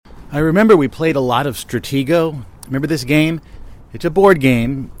I remember we played a lot of Stratego. Remember this game? It's a board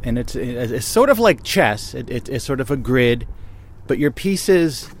game, and it's sort of like chess. It's sort of a grid, but your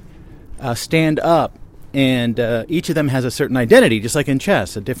pieces stand up, and each of them has a certain identity, just like in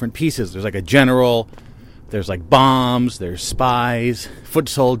chess, different pieces. There's like a general, there's like bombs, there's spies, foot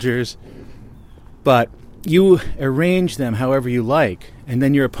soldiers, but you arrange them however you like, and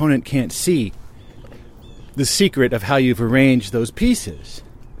then your opponent can't see the secret of how you've arranged those pieces.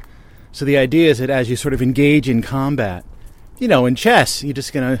 So the idea is that as you sort of engage in combat, in chess, you're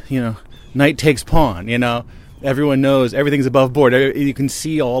just going to, knight takes pawn, Everyone knows everything's above board. You can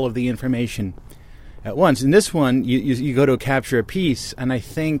see all of the information at once. In this one, you go to capture a piece, and I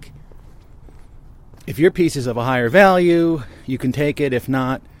think if your piece is of a higher value, you can take it. If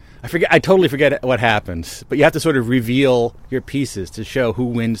not, I totally forget what happens. But you have to sort of reveal your pieces to show who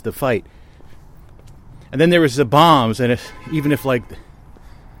wins the fight. And then there was the bombs, and even if what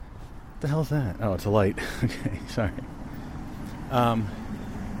the hell's that? Oh, it's a light. Okay, sorry.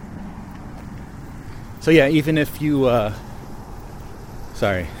 So yeah, even if you,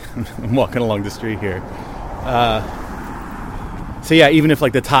 sorry, I'm walking along the street here. So yeah, even if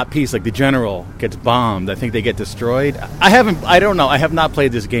the top piece, the general, gets bombed, I think they get destroyed. I don't know. I have not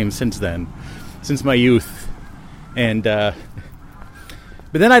played this game since then, since my youth, and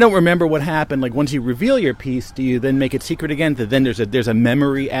but then I don't remember what happened. Once you reveal your piece, do you then make it secret again? Then there's a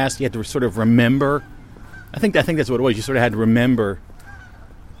memory aspect. You have to sort of remember. I think that's what it was. You sort of had to remember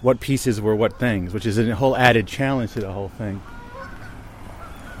what pieces were what things, which is a whole added challenge to the whole thing.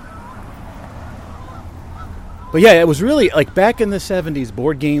 But yeah, it was really, back in the 70s,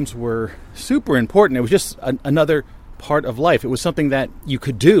 board games were super important. It was just another part of life. It was something that you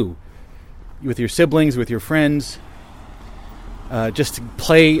could do with your siblings, with your friends, just to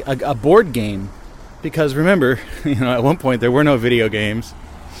play a board game. Because remember, at one point there were no video games.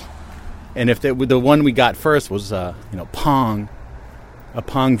 And if the one we got first was, Pong, a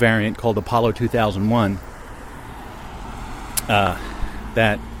Pong variant called Apollo 2001,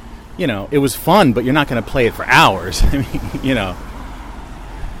 that, it was fun, but you're not going to play it for hours. I mean,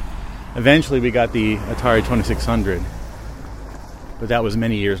 Eventually we got the Atari 2600, but that was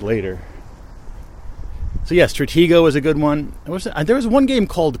many years later. So yeah, Stratego was a good one. There was one game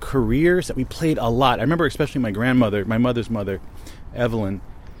called Careers that we played a lot. I remember especially my grandmother, my mother's mother, Evelyn.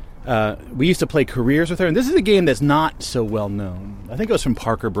 We used to play Careers with her, and this is a game that's not so well known. I think it was from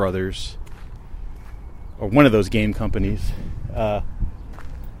Parker Brothers, or one of those game companies. And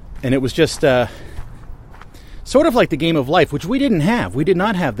it was just sort of like the Game of Life, which we didn't have. We did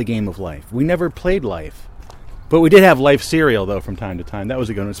not have the Game of Life. We never played Life. But we did have Life cereal, though, from time to time. That was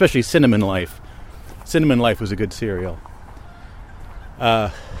a good one, especially Cinnamon Life. Cinnamon Life was a good cereal.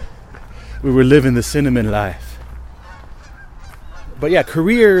 We were living the cinnamon life. But yeah,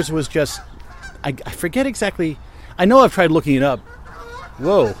 Careers was just... I forget exactly... I know I've tried looking it up.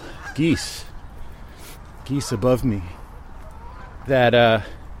 Whoa, geese. Geese above me. That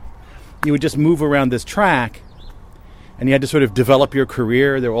you would just move around this track, and you had to sort of develop your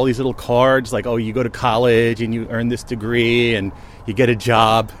career. There were all these little cards, you go to college, and you earn this degree, and you get a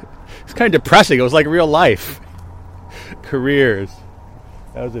job. It's kind of depressing. It was like real life. Careers.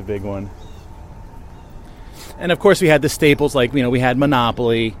 That was a big one. And of course we had the staples, we had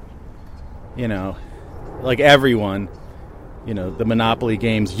Monopoly, like everyone. The Monopoly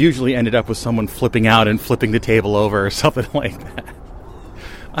games usually ended up with someone flipping out and flipping the table over or something like that.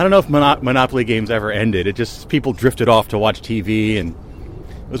 I don't know if Monopoly games ever ended. It just, people drifted off to watch TV, and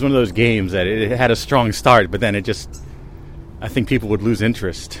it was one of those games that it had a strong start, but then I think people would lose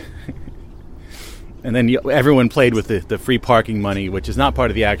interest. And then everyone played with the free parking money, which is not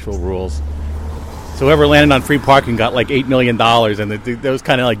part of the actual rules. So whoever landed on free parking got $8 million, and that was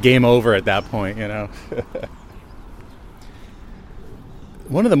kind of game over at that point,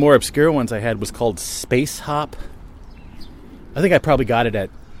 One of the more obscure ones I had was called Space Hop. I think I probably got it at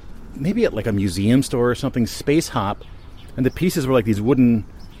a museum store or something. Space Hop, and the pieces were these wooden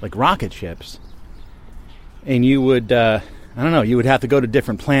rocket ships, and you would you would have to go to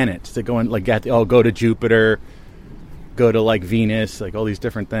different planets to go and go to Jupiter, go to Venus, all these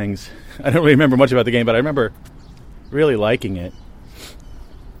different things. I don't really remember much about the game, but I remember really liking it.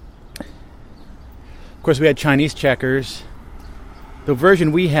 Of course, we had Chinese checkers. The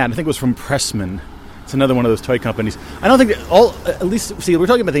version we had, I think, was from Pressman. It's another one of those toy companies. I don't think we're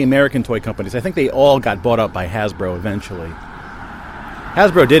talking about the American toy companies. I think they all got bought up by Hasbro eventually.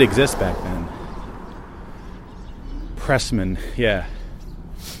 Hasbro did exist back then. Pressman, yeah.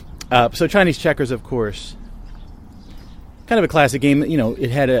 So Chinese checkers, of course. Kind of a classic game. It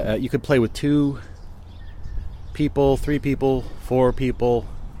had you could play with 2 people, 3 people, 4 people.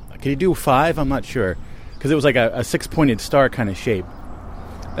 Could you do 5? I'm not sure. Because it was like a 6-pointed star kind of shape.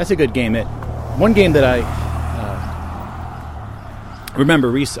 That's a good game. One game that I remember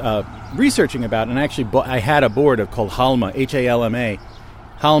researching about, and I had a board called Halma, Halma.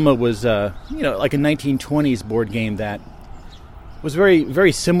 Halma was, like a 1920s board game that was very,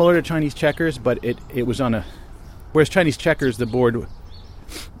 very similar to Chinese checkers, but it was on whereas Chinese checkers, the board,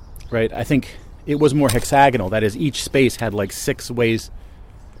 right, I think it was more hexagonal. That is, each space had like 6 ways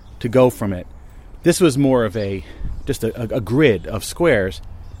to go from it. This was more of just a grid of squares.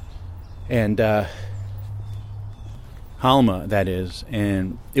 And Halma, that is.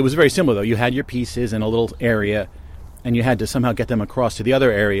 And it was very similar, though. You had your pieces in a little area, and you had to somehow get them across to the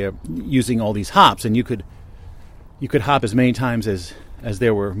other area using all these hops. And you could hop as many times as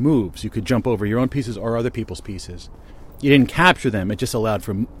there were moves. You could jump over your own pieces or other people's pieces. You didn't capture them. It just allowed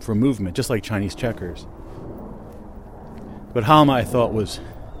for movement, just like Chinese checkers. But Halma, I thought, was...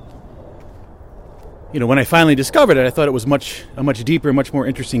 when I finally discovered it, I thought it was a much deeper, much more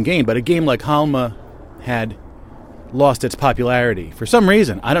interesting game. But a game like Halma had lost its popularity. For some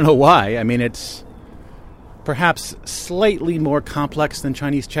reason. I don't know why. I mean, it's perhaps slightly more complex than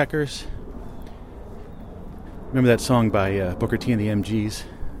Chinese checkers. Remember that song by Booker T and the MGs?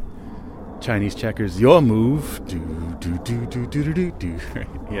 Chinese checkers, your move. Do, do, do, do, do, do, do, do.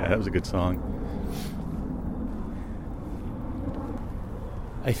 Yeah, that was a good song.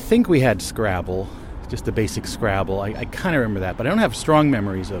 I think we had Scrabble. Just the basic Scrabble. I kind of remember that, but I don't have strong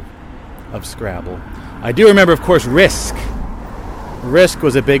memories of Scrabble. I do remember, of course, Risk. Risk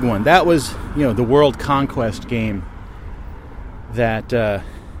was a big one. That was, the world conquest game that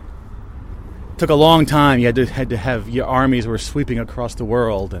took a long time. You had to have your armies were sweeping across the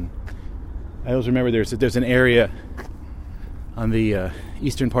world, and I always remember there's an area on the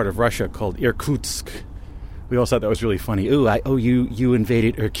eastern part of Russia called Irkutsk. We all thought that was really funny. You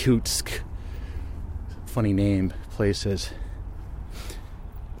invaded Irkutsk. Funny name, places.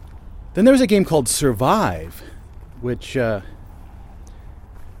 Then there was a game called Survive, which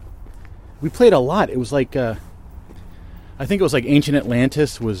we played a lot. It was like, I think it was like ancient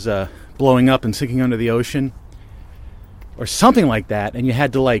Atlantis was blowing up and sinking under the ocean, or something like that. And you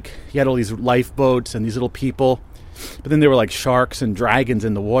had all these lifeboats and these little people, but then there were like sharks and dragons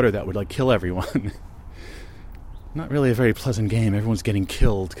in the water that would like kill everyone. Not really a very pleasant game. Everyone's getting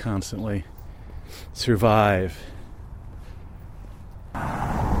killed constantly. Survive.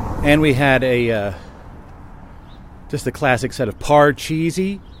 And we had just the classic set of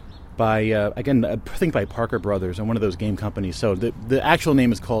Parcheesi by again, I think by Parker Brothers and one of those game companies. So the actual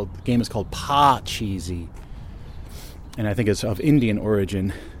game is called Parcheesi, and I think it's of Indian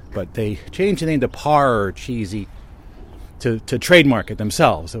origin, but they changed the name to Parcheesi to trademark it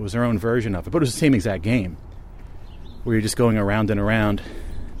themselves. It was their own version of it, but it was the same exact game where you're just going around and around.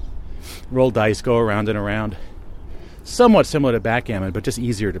 Roll dice, go around and around. Somewhat similar to backgammon, but just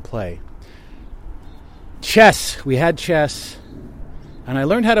easier to play. Chess. We had chess. And I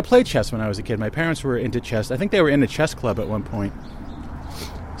learned how to play chess when I was a kid. My parents were into chess. I think they were in a chess club at one point.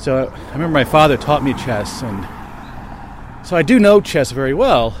 So I remember my father taught me chess. And so I do know chess very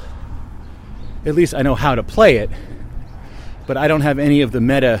well. At least I know how to play it. But I don't have any of the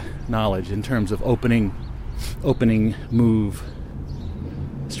meta knowledge in terms of opening move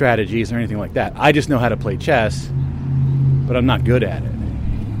strategies or anything like that. I just know how to play chess, but I'm not good at it.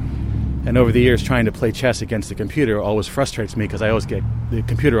 And over the years, trying to play chess against the computer always frustrates me because the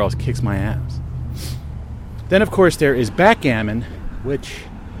computer always kicks my ass. Then, of course, there is backgammon, which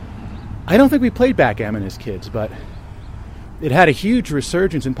I don't think we played backgammon as kids, but it had a huge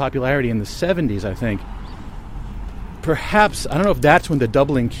resurgence in popularity in the 70s, I think. Perhaps, I don't know if that's when the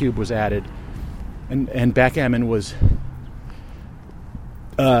doubling cube was added, and backgammon was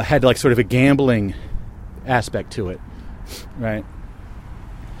had like sort of a gambling aspect to it, right?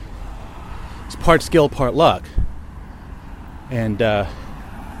 It's part skill, part luck. And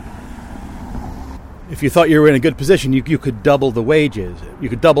if you thought you were in a good position, you could double the wages. You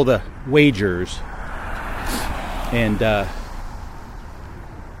could double the wagers. And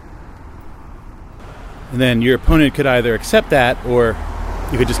then your opponent could either accept that, or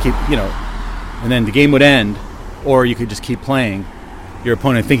you could just keep, and then the game would end, or you could just keep playing your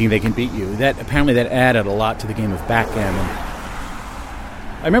opponent thinking they can beat you. Apparently that added a lot to the game of backgammon.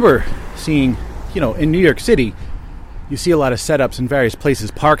 I remember seeing, in New York City, you see a lot of setups in various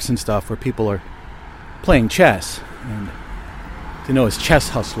places, parks and stuff, where people are playing chess. And to know as chess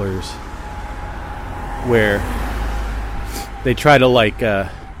hustlers, where they try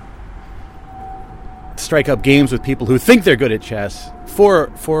to strike up games with people who think they're good at chess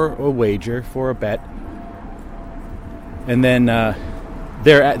for a wager, for a bet, and then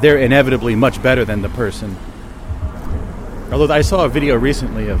they're inevitably much better than the person. Although I saw a video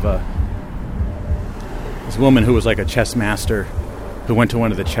recently of this woman who was like a chess master who went to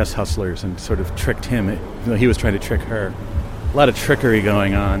one of the chess hustlers and sort of tricked him. He was trying to trick her. A lot of trickery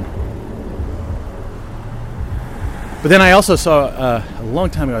going on. But then I also saw, a long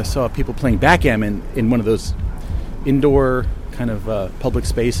time ago, I saw people playing backgammon in one of those indoor kind of public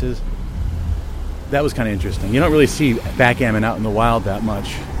spaces. That was kind of interesting. You don't really see backgammon out in the wild that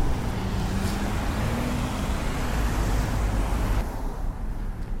much.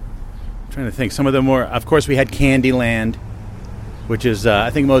 I'm trying to think. Some of the more, of course, we had Candyland, which is, I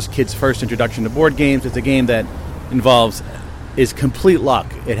think, most kids' first introduction to board games. It's a game that is complete luck.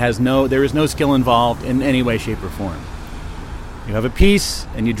 There is no skill involved in any way, shape, or form. You have a piece,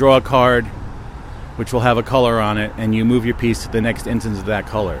 and you draw a card, which will have a color on it, and you move your piece to the next instance of that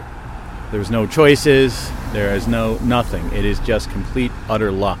color. There's no choices. There is nothing. It is just complete,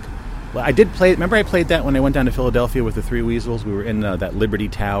 utter luck. Well, I did play. Remember, I played that when I went down to Philadelphia with the Three Weasels. We were in that Liberty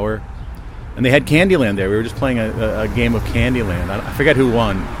Tower, and they had Candyland there. We were just playing a game of Candyland. I forget who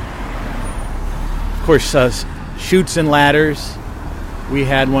won. Of course, Chutes and Ladders. We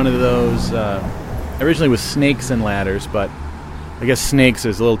had one of those. Originally with Snakes and Ladders, but I guess Snakes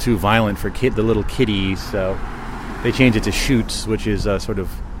is a little too violent for the little kiddies, so they changed it to Chutes, which is sort of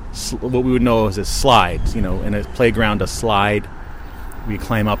what we would know as a slide. In a playground, a slide. You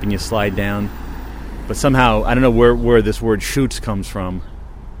climb up and you slide down. But somehow, I don't know where this word Chutes comes from.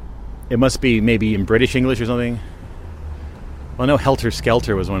 It must be maybe in British English or something. Well, no, Helter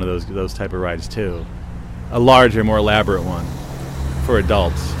Skelter was one of those type of rides too. A larger, more elaborate one for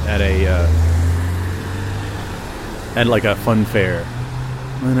adults at like a fun fair.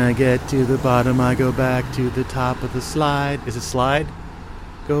 When I get to the bottom, I go back to the top of the slide. Is it slide?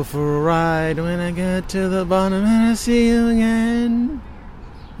 Go for a ride. When I get to the bottom and I see you again.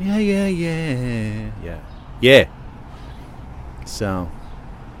 Yeah. So,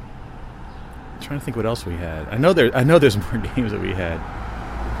 I'm trying to think what else we had. I know there's more games that we had.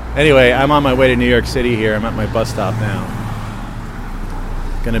 Anyway, I'm on my way to New York City here. I'm at my bus stop now.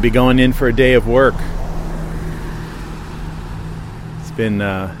 Going to be going in for a day of work. It's been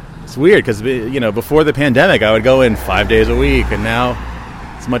it's weird because before the pandemic I would go in 5 days a week, and now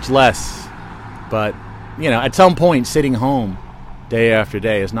it's much less. But at some point, sitting home day after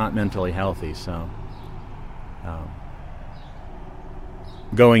day is not mentally healthy. So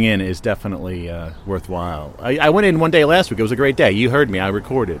going in is definitely worthwhile. I went in one day last week. It was a great day. You heard me. I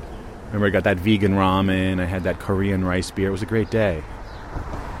recorded. Remember, I got that vegan ramen. I had that Korean rice beer. It was a great day.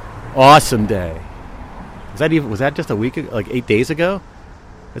 Awesome day. Was that just a week ago, like 8 days ago?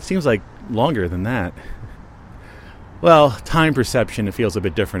 It seems like longer than that. Well, time perception, it feels a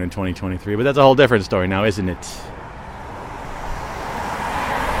bit different in 2023, but that's a whole different story now, isn't it?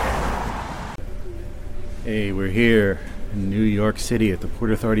 Hey, we're here in New York City at the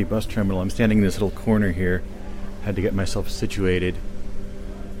Port Authority bus terminal. I'm standing in this little corner here. Had to get myself situated.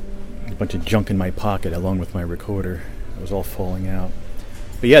 A bunch of junk in my pocket along with my recorder. It was all falling out.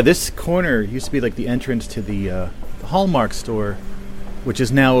 But yeah, this corner used to be like the entrance to the Hallmark store, which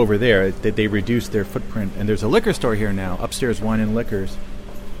is now over there. They reduced their footprint. And there's a liquor store here now, Upstairs Wine and Liquors.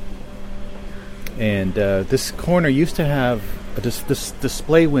 And this corner used to have this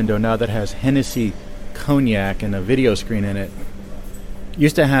display window now that has Hennessy cognac and a video screen in it.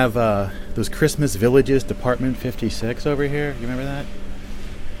 Used to have those Christmas Villages, Department 56 over here. You remember that?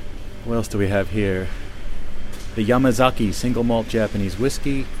 What else do we have here? The Yamazaki single malt Japanese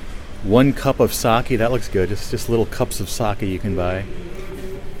whiskey. 1 cup of sake. That looks good. It's just little cups of sake you can buy.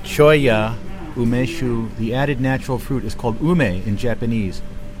 Choya umeshu. The added natural fruit is called ume in Japanese.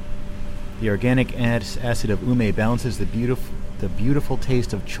 The organic acid of ume balances the beautiful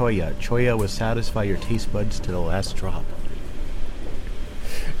taste of choya. Choya will satisfy your taste buds to the last drop.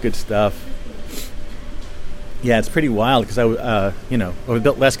 Good stuff. Yeah, it's pretty wild because over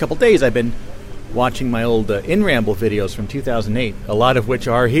the last couple days I've been watching my old In Ramble videos from 2008, a lot of which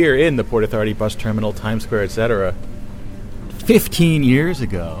are here in the Port Authority bus terminal, Times Square, etc. 15 years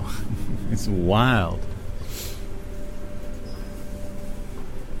ago. It's wild.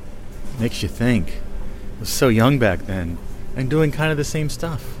 Makes you think. I was so young back then and doing kind of the same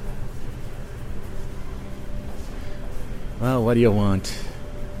stuff. Well, what do you want?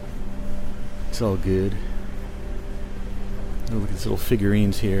 It's all good. Oh, look at these little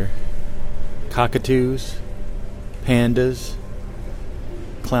figurines here. Cockatoos, pandas,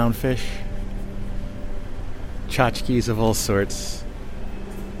 clownfish, tchotchkes of all sorts.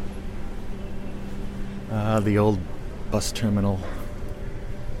 The old bus terminal.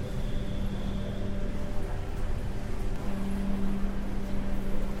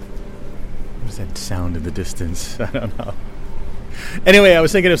 What's that sound in the distance? I don't know. Anyway, I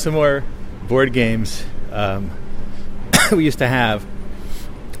was thinking of some more board games we used to have.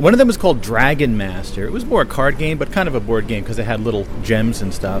 One of them was called Dragon Master. It was more a card game, but kind of a board game because it had little gems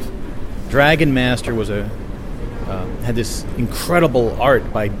and stuff. Dragon Master was had this incredible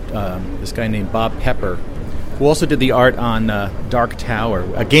art by this guy named Bob Pepper, who also did the art on Dark Tower,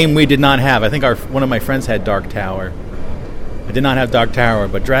 a game we did not have. I think one of my friends had Dark Tower. I did not have Dark Tower,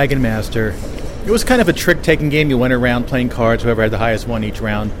 but Dragon Master, it was kind of a trick-taking game. You went around playing cards. Whoever had the highest one each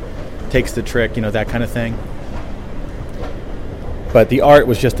round takes the trick, that kind of thing. But the art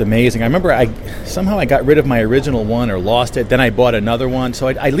was just amazing. I remember somehow I got rid of my original one or lost it. Then I bought another one, so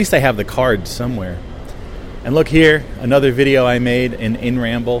at least I have the cards somewhere. And look here, another video I made in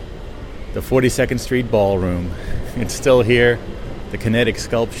Ramble, the 42nd Street Ballroom. It's still here, the kinetic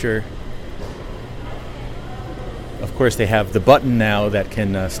sculpture. Of course, they have the button now that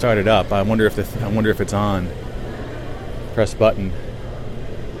can start it up. I wonder if it's on. Press button,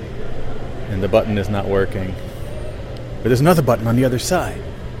 and the button is not working. But there's another button on the other side.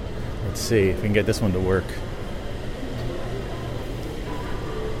 Let's see if we can get this one to work.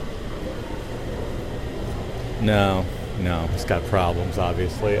 No, it's got problems,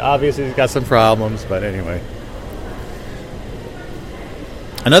 obviously. Obviously, it's got some problems, but anyway.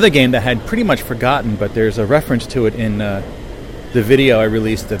 Another game that I had pretty much forgotten, but there's a reference to it in the video I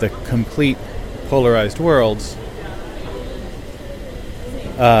released of the Complete Polarized Worlds,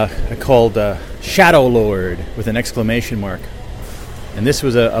 called Shadow Lord with an exclamation mark. And this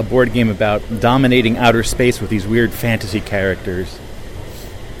was a board game about dominating outer space with these weird fantasy characters.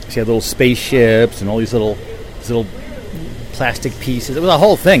 So you had little spaceships and all these little plastic pieces. It was a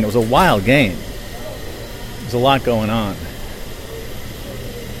whole thing. It was a wild game. There's a lot going on.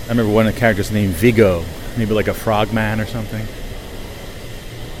 I remember one of the characters named Vigo, maybe like a frogman or something.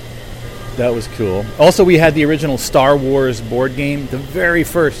 That was cool. Also, we had the original Star Wars board game, the very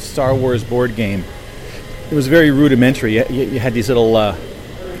first Star Wars board game. It was very rudimentary. You had these little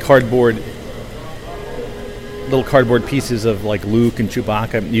cardboard pieces of like Luke and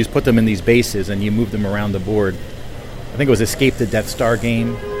Chewbacca. You just put them in these bases and you move them around the board. I think it was Escape the Death Star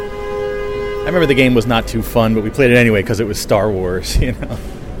game. I remember the game was not too fun, but we played it anyway because it was Star Wars,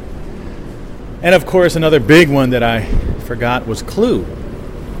 And of course, another big one that I forgot was Clue,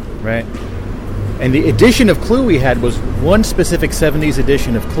 right? And the edition of Clue we had was one specific 70s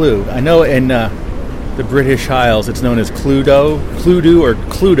edition of Clue. I know in the British Isles it's known as Cluedo or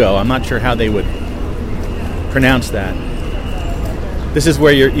Cluedo. I'm not sure how they would pronounce that. This is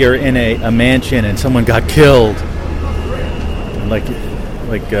where you're in a mansion and someone got killed. Like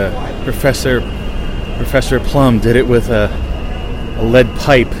Professor Plum did it with a lead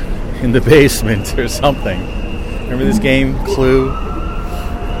pipe in the basement or something. Remember this game, Clue?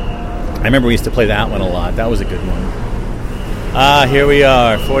 I remember we used to play that one a lot. That was a good one. Here we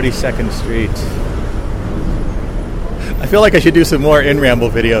are, 42nd Street. I feel like I should do some more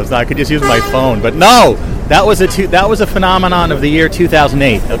in-ramble videos. Now I could just use my phone, but no! That was a phenomenon of the year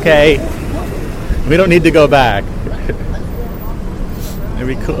 2008, okay? We don't need to go back. It'd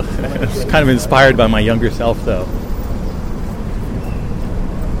be cool. I was kind of inspired by my younger self, though.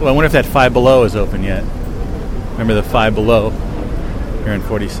 Well, I wonder if that Five Below is open yet. Remember the Five Below here in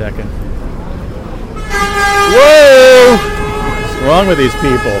 42nd? Whoa! What's wrong with these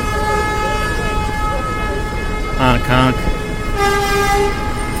people? Honk, honk.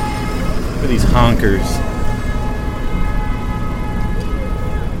 Look at these honkers.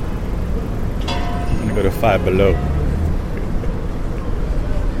 I'm going to go to Five Below.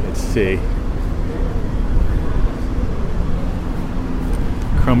 Let's see.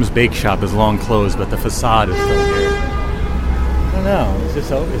 Crumb's Bake Shop is long closed, but the facade is still here. I don't know.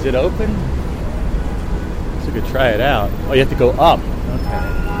 Is it open? So we could try it out. Oh, you have to go up. Okay.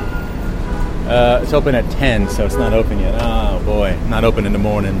 It's open at 10, so it's not open yet. Oh, boy. Not open in the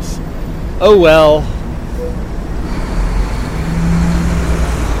mornings. Oh, well.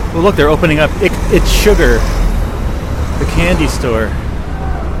 Well, look, they're opening up. It's Sugar, the candy store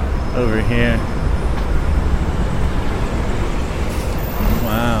over here.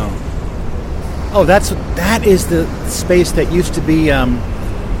 Wow. Oh, that is the space that used to be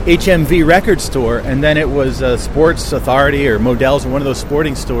HMV Record Store, and then it was Sports Authority or Modell's or one of those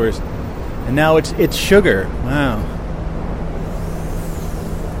sporting stores, and now it's Sugar. Wow.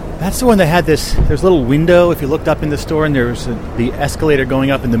 That's the one that had there's a little window. If you looked up in the store and there was the escalator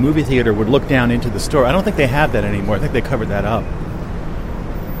going up in the movie theater would look down into the store. I don't think they have that anymore. I think they covered that up.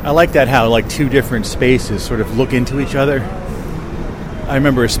 I like that, how like two different spaces sort of look into each other. I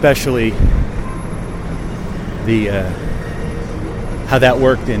remember especially how that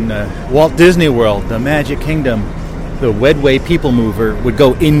worked in Walt Disney World, the Magic Kingdom. The Wedway People Mover would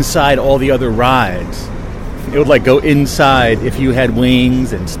go inside all the other rides. It would like go inside if you had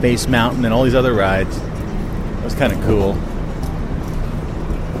Wings and Space Mountain and all these other rides. It was kind of cool.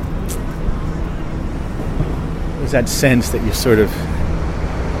 There's that sense that you sort of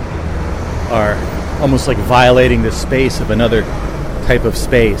are almost like violating the space of another type of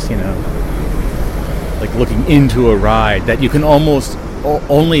space, you know, like looking into a ride, that you can almost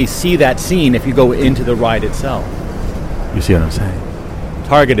only see that scene if you go into the ride itself. You see what I'm saying?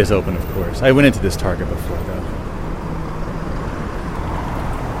 Target is open, of course. I went into this Target before, though.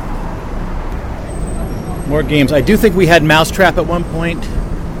 More games. I do think we had Mousetrap at one point.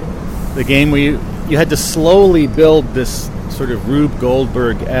 The game where you had to slowly build this sort of Rube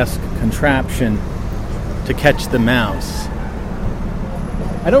Goldberg-esque contraption to catch the mouse.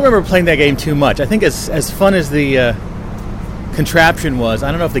 I don't remember playing that game too much. I think as fun as the contraption was,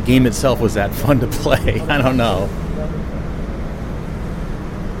 I don't know if the game itself was that fun to play. I don't know.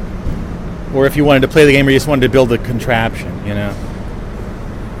 Or if you wanted to play the game or you just wanted to build the contraption, you know.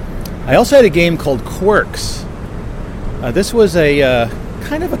 I also had a game called Quirks. This was a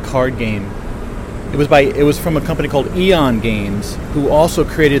kind of a card game. It was from a company called Eon Games, who also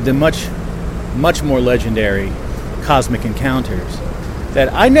created the much more legendary Cosmic Encounters.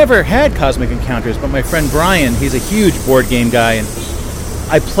 That I never had Cosmic Encounters, but my friend Brian, he's a huge board game guy, and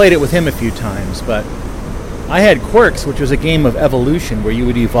I played it with him a few times. But I had Quirks, which was a game of evolution where you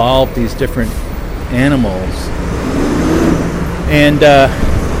would evolve these different animals. And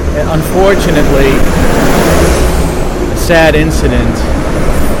unfortunately, a sad incident.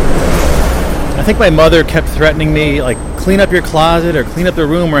 I think my mother kept threatening me, like, clean up your closet or clean up the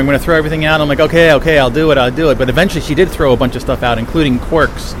room or I'm going to throw everything out. I'm like, okay, I'll do it. But eventually she did throw a bunch of stuff out, including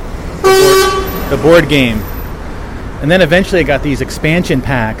Quirks, the board game. And then eventually I got these expansion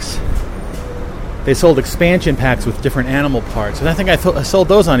packs. They sold expansion packs with different animal parts. And I think I sold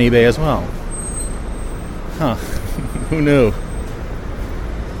those on eBay as well. Huh. Who knew?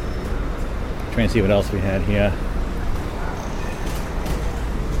 Trying to see what else we had here.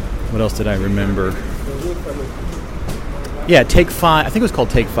 What else did I remember? Yeah, Take 5. I think it was called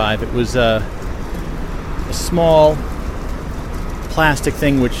Take 5. It was a small plastic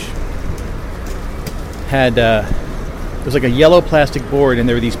thing which had... it was like a yellow plastic board, and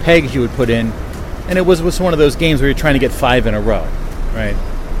there were these pegs you would put in. And it was one of those games where you're trying to get 5 in a row, right?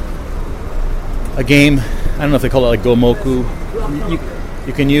 A game, I don't know if they call it like Gomoku.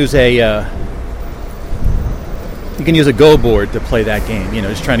 You can use a Go board to play that game. You know,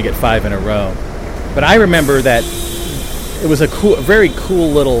 just trying to get 5 in a row. But I remember that it was a very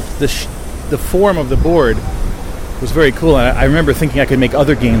cool little. The form of the board was very cool, and I remember thinking I could make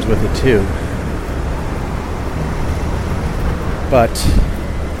other games with it too. But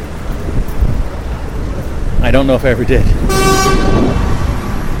I don't know if I ever did.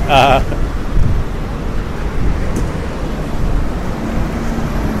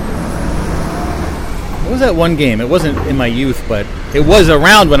 What was that one game? It wasn't in my youth, but it was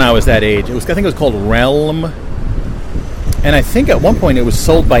around when I was that age. I think it was called Realm. And I think at one point it was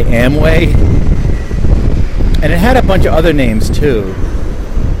sold by Amway. And it had a bunch of other names too.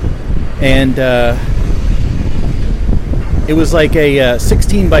 And it was like a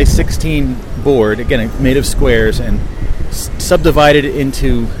 16 by 16 board, again made of squares and subdivided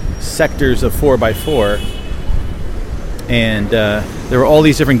into sectors of 4 by 4, and there were all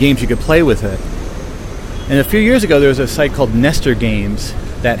these different games you could play with it. And a few years ago there was a site called Nestor Games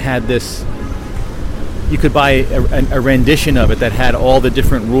that had this. You could buy a rendition of it that had all the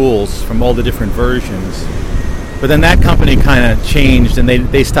different rules from all the different versions, but then that company kind of changed and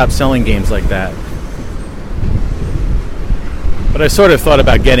they stopped selling games like that. But I sort of thought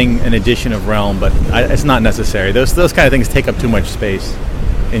about getting an edition of Realm, but it's not necessary. Those kind of things take up too much space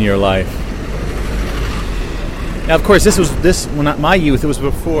in your life. Now, of course, my youth, it was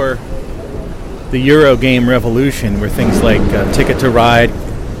before the Euro game revolution, where things like Ticket to Ride,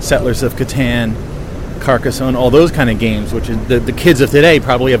 Settlers of Catan, Carcassonne, all those kind of games, which the kids of today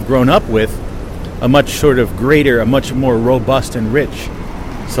probably have grown up with, a much sort of greater, a much more robust and rich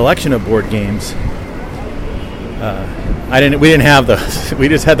selection of board games. We didn't have those. We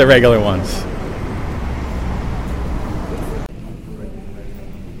just had the regular ones.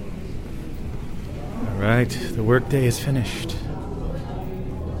 All right, the workday is finished.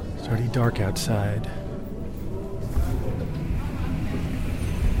 It's already dark outside.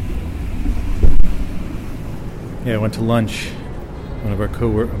 Yeah, I went to lunch. A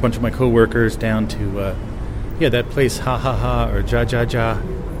bunch of my coworkers down to that place Ha Ha Ha or Ja Ja Ja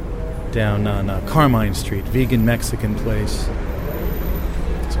down on Carmine Street, vegan Mexican place.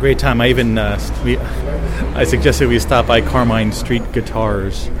 great time. I even I suggested we stop by Carmine Street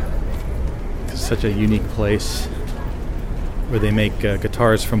Guitars. It's such a unique place where they make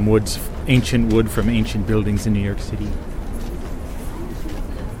guitars from ancient wood from ancient buildings in New York City.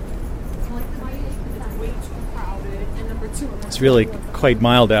 It's really quite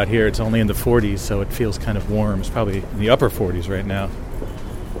mild out here. It's only in the 40s, so it feels kind of warm. It's probably in the upper 40s right now.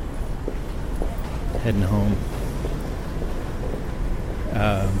 Heading home.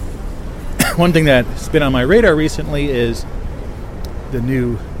 One thing that's been on my radar recently is the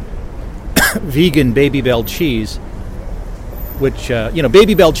new vegan Baby Bell cheese, which,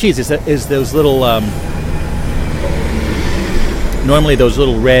 Baby Bell cheese is those little, normally those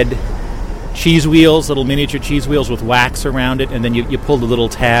little red cheese wheels, little miniature cheese wheels with wax around it, and then you pull the little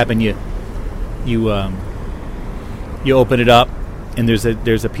tab and you open it up, and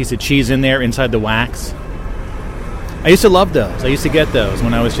there's a piece of cheese in there inside the wax. I used to love those. I used to get those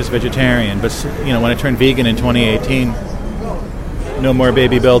when I was just vegetarian, but when I turned vegan in 2018, no more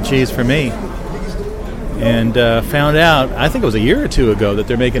Baby Bell cheese for me. And found out, I think it was a year or two ago, that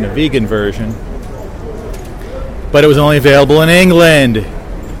they're making a vegan version, but it was only available in England.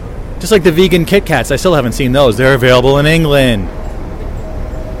 Just like the vegan Kit Kats, I still haven't seen those. They're available in England.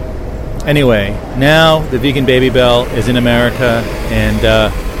 Anyway, now the vegan Baby Bell is in America,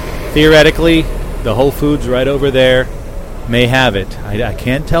 and theoretically, the Whole Foods right over there may have it. I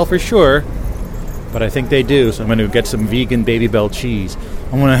can't tell for sure, but I think they do. So I'm going to get some vegan Baby Bell cheese.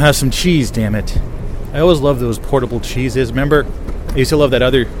 I want to have some cheese, damn it. I always loved those portable cheeses. Remember, I used to love the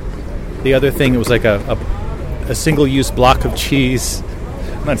other thing. It was like a single-use block of cheese.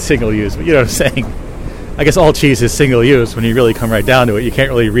 Not single-use, but you know what I'm saying. I guess all cheese is single-use when you really come right down to it. You can't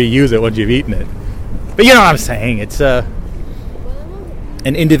really reuse it once you've eaten it. But you know what I'm saying. It's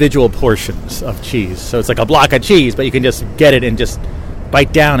an individual portions of cheese. So it's like a block of cheese, but you can just get it and just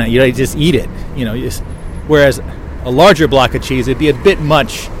bite down on it. You just eat it. Whereas a larger block of cheese, it'd be a bit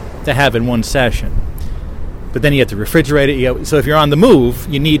much to have in one session. But then you have to refrigerate it. So if you're on the move,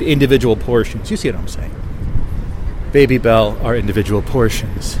 you need individual portions. You see what I'm saying? Baby Bell are individual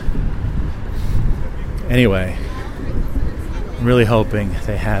portions. Anyway, I'm really hoping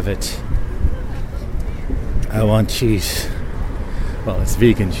they have it. I want cheese. Well, it's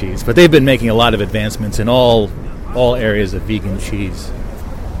vegan cheese, but they've been making a lot of advancements in all areas of vegan cheese.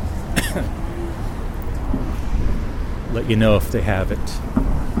 Let you know if they have it.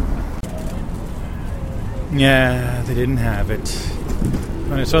 Yeah, they didn't have it.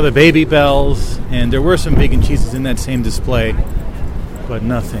 I saw the Baby Bells, and there were some vegan cheeses in that same display, but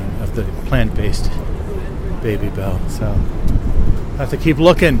nothing of the plant-based Baby Bell. So I have to keep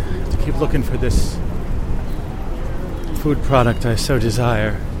looking. For this food product I so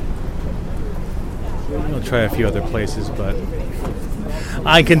desire. I'll try a few other places, but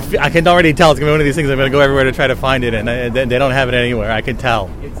I can already tell it's going to be one of these things I'm going to go everywhere to try to find it, and they don't have it anywhere. I can tell.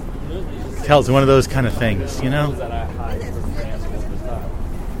 It's one of those kind of things,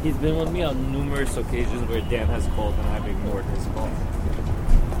 He's been with me on numerous occasions where Dan has called and I've ignored his call.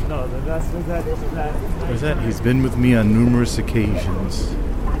 No, that's that. What is that? He's been with me on numerous occasions.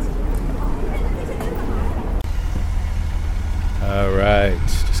 All right,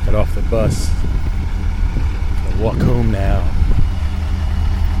 just got off the bus. Gonna walk home now.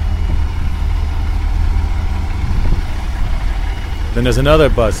 Then there's another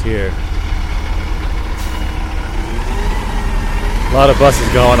bus here. A lot of buses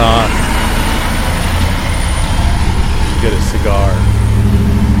going on. Get a cigar.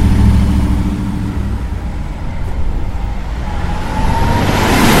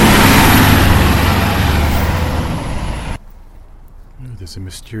 Ooh, there's a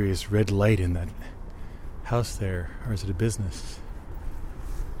mysterious red light in that house there. Or is it a business?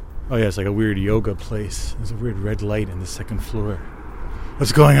 Oh yeah, it's like a weird yoga place. There's a weird red light in the second floor.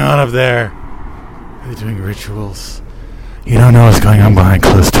 What's going on up there? Are they doing rituals? You don't know what's going on behind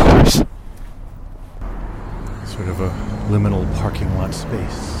closed doors. Sort of a liminal parking lot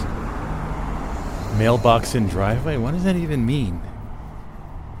space. Mailbox in driveway? What does that even mean?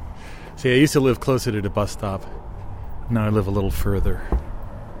 See, I used to live closer to the bus stop. Now I live a little further.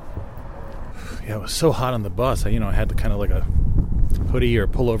 Yeah, it was so hot on the bus. I had kind of like a hoodie or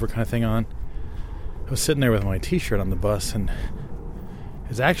pullover kind of thing on. I was sitting there with my t-shirt on the bus, and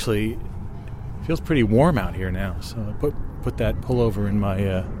it's actually feels pretty warm out here now. So I put that pullover in my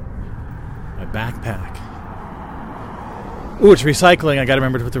my backpack. Ooh, it's recycling. I got to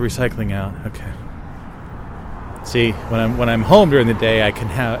remember to put the recycling out. Okay. See, when I'm home during the day, I can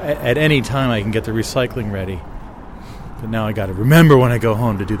have at any time I can get the recycling ready. But now I got to remember when I go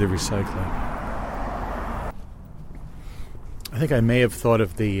home to do the recycling. I think I may have thought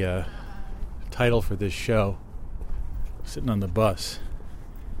of the title for this show sitting on the bus,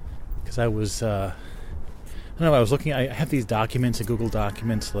 because I was I don't know, I was looking, I have these documents, Google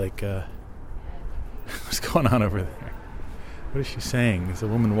Documents, like what's going on over there? What is she saying? There's a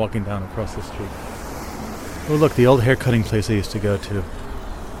woman walking down across the street. Oh look, the old hair cutting place I used to go to,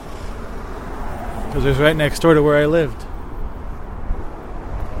 because it was right next door to where I lived.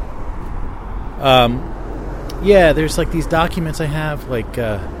 Yeah, there's like these documents I have, like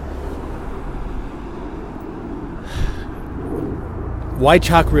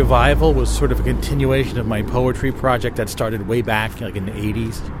Wychalk Revival was sort of a continuation of my poetry project that started way back, like in the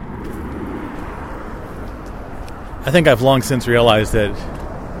 80s. I think I've long since realized that,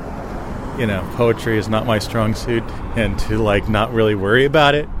 you know, poetry is not my strong suit, and to like not really worry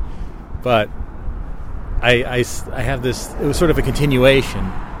about it. But I have this, it was sort of a continuation.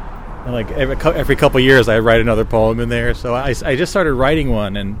 And like every couple of years I write another poem in there. So I just started writing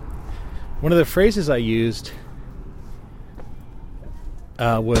one, and one of the phrases I used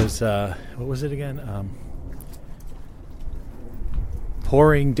was, what was it again?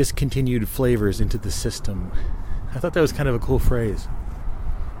 Pouring discontinued flavors into the system. I thought that was kind of a cool phrase.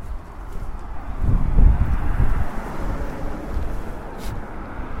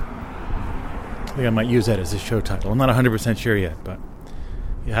 I think I might use that as a show title. I'm not 100% sure yet, but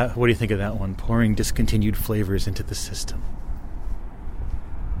yeah, what do you think of that one? Pouring discontinued flavors into the system.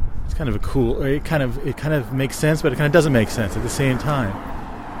 It's kind of a cool. It kind of makes sense, but it kind of doesn't make sense at the same time.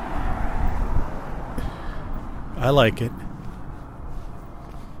 I like it.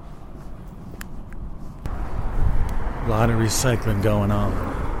 A lot of recycling going on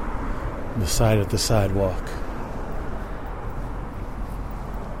the side of the sidewalk.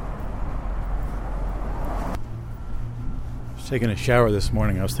 Taking a shower this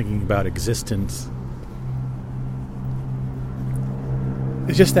morning, I was thinking about existence.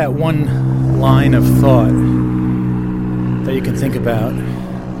 It's just that one line of thought that you can think about.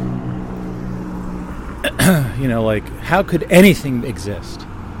 You know, like, how could anything exist?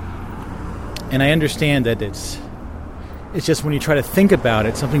 And I understand that it's just when you try to think about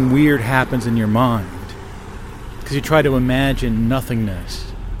it, something weird happens in your mind, because you try to imagine nothingness.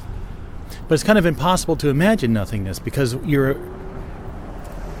 But it's kind of impossible to imagine nothingness, because you're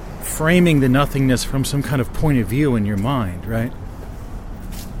framing the nothingness from some kind of point of view in your mind, right?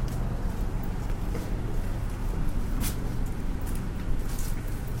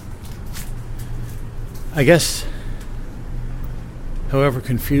 I guess, however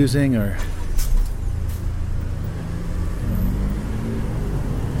confusing or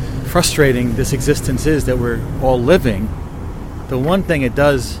frustrating this existence is that we're all living, the one thing it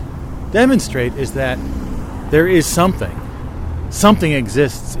does demonstrate is that there is something. Something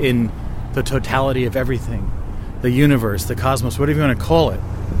exists in the totality of everything. The universe, the cosmos, whatever you want to call it.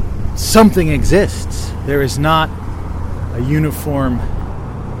 Something exists. There is not a uniform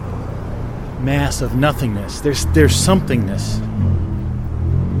mass of nothingness. There's somethingness.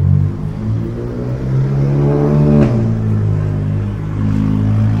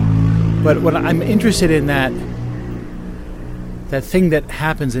 But what I'm interested in, that thing that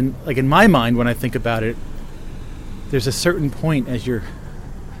happens in my mind when I think about it, there's a certain point as you're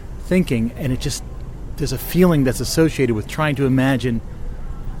thinking, and there's a feeling that's associated with trying to imagine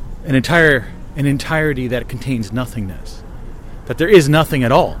an entirety that contains nothingness, that there is nothing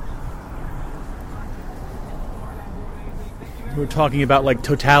at all. We're talking about like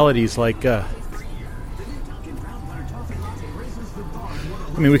totalities, like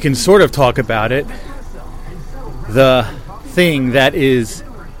we can sort of talk about it. The thing that is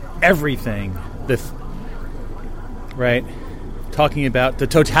everything, right? Talking about the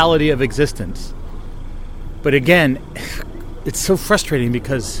totality of existence. But again, it's so frustrating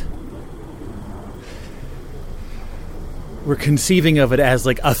because we're conceiving of it as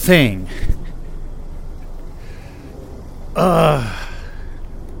like a thing.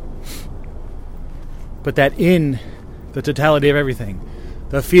 But that in the totality of everything,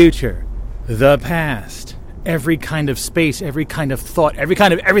 the future, the past, every kind of space, every kind of thought, every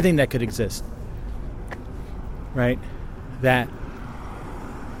kind of everything that could exist, right? That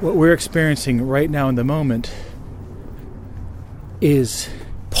what we're experiencing right now in the moment is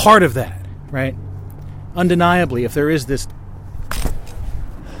part of that, right? Undeniably, if there is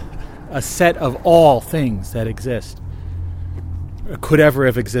a set of all things that exist, or could ever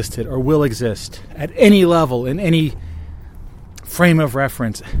have existed, or will exist at any level, in any frame of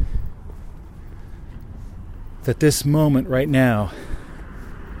reference, that this moment right now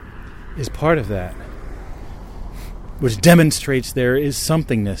is part of that, which demonstrates there is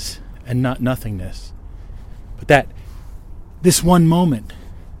somethingness and not nothingness. But that this one moment,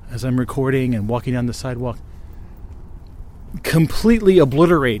 as I'm recording and walking down the sidewalk, completely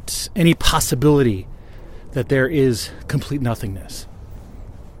obliterates any possibility that there is complete nothingness.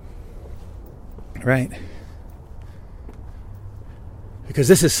 Right? Because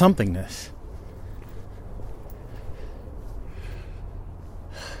this is somethingness.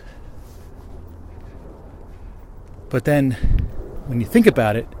 But then, when you think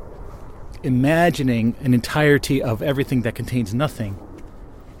about it, imagining an entirety of everything that contains nothing,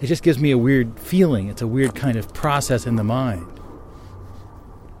 it just gives me a weird feeling. It's a weird kind of process in the mind.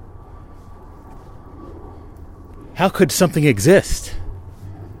 How could something exist?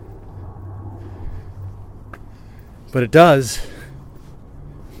 But it does.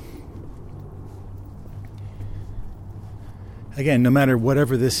 Again, no matter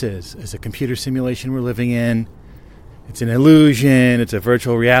whatever this is, it's a computer simulation we're living in, it's an illusion, it's a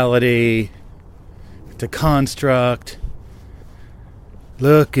virtual reality, it's a construct,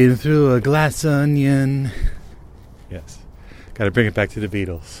 looking through a glass onion. Yes, got to bring it back to the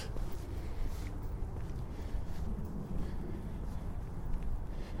Beatles.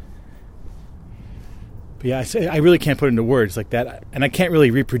 But yeah, I really can't put it into words like that, and I can't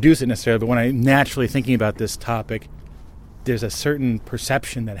really reproduce it necessarily, but when I'm naturally thinking about this topic, there's a certain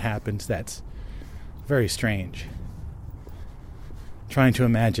perception that happens that's very strange. Trying to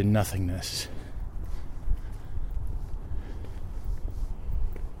imagine nothingness.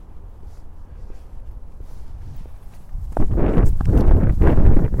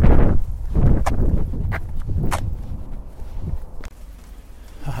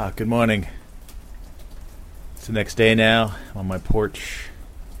 Good morning. It's the next day now. I'm on my porch,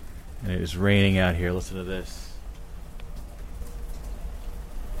 and it is raining out here. Listen to this.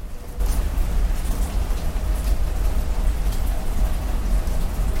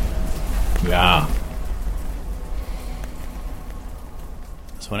 Yeah.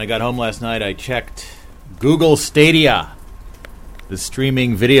 So when I got home last night, I checked Google Stadia, the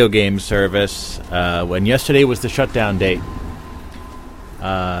streaming video game service, when yesterday was the shutdown date.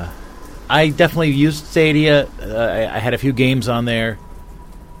 I definitely used Stadia. I had a few games on there.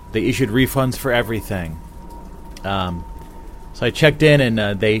 They issued refunds for everything. So I checked in,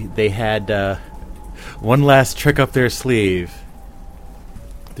 and they had one last trick up their sleeve.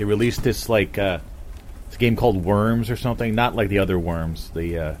 They released this it's a game called Worms or something, not like the other Worms.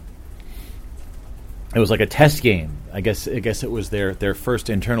 It was like a test game. I guess it was their first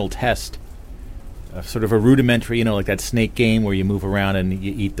internal test, sort of a rudimentary, like that snake game where you move around and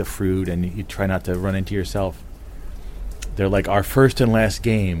you eat the fruit and you try not to run into yourself. They're like our first and last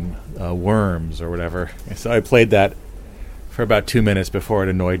game, Worms or whatever. So I played that for about 2 minutes before it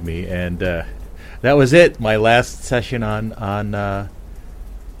annoyed me, and that was it. My last session on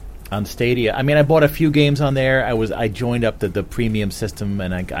Stadia. I mean, I bought a few games on there. I joined up the premium system,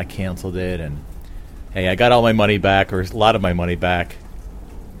 and I canceled it. And hey, I got all my money back, or a lot of my money back.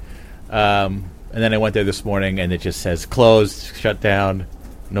 And then I went there this morning, and it just says closed, shut down,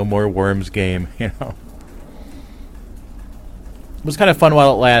 no more Worms game. It was kind of fun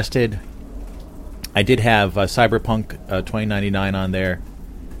while it lasted. I did have Cyberpunk 2099 on there.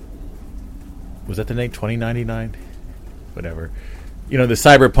 Was that the name? 2099? Whatever. The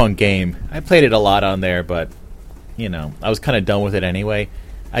Cyberpunk game. I played it a lot on there, but, I was kind of done with it anyway.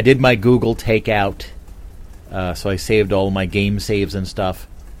 I did my Google takeout, so I saved all my game saves and stuff.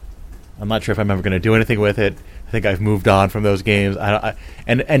 I'm not sure if I'm ever going to do anything with it. I think I've moved on from those games.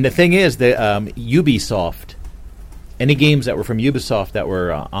 And the thing is, that Ubisoft, any games that were from Ubisoft that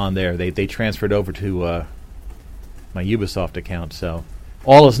were on there, they transferred over to my Ubisoft account. So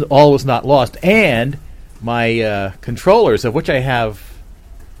all was not lost. And my controllers, of which I have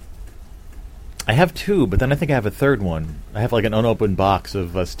two, but then I think I have a third one. I have like an unopened box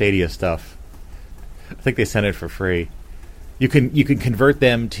of Stadia stuff. I think they sent it for free. You can convert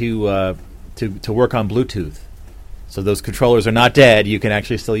them to work on Bluetooth, so those controllers are not dead. You can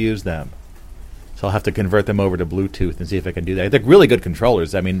actually still use them. So I'll have to convert them over to Bluetooth and see if I can do that. They're really good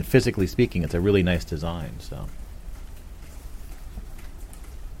controllers. I mean, physically speaking, it's a really nice design. So.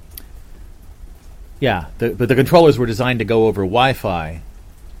 Yeah, but the controllers were designed to go over Wi-Fi.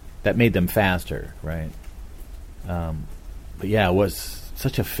 That made them faster, right? But yeah, it was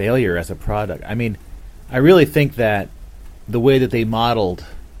such a failure as a product. I mean, I really think that the way that they modeled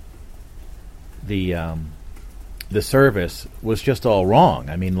the service was just all wrong.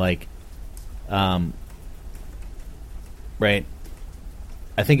 I mean, right?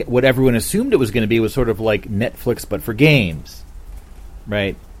 I think what everyone assumed it was going to be was sort of like Netflix, but for games,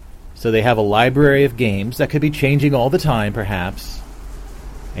 right? So they have a library of games that could be changing all the time, perhaps,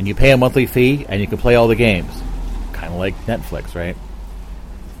 and you pay a monthly fee and you can play all the games. kind of like Netflix, right?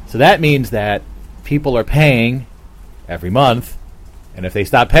 So that means that people are paying every month, and if they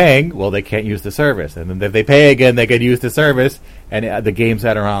stop paying, well, they can't use the service. And then if they pay again, they can use the service and the games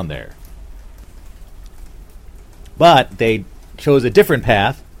that are on there. But they chose a different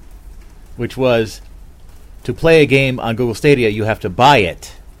path, which was to play a game on Google Stadia, you have to buy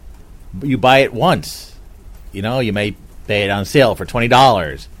it. You buy it once. You know, you may pay it on sale for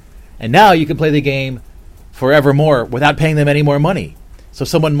 $20. And now you can play the game forevermore without paying them any more money. So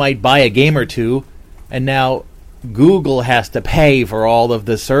someone might buy a game or two, and now Google has to pay for all of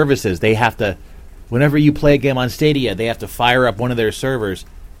the services. They have to, whenever you play a game on Stadia, they have to fire up one of their servers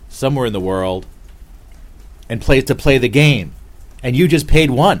somewhere in the world and play the game. And you just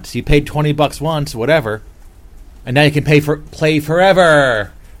paid once. You paid $20 once, whatever. And now you can play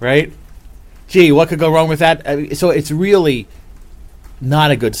forever, right? Gee, what could go wrong with that? I mean, so it's really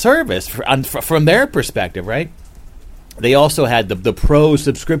not a good service from their perspective, right? They also had the Pro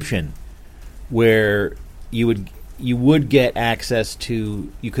subscription, where you would get access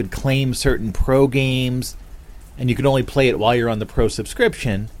to, you could claim certain Pro games, and you could only play it while you're on the Pro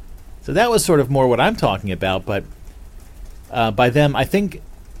subscription. So that was sort of more what I'm talking about, but by them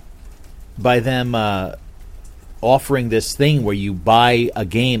offering this thing where you buy a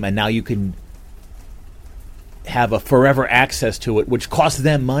game and now you can have a forever access to it, which costs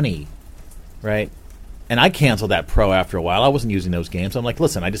them money, right? And I canceled that Pro after a while. I wasn't using those games. I'm like,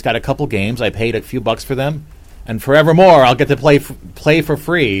 listen, I just got a couple games. I paid a few bucks for them, and forevermore I'll get to play for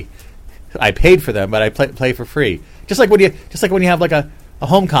free. I paid for them, but I play for free. Just like when you have like a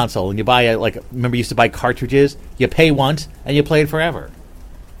home console and you buy remember you used to buy cartridges? You pay once and you play it forever.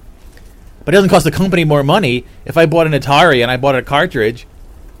 But it doesn't cost the company more money. If I bought an Atari and I bought a cartridge,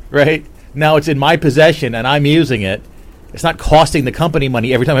 right? Now it's in my possession and I'm using it. It's not costing the company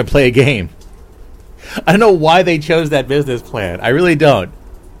money every time I play a game. I don't know why they chose that business plan. I really don't.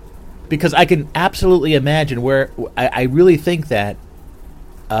 Because I can absolutely imagine where I really think that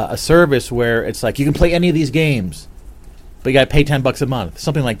a service where it's like you can play any of these games, but you got to pay $10 a month,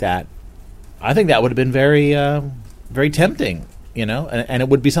 something like that. I think that would have been very, very tempting, you know, and it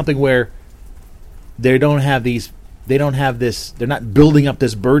would be something where they don't have this. They're not building up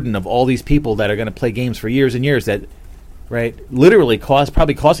this burden of all these people that are going to play games for years and years. That, right, literally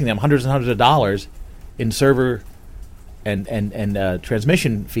probably costing them hundreds and hundreds of dollars in server and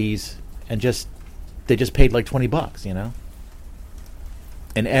transmission fees, and they just paid like $20, you know.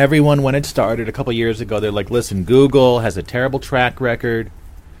 And everyone, when it started a couple years ago, they're like, listen, Google has a terrible track record.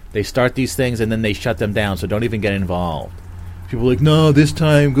 They start these things and then they shut them down, so don't even get involved. People are like, no, this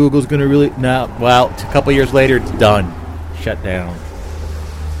time Google's going to really... No, well, a couple years later, it's done. Shut down.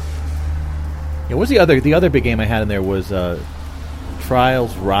 Yeah, what's the other big game I had in there was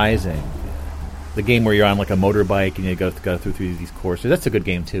Trials Rising. The game where you're on like a motorbike and you go through these courses. That's a good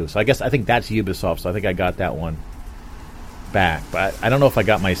game too. So I think that's Ubisoft, so I think I got that one back. But I don't know if I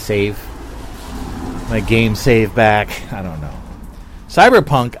got my game save back. I don't know.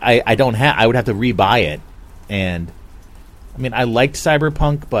 Cyberpunk, I don't have. I would have to rebuy it. And I mean, I liked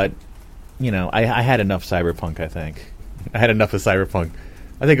Cyberpunk, but you know, I had enough Cyberpunk. I think I had enough of Cyberpunk.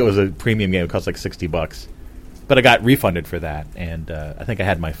 I think it was a premium game. It cost like $60, but I got refunded for that, and I think I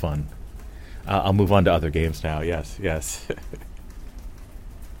had my fun. I'll move on to other games now. Yes.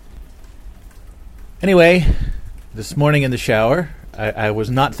 Anyway, this morning in the shower, I was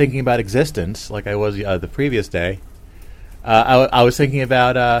not thinking about existence like I was the previous day. I was thinking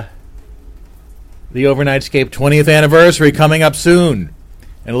about the Overnightscape 20th anniversary coming up soon,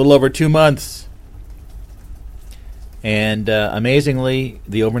 in a little over 2 months. And amazingly,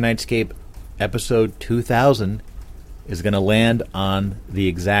 the Overnightscape episode 2000 is going to land on the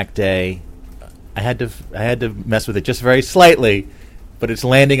exact day. I had to mess with it just very slightly, but it's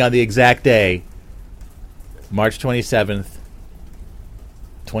landing on the exact day, March 27th,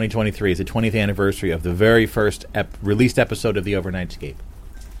 2023. It's the 20th anniversary of the very first released episode of the Overnightscape.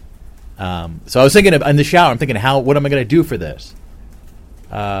 So I was thinking in the shower, I'm thinking, what am I going to do for this?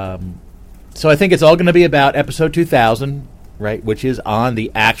 So I think it's all going to be about episode 2000, right, which is on the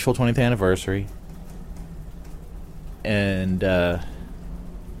actual 20th anniversary. And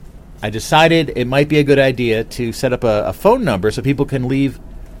I decided it might be a good idea to set up a phone number so people can leave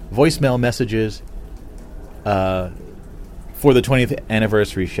voicemail messages for the 20th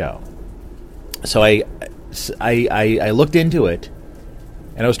anniversary show. So I looked into it,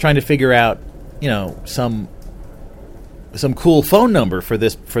 and I was trying to figure out, you know, some cool phone number for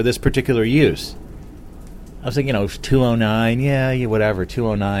this particular use. I was thinking, you know, 209, yeah, whatever,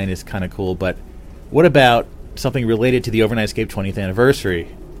 209 is kind of cool, but what about something related to the Overnightscape 20th anniversary?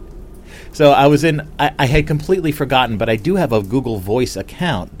 So I had completely forgotten, but I do have a Google Voice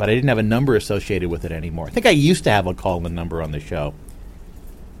account, but I didn't have a number associated with it anymore. I think I used to have a call-in number on the show.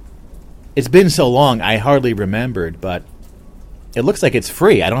 It's been so long, I hardly remembered, but it looks like it's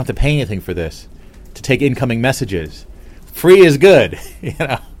free. I don't have to pay anything for this to take incoming messages. Free is good, you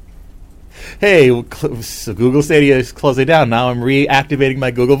know. Hey, so Google Stadia is closing down. Now I'm reactivating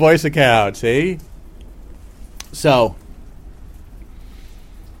my Google Voice account, see? So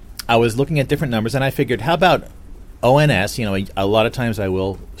I was looking at different numbers, and I figured, how about ONS? You know, a lot of times I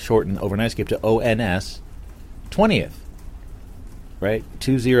will shorten Overnightscape to ONS 20th, right?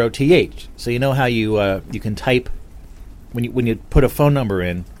 20TH. So you know how you can type when you put a phone number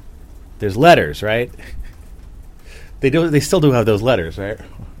in. There's letters, right? They still do have those letters, right?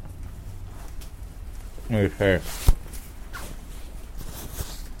 Okay.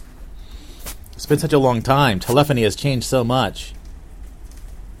 It's been such a long time. Telephony has changed so much.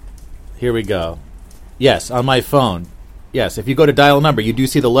 Here we go. Yes, on my phone. Yes, if you go to dial a number, you do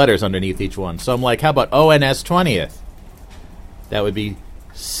see the letters underneath each one. So I'm like, how about ONS 20th? That would be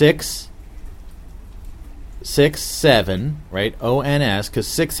 667, right? ONS, because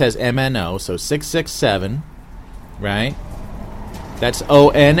 6 has MNO, so 667, right? That's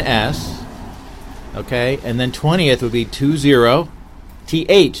ONS. Okay, and then 20th would be 20TH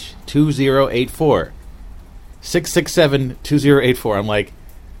 2084. 667 2084. I'm like,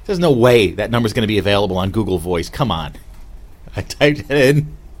 there's no way that number's going to be available on Google Voice. Come on. I typed it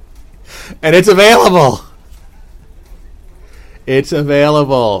in, and it's available. It's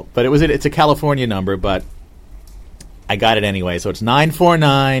available. But it's a California number, but I got it anyway. So it's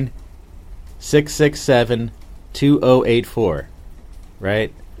 949-667-2084.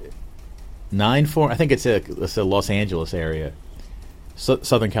 Right? 94. I think it's a Los Angeles area.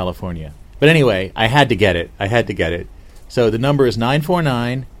 Southern California. But anyway, I had to get it. So the number is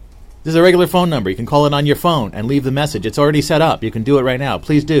 949. This is a regular phone number. You can call it on your phone and leave the message. It's already set up. You can do it right now.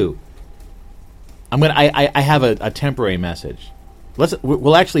 Please do. I have a temporary message.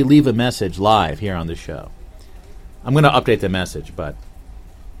 We'll actually leave a message live here on the show. I'm going to update the message, but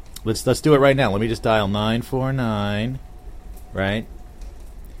let's do it right now. Let me just dial 949, right?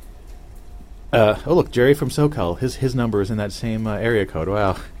 Oh, look, Jerry from SoCal. His number is in that same area code.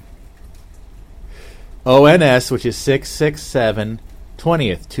 Wow. ONS, which is 667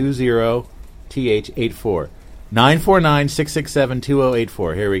 20th 20TH84.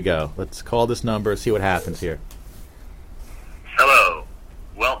 949-667-2084. Here we go. Let's call this number, see what happens here. Hello.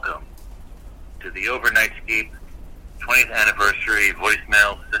 Welcome to the Overnightscape 20th anniversary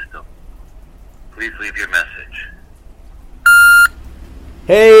voicemail system. Please leave your message.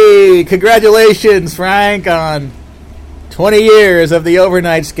 Hey, congratulations, Frank, on 20 years of the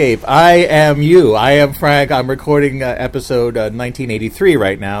Overnightscape. I am Frank. I'm recording episode 1983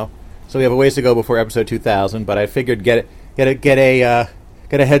 right now, so we have a ways to go before episode 2000. But I figured get a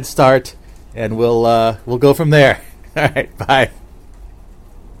head start, and we'll go from there. All right, bye.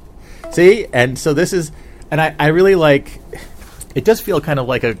 See, and so this is, and I really like. It does feel kind of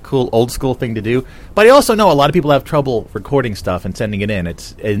like a cool old school thing to do, but I also know a lot of people have trouble recording stuff and sending it in.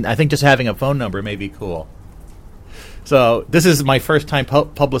 And I think just having a phone number may be cool. So this is my first time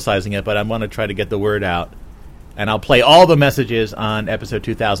publicizing it, but I want to try to get the word out. And I'll play all the messages on episode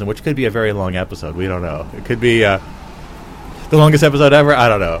 2000, which could be a very long episode. We don't know. It could be the longest episode ever. I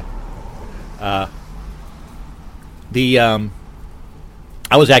don't know.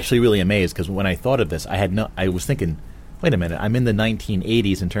 I was actually really amazed because when I thought of this, I was thinking, wait a minute, I'm in the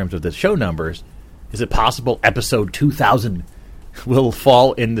 1980s in terms of the show numbers. Is it possible episode 2000 will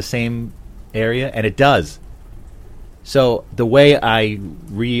fall in the same area? And it does. So the way I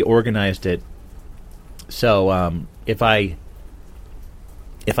reorganized it, so if I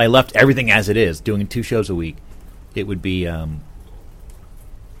left everything as it is, doing 2 shows a week, it would be it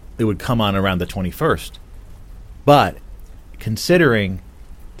would come on around the 21st. But considering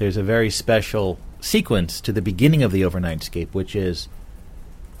there's a very special sequence to the beginning of the Overnightscape, which is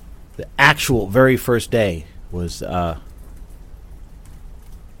the actual very first day was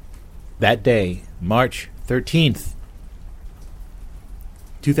that day, March 13th,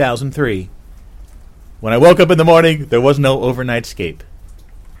 2003. When I woke up in the morning, there was no Overnightscape.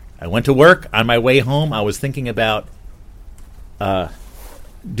 I went to work. On my way home, I was thinking about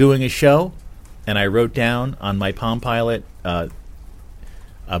doing a show, and I wrote down on my Palm Pilot a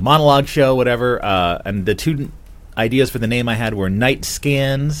monologue show, whatever, and the 2 ideas for the name I had were Night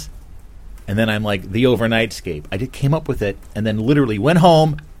Scans, and then I'm like, the Overnightscape. I came up with it, and then literally went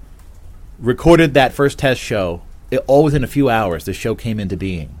home, recorded that first test show. All within a few hours, the show came into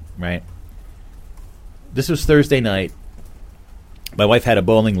being, right? This was Thursday night. My wife had a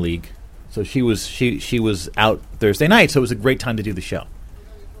bowling league So she was out Thursday night, so it was a great time to do the show.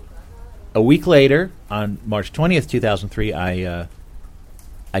 A week later, on March 20th, 2003, I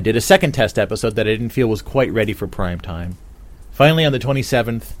did a second test episode that I didn't feel was quite ready for prime time. Finally, on the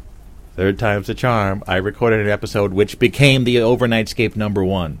 27th, third time's the charm, I recorded an episode which became the Overnightscape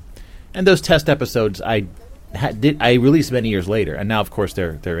 #1. And those test episodes I released many years later, and now, of course,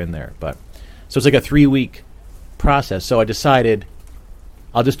 they're in there. But so it's like a 3-week process. So I decided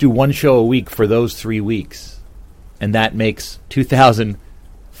I'll just do one show a week for those 3 weeks, and that makes 2000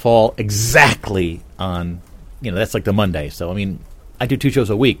 fall exactly on, that's like the Monday. So I mean, I do 2 shows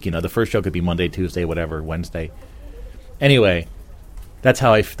a week. The first show could be Monday, Tuesday, whatever, Wednesday. Anyway, that's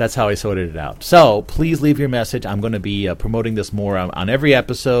how I sorted it out. So please leave your message. I'm going to be promoting this more on every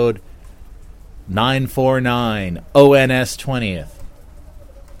episode. 949 ONS 20th.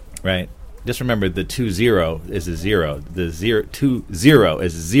 Right. Just remember the 20 is a 0. The 20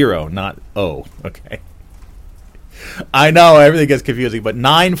 is 0, not O. Okay. I know everything gets confusing, but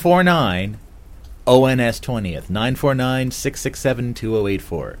 949 ONS 20th.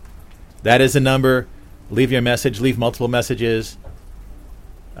 949-667-2084. That is the number. Leave your message. Leave multiple messages.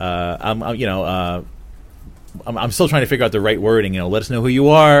 I'm still trying to figure out the right wording. Let us know who you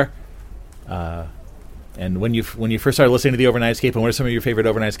are. And when you first started listening to the Overnightscape, and what are some of your favorite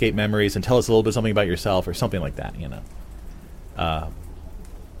Overnightscape memories, and tell us a little bit something about yourself or something like that.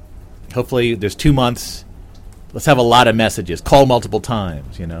 Hopefully, there's 2 months. Let's have a lot of messages. Call multiple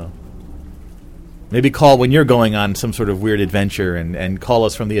times. Maybe call when you're going on some sort of weird adventure, and call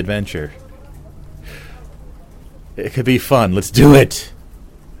us from the adventure. It could be fun. Let's do it.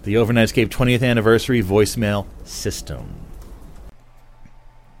 The Overnightscape 20th anniversary voicemail system.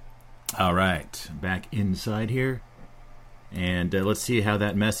 All right, back inside here, and let's see how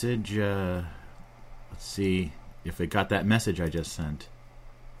that message. Let's see if it got that message I just sent.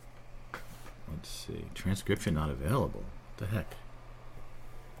 Let's see, transcription not available. What the heck?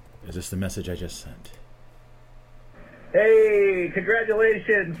 Is this the message I just sent? Hey,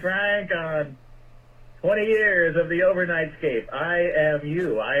 congratulations, Frank, on 20 years of the Overnightscape. I am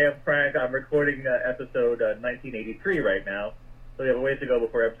you. I am Frank. I'm recording episode 1983 right now. So we have a ways to go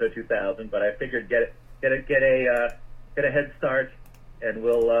before episode 2000, but I figured get a head start, and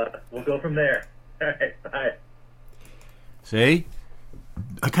we'll go from there. All right, bye. See,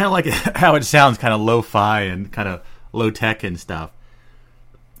 I kind of like how it sounds, kind of lo-fi and kind of low tech and stuff.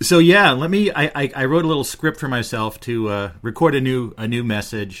 So yeah, I wrote a little script for myself to record a new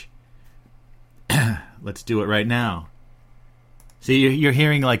message. Let's do it right now. See, you're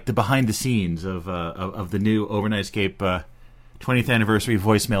hearing like the behind the scenes of the new Overnightscape 20th anniversary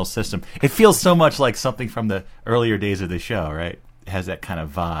voicemail system. It feels so much like something from the earlier days of the show, right? It has that kind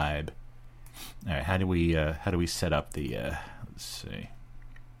of vibe. All right, how do we set up the? Let's see.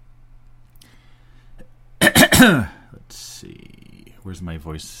 Let's see. Where's my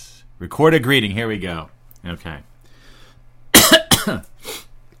voice? Record a greeting. Here we go. Okay.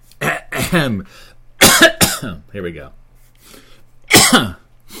 Here we go.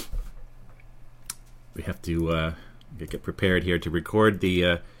 We have to get prepared here to record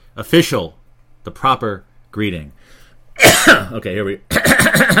the proper greeting. Okay, here we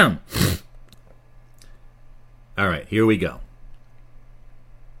All right, here we go.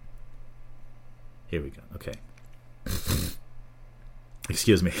 Here we go. Okay.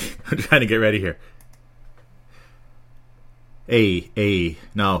 Excuse me. I'm trying to get ready here.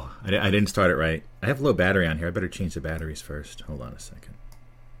 No, I didn't start it right. I have low battery on here. I better change the batteries first. Hold on a second.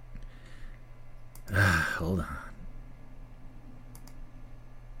 Hold on.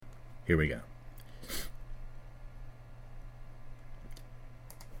 Here we go.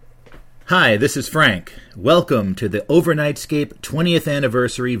 Hi, this is Frank. Welcome to the Overnightscape 20th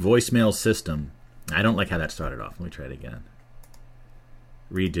anniversary voicemail system. I don't like how that started off. Let me try it again.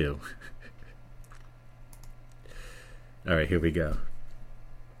 Redo. All right, here we go.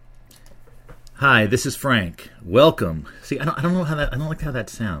 Hi, this is Frank. Welcome. See, I don't like how that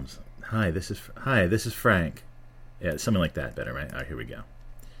sounds. Hi, this is Frank. Yeah, something like that better, right? All right, here we go.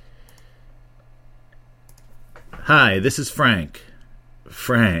 Hi, this is Frank.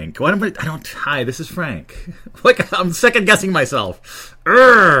 Frank. Hi, this is Frank. Like, I'm second guessing myself.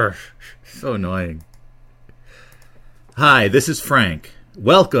 Urgh. So annoying. Hi, this is Frank.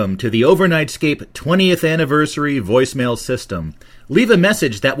 Welcome to the Overnightscape 20th anniversary voicemail system. Leave a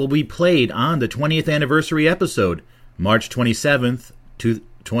message that will be played on the 20th anniversary episode, March 27th,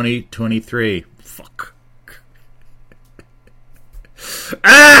 2023. Fuck.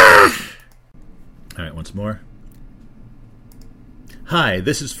 Ah! All right, once more. Hi,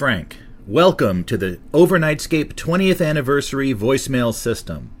 this is Frank. Welcome to the Overnightscape 20th anniversary voicemail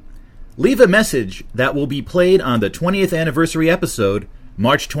system. Leave a message that will be played on the 20th anniversary episode,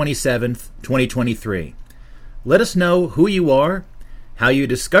 March 27th, 2023. Let us know who you are, how you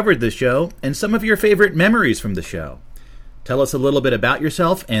discovered the show, and some of your favorite memories from the show. Tell us a little bit about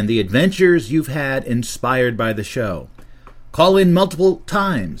yourself and the adventures you've had inspired by the show. Call in multiple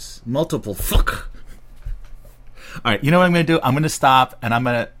times. Fuck. All right, you know what I'm going to do? I'm going to stop, and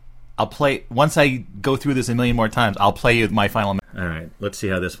I'll play, once I go through this a million more times, I'll play you my final. All right, let's see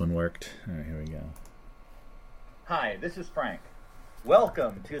how this one worked. All right, here we go. Hi, this is Frank.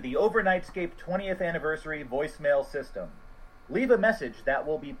 Welcome to the Overnightscape 20th Anniversary voicemail system. Leave a message that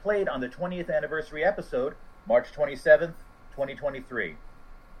will be played on the 20th anniversary episode, March 27th, 2023.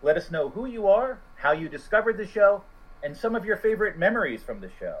 Let us know who you are, how you discovered the show, and some of your favorite memories from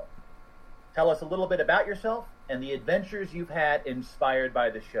the show. Tell us a little bit about yourself and the adventures you've had inspired by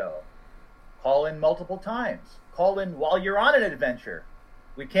the show. Call in multiple times. Call in while you're on an adventure.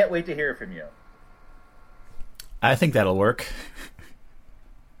 We can't wait to hear from you. I think that'll work.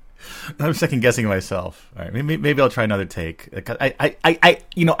 I'm second guessing myself. All right, maybe I'll try another take.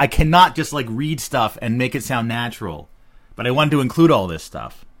 I cannot just like read stuff and make it sound natural, but I wanted to include all this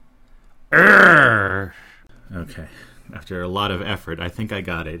stuff. Okay, after a lot of effort, I think I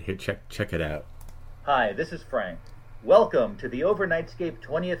got it. Here, check it out. Hi, this is Frank. Welcome to the Overnightscape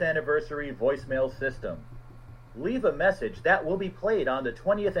 20th Anniversary voicemail system. Leave a message that will be played on the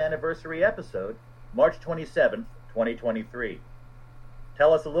 20th anniversary episode, March 27th, 2023.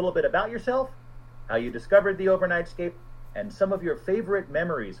 Tell us a little bit about yourself, how you discovered the Overnightscape, and some of your favorite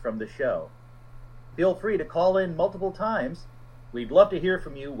memories from the show. Feel free to call in multiple times. We'd love to hear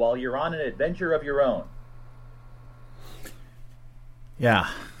from you while you're on an adventure of your own. Yeah,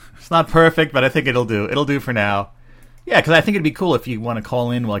 it's not perfect, but I think it'll do. It'll do for now. Yeah, because I think it'd be cool if you want to call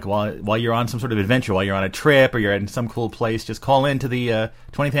in like while you're on some sort of adventure, while you're on a trip or you're in some cool place. Just call in to the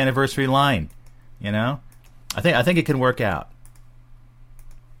 20th anniversary line. You know, I think it can work out.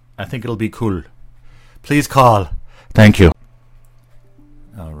 I think it'll be cool. Please call. Thank you.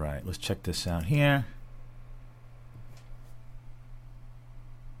 All right, let's check this out here.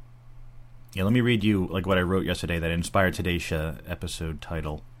 Yeah, let me read you like what I wrote yesterday that inspired today's episode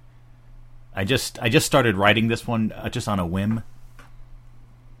title. I just started writing this one just on a whim.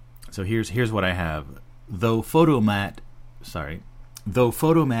 So here's what I have. Though Photomat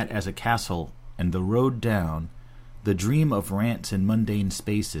as a castle and the road down, the dream of rants in mundane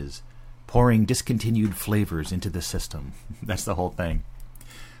spaces, pouring discontinued flavors into the system. That's the whole thing.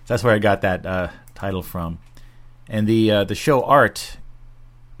 That's where I got that title from. And the show art,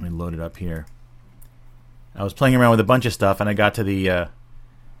 let me load it up here. I was playing around with a bunch of stuff, and I got to the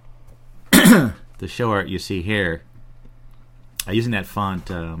the show art you see here. Using that font,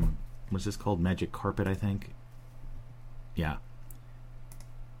 what's this called? Magic Carpet, I think. Yeah.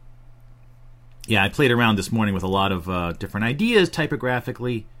 Yeah, I played around this morning with a lot of different ideas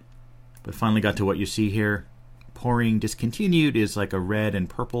typographically, but finally got to what you see here. Pouring discontinued is like a red and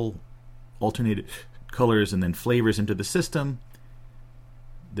purple alternated colors and then flavors into the system.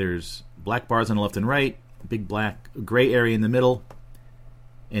 There's black bars on the left and right, big black gray area in the middle,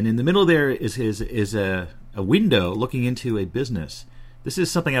 and in the middle there is a window looking into a business. This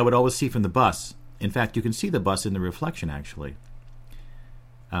is something I would always see from the bus. In fact, you can see the bus in the reflection actually.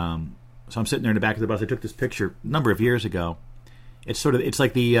 So I'm sitting there in the back of the bus. I took this picture a number of years ago. It's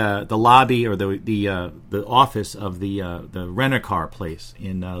like the lobby or the office of the rent-a-car place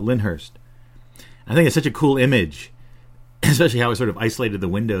in Lyndhurst. I think it's such a cool image, especially how it sort of isolated the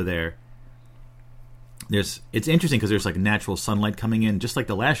window there. It's interesting because there's like natural sunlight coming in, just like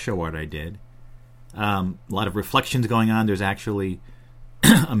the last show art I did. A lot of reflections going on. There's actually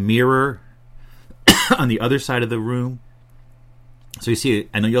a mirror on the other side of the room. So you see,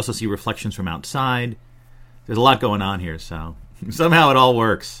 I know you also see reflections from outside. There's a lot going on here, so somehow it all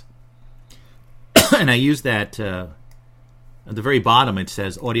works. And I use that, at the very bottom it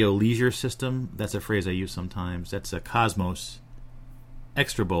says audio leisure system. That's a phrase I use sometimes. That's a Cosmos,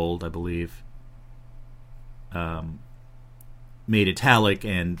 extra bold, I believe. Made italic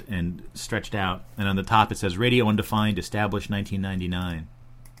and stretched out. And on the top it says Radio Undefined, established 1999.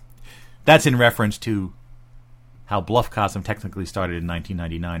 That's in reference to how Bluffcosm technically started in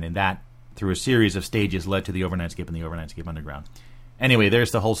 1999, and that, through a series of stages, led to the Overnightscape and the Overnightscape Underground. Anyway,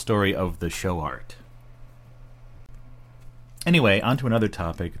 there's the whole story of the show art. Anyway, on to another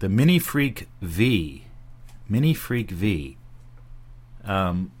topic, the Mini Freak V. Mini Freak V.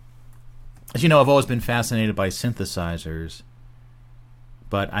 As you know, I've always been fascinated by synthesizers,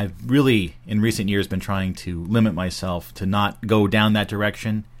 but I've really, in recent years, been trying to limit myself to not go down that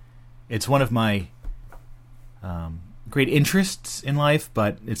direction. It's one of my great interests in life,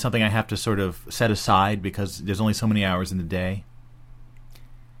 but it's something I have to sort of set aside because there's only so many hours in the day.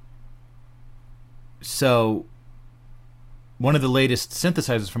 So one of the latest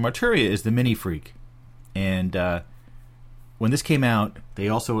synthesizers from Arturia is the Mini Freak. And when this came out, they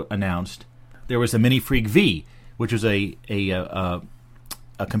also announced there was a Mini Freak V, which was a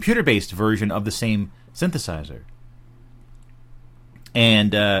computer-based version of the same synthesizer.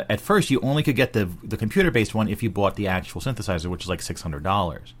 And at first, you only could get the computer-based one if you bought the actual synthesizer, which is like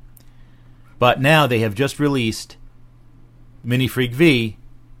 $600. But now they have just released Mini Freak V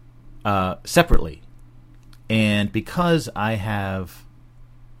separately. And because I have,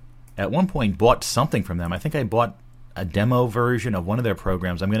 at one point, bought something from them, I think I bought a demo version of one of their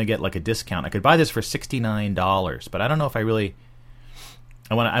programs, I'm going to get like a discount. I could buy this for $69, but I don't know if I really...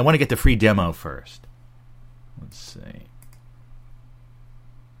 I want to get the free demo first. Let's see.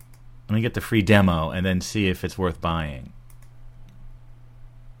 Let me get the free demo and then see if it's worth buying.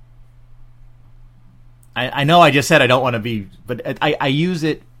 I know I just said I don't want to be... But I use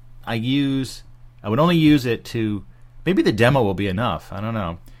it... I would only use it to... Maybe the demo will be enough. I don't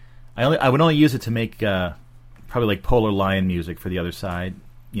know. I would only use it to make probably like Polar Lion music for the other side,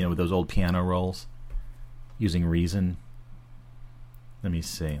 with those old piano rolls, using Reason. Let me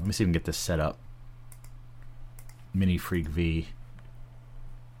see. Let me see if we can get this set up. Mini Freak V.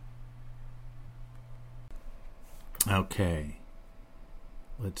 Okay.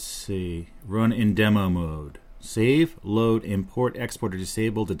 Let's see. Run in demo mode. Save, load, import, export, or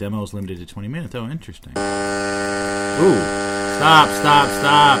disable. The demo is limited to 20 minutes. Oh, interesting. Ooh. Stop.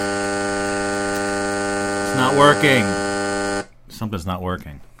 It's not working. Something's not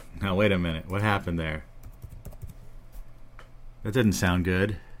working. Now, wait a minute. What happened there? That didn't sound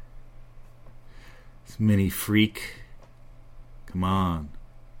good. It's Mini Freak. Come on.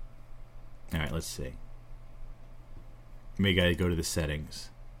 Alright, let's see. Maybe I gotta go to the settings.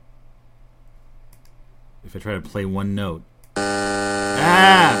 If I try to play one note.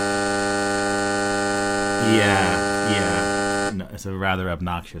 Ah! Yeah. No, it's a rather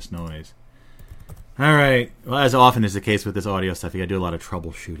obnoxious noise. Alright. Well, as often is the case with this audio stuff, you gotta do a lot of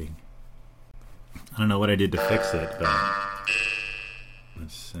troubleshooting. I don't know what I did to fix it, but...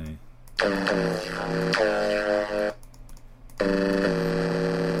 Let's see.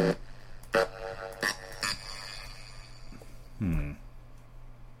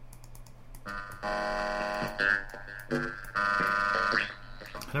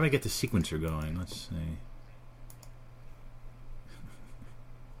 How do I get the sequencer going? Let's see.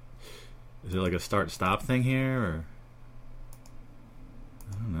 Is there like a start-stop thing here, or...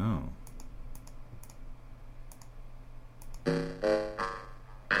 I don't know.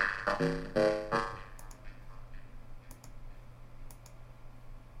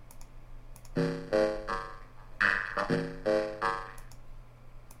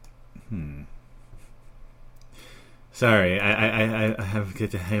 Sorry, I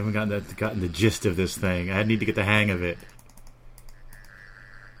haven't gotten the gist of this thing. I need to get the hang of it.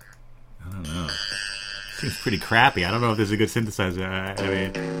 I don't know. Seems pretty crappy. I don't know if this is a good synthesizer. I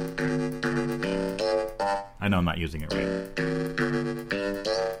mean, I know I'm not using it right.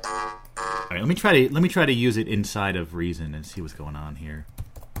 All right, let me try to use it inside of Reason and see what's going on here.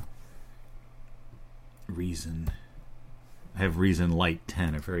 Reason. I have Reason Lite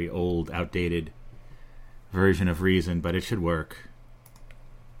 10, a very old, outdated version of Reason, but it should work.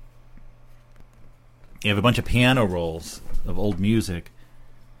 You have a bunch of piano rolls of old music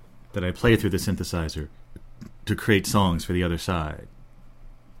that I play through the synthesizer to create songs for the other side.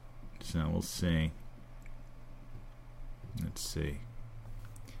 So we'll see. Let's see.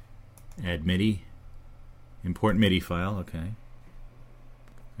 Add MIDI. Import MIDI file. Okay.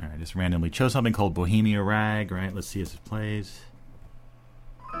 All right. Just randomly chose something called Bohemia Rag. Right. Let's see if it plays.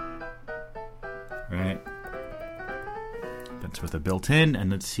 Right. That's with a built-in,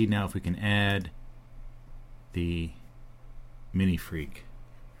 and let's see now if we can add the Mini Freak.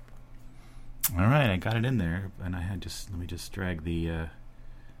 All right, I got it in there, and let me just drag the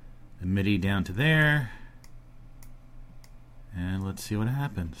MIDI down to there, and let's see what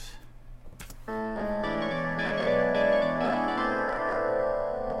happens.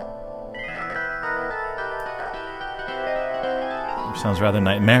 It sounds rather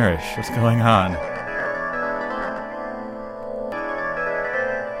nightmarish. What's going on?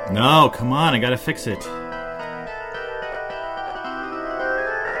 No, come on, I gotta fix it.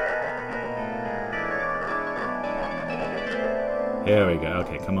 There we go.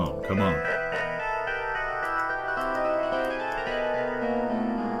 Okay, come on.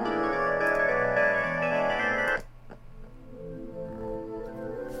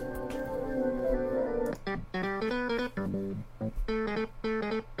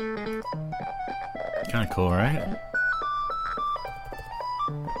 cool, right? I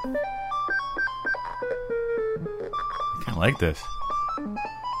kind of like this.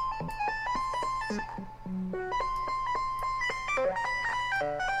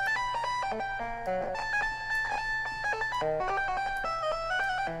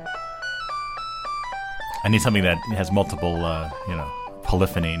 I need something that has multiple,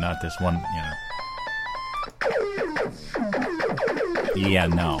 polyphony, not this one, Yeah,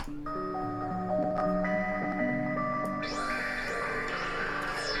 no.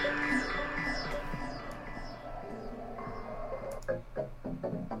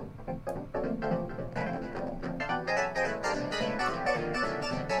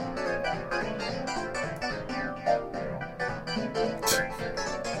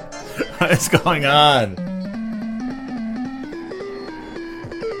 What is going on?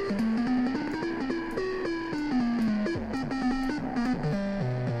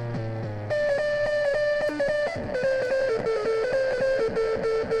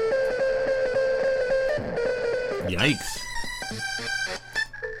 Yikes.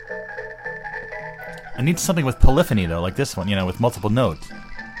 I need something with polyphony, though, like this one, with multiple notes.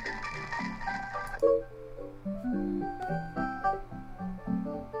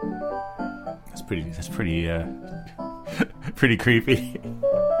 That's pretty, pretty creepy.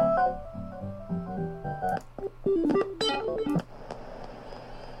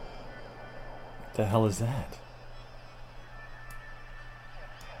 What the hell is that?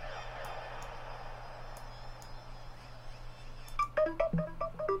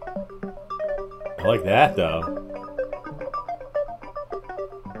 I like that, though.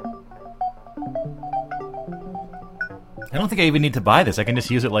 I don't think I even need to buy this. I can just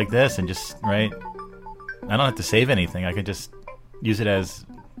use it like this and just, right? I don't have to save anything. I can just use it as...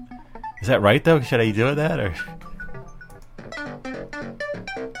 Is that right, though? Should I do it that, or...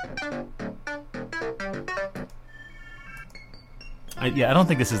 I don't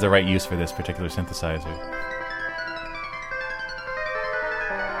think this is the right use for this particular synthesizer.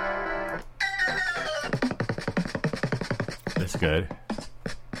 That's good.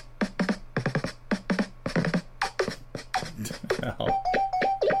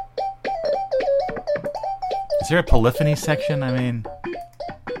 Is there a polyphony section? I mean...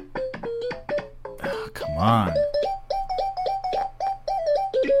 Oh, come on.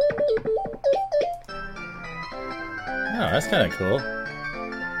 Oh, that's kind of cool.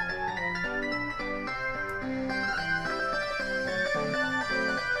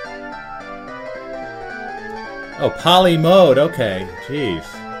 Oh, poly mode. Okay. Jeez.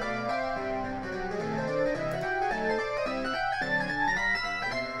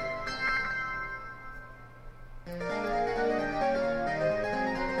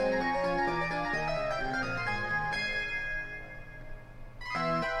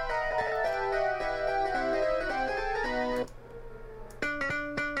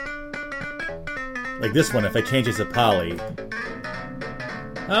 Like this one, if I change it to poly.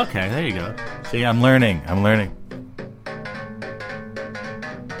 Okay, there you go. See, I'm learning.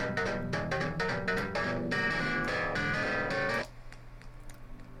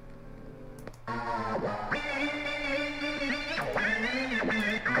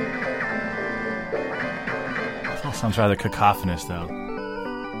 This all sounds rather cacophonous, though.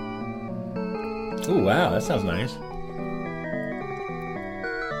 Ooh, wow, that sounds nice.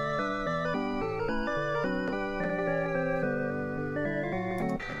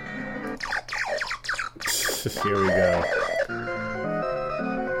 Here we go.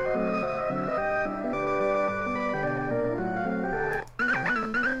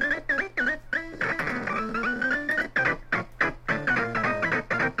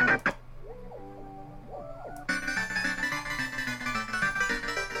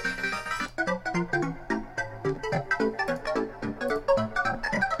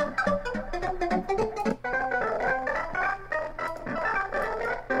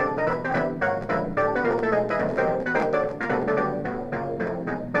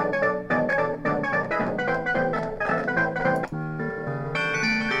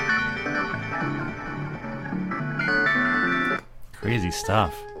 Crazy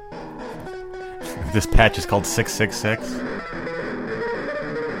stuff. This patch is called 666.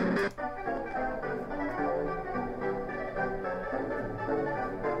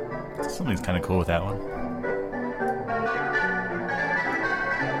 Something's kind of cool with that one.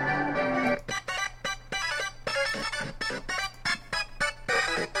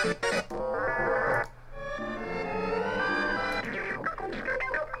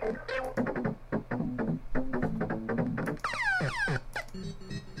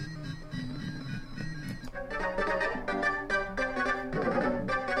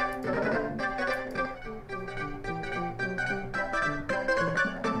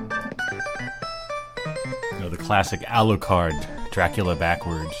 the classic Alucard, Dracula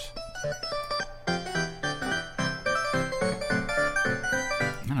backwards. I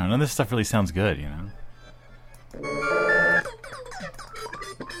don't know, none of this stuff really sounds good, you know?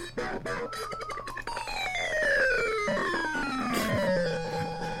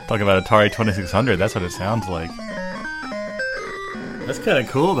 Talk about Atari 2600, that's what it sounds like. That's kind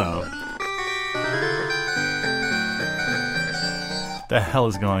of cool, though. What the hell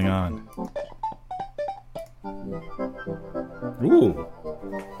is going on? Ooh.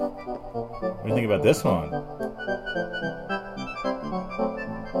 What do you think about this one?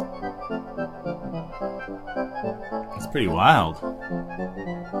 It's pretty wild.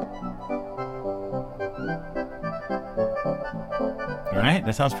 Right?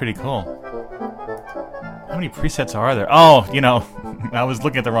 That sounds pretty cool. How many presets are there? Oh, you know, I was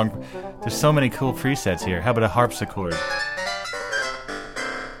looking at the wrong... There's so many cool presets here. How about a harpsichord?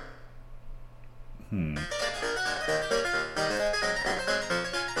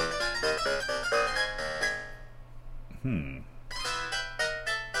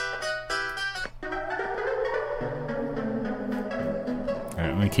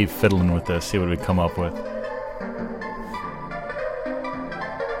 Alright, let me keep fiddling with this, see what we come up with.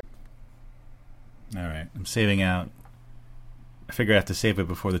 Alright, I'm saving out. I figure I have to save it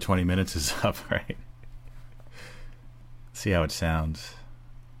before the 20 minutes is up, right? See how it sounds.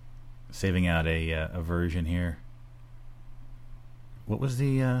 Saving out a version here. What was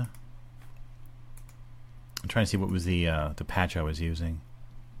the... I'm trying to see what was the patch I was using.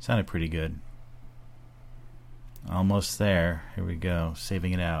 Sounded pretty good. Almost there. Here we go.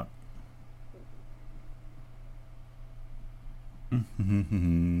 Saving it out.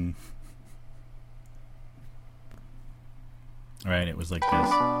 Alright, it was like this.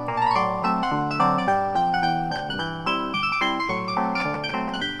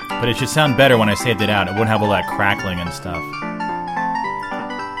 But it should sound better when I saved it out. It wouldn't have all that crackling and stuff.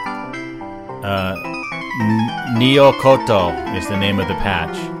 Neokoto is the name of the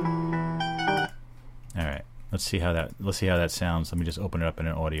patch. Alright, let's see how that sounds. Let me just open it up in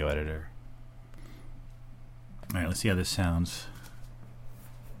an audio editor. Alright, let's see how this sounds.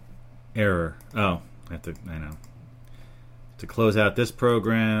 Error. Oh, I know. To close out this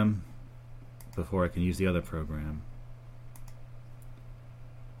program before I can use the other program.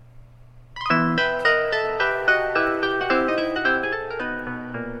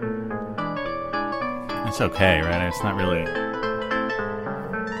 It's okay, right? It's not really...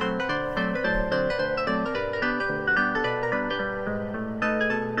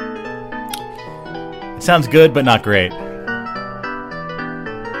 It sounds good, but not great.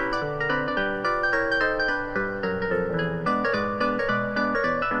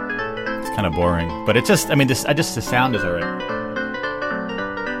 It's kind of boring. But it's just, I mean, the sound is alright.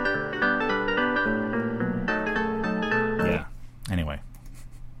 Yeah. Anyway.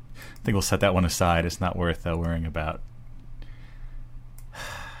 I think we'll set that one aside. It's not worth worrying about.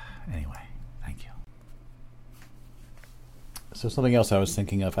 Anyway, thank you. So something else I was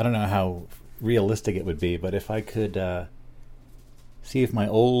thinking of. I don't know how realistic it would be, but if I could see if my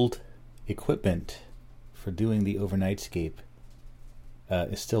old equipment for doing the Overnightscape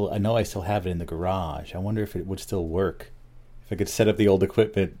is still... I know I still have it in the garage. I wonder if it would still work. If I could set up the old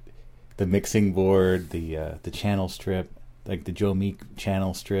equipment, the mixing board, the channel strip, like the Joe Meek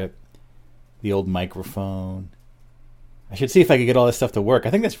channel strip, the old microphone. I should see if I could get all this stuff to work. I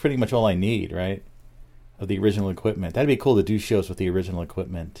think that's pretty much all I need, right? Of the original equipment. That'd be cool to do shows with the original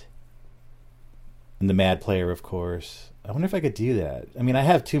equipment. And the Mad Player, of course. I wonder if I could do that. I mean, I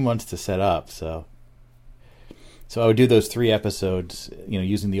have 2 months to set up, so I would do those 3 episodes,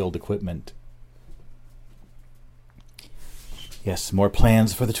 using the old equipment. Yes, more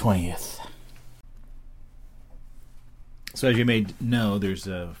plans for the 20th. So as you may know, there's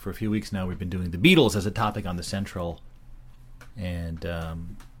for a few weeks now we've been doing the Beatles as a topic on the Central, and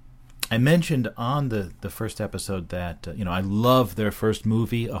I mentioned on the first episode that I love their first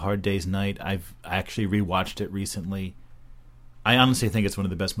movie, A Hard Day's Night. I've actually rewatched it recently. I honestly think it's one of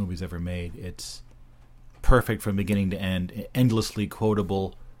the best movies ever made. It's perfect from beginning to end, endlessly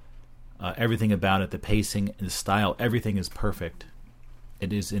quotable. Everything about it, the pacing, the style, everything is perfect.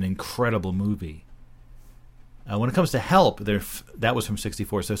 It is an incredible movie. When it comes to Help, that was from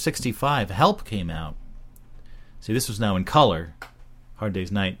 1964. So 1965, Help came out. See, this was now in color. Hard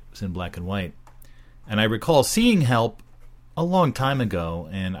Day's Night was in black and white. And I recall seeing Help a long time ago,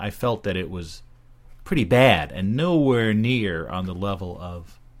 and I felt that it was pretty bad and nowhere near on the level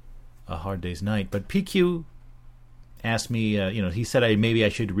of A Hard Day's Night. But PQ asked me, he said maybe I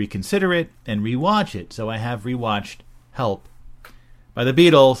should reconsider it and rewatch it. So I have rewatched Help by the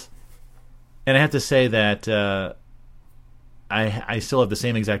Beatles. And I have to say that I still have the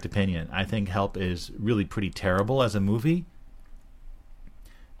same exact opinion. I think Help is really pretty terrible as a movie.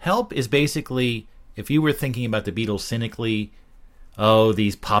 Help is basically, if you were thinking about the Beatles cynically, oh,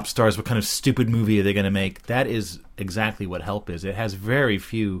 these pop stars, what kind of stupid movie are they going to make? That is exactly what Help is. It has very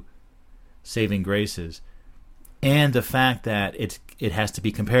few saving graces. And the fact that it has to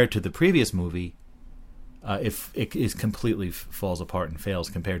be compared to the previous movie, if it is completely falls apart and fails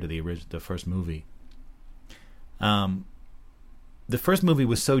compared to the first movie. The first movie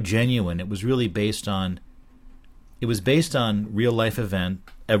was so genuine. It was really based on a real life event,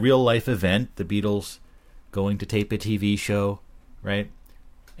 the Beatles going to tape a TV show, right?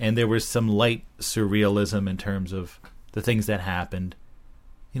 And there was some light surrealism in terms of the things that happened.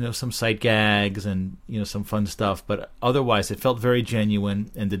 Some sight gags and, some fun stuff. But otherwise, it felt very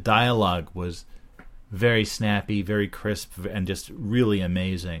genuine, and the dialogue was very snappy, very crisp, and just really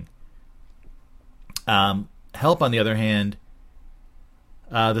amazing. Help, on the other hand,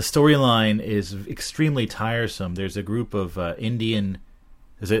 the storyline is extremely tiresome. There's a group of Indian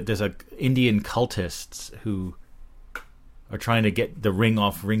cultists who are trying to get the ring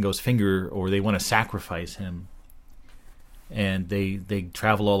off Ringo's finger, or they want to sacrifice him. And they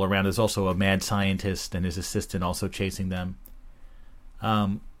travel all around. There's also a mad scientist and his assistant also chasing them.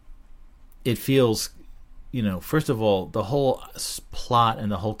 It feels, first of all, the whole plot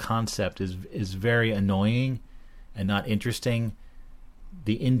and the whole concept is very annoying and not interesting.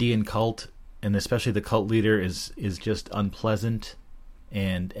 The Indian cult, and especially the cult leader, is just unpleasant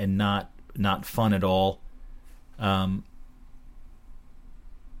and not fun at all.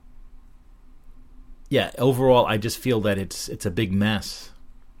 Overall, I just feel that it's a big mess.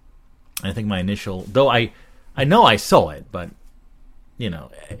 I think my initial, though I know I saw it, but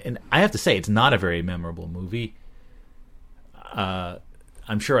and I have to say it's not a very memorable movie.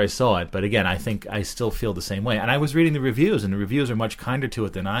 I'm sure I saw it, but again, I think I still feel the same way. And I was reading the reviews, and the reviews are much kinder to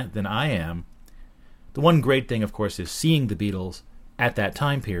it than I am. The one great thing, of course, is seeing the Beatles at that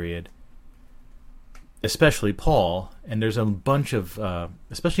time period, especially Paul. And there's a bunch of,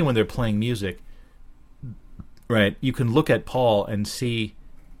 especially when they're playing music, right? You can look at Paul and see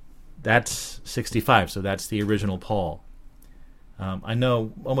that's 65, so that's the original Paul. I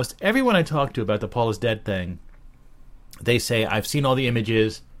know almost everyone I talk to about the Paul is dead thing, they say, I've seen all the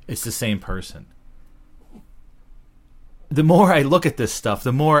images, it's the same person. The more I look at this stuff,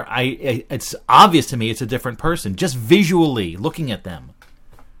 the more it's obvious to me it's a different person, just visually looking at them.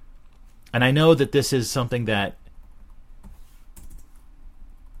 And I know that this is something that,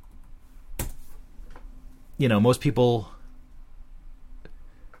 most people,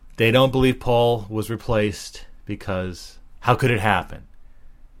 they don't believe Paul was replaced because how could it happen?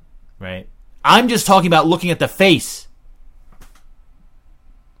 Right? I'm just talking about looking at the face.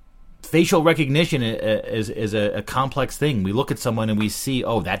 Facial recognition is a complex thing. We look at someone and we see,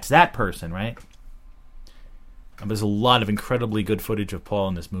 oh, that's that person, right? And there's a lot of incredibly good footage of Paul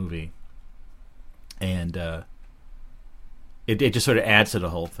in this movie. And it just sort of adds to the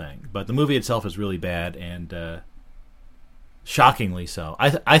whole thing. But the movie itself is really bad, and shockingly so.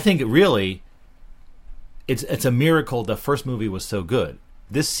 I think it really, it's a miracle the first movie was so good.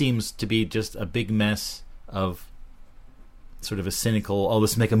 This seems to be just a big mess of sort of a cynical,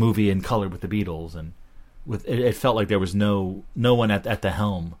 let's make a movie in color with the Beatles, and with it felt like there was no one at the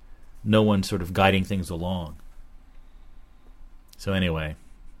helm, no one sort of guiding things along. So anyway,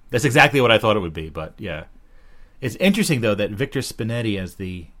 that's exactly what I thought it would be, but yeah. It's interesting, though, that Victor Spinetti, as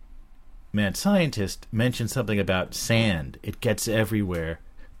the mad scientist, mentioned something about sand. It gets everywhere.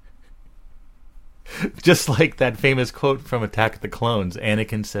 Just like that famous quote from Attack of the Clones.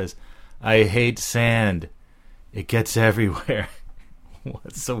 Anakin says, I hate sand. It gets everywhere.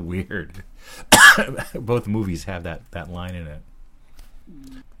 It's so weird. Both movies have that line in it.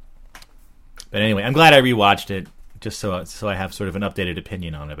 But anyway, I'm glad I rewatched it, just so I have sort of an updated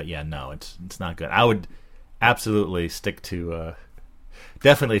opinion on it. But yeah, no, it's not good. I would absolutely stick to...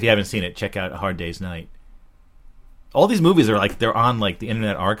 definitely, if you haven't seen it, check out A Hard Day's Night. All these movies are they're on the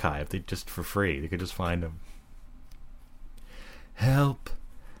Internet Archive. They just for free. You could just find them. Help.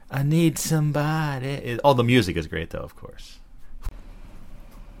 I need somebody. All the music is great, though, of course.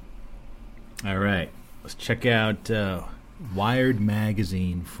 All right. Let's check out Wired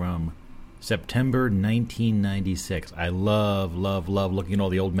Magazine from September 1996. I love looking at all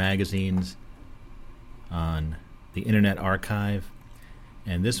the old magazines on the Internet Archive.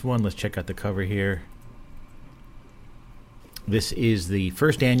 And this one, let's check out the cover here. This is the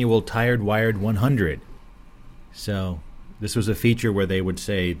first annual Tired Wired 100. So this was a feature where they would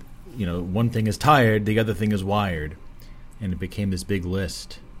say, one thing is tired, the other thing is wired. And it became this big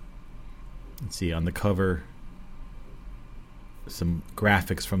list. Let's see, on the cover, some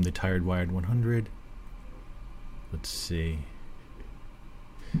graphics from the Tired Wired 100. Let's see.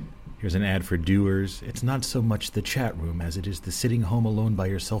 Here's an ad for Doers. It's not so much the chat room as it is the sitting home alone by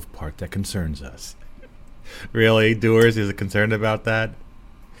yourself part that concerns us. Really? Doers is concerned about that?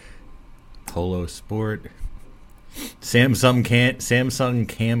 Polo Sport. Samsung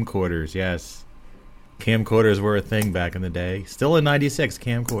camcorders, yes. Camcorders were a thing back in the day. Still in 96,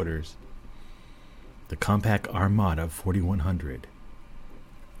 camcorders. The Compaq Armada 4100.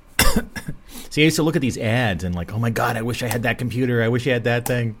 See, I used to look at these ads and like, oh my god, I wish I had that computer. I wish I had that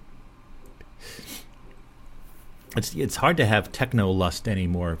thing. It's hard to have techno lust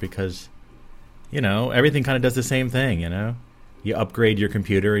anymore because, everything kind of does the same thing, You upgrade your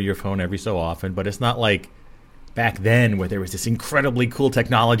computer or your phone every so often, but it's not like back then where there was this incredibly cool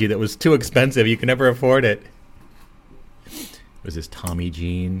technology that was too expensive. You could never afford it. Was this Tommy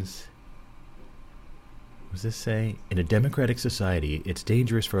Jeans? What does this say? In a democratic society, it's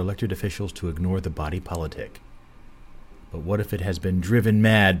dangerous for elected officials to ignore the body politic. But what if it has been driven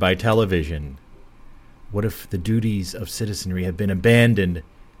mad by television? What if the duties of citizenry have been abandoned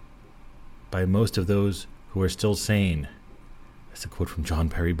by most of those who are still sane? That's a quote from John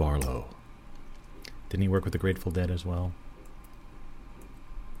Perry Barlow. Didn't he work with the Grateful Dead as well?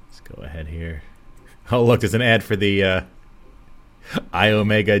 Let's go ahead here. Oh, look, there's an ad for the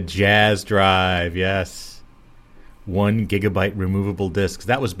iOmega Jazz Drive. Yes. 1 gigabyte removable discs.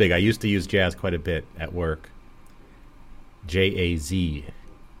 That was big. I used to use Jazz quite a bit at work. JAZ.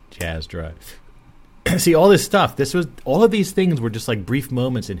 Jazz Drive. See, all this stuff. All of these things were just like brief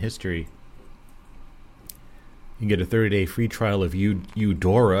moments in history. You can get a 30-day free trial of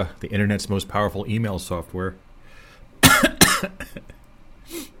Eudora, the internet's most powerful email software.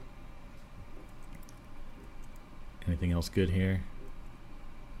 Anything else good here?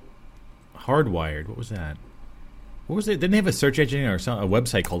 Hardwired. What was that? What was it? Didn't they have a search engine or a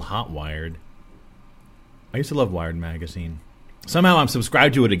website called Hotwired? I used to love Wired magazine. Somehow I'm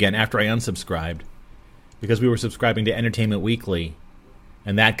subscribed to it again after I unsubscribed because we were subscribing to Entertainment Weekly.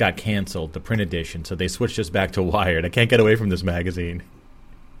 And that got canceled, the print edition, so they switched us back to Wired. I can't get away from this magazine.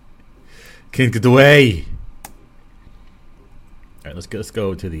 Can't get away! Alright, let's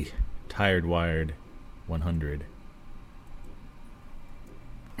go to the Tired Wired 100.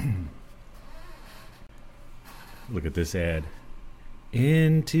 Look at this ad.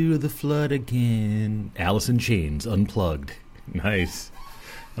 Into the flood again. Alice in Chains Unplugged. Nice.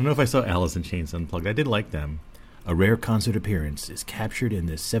 I don't know if I saw Alice in Chains Unplugged. I did like them. A rare concert appearance is captured in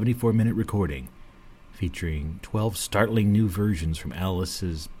this 74-minute recording, featuring 12 startling new versions from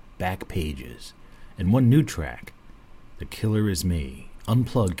Alice's back pages, and one new track, The Killer Is Me.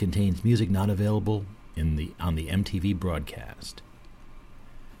 Unplugged contains music not available on the MTV broadcast.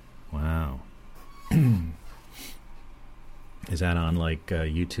 Wow. Is that on,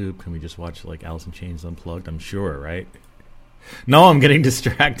 YouTube? Can we just watch, Alice in Chains Unplugged? I'm sure, right? No, I'm getting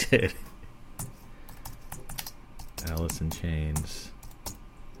distracted. Alice in Chains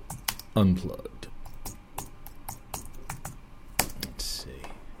Unplugged. Let's see.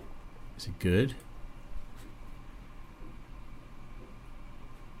 Is it good?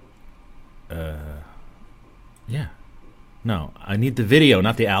 Yeah. No, I need the video,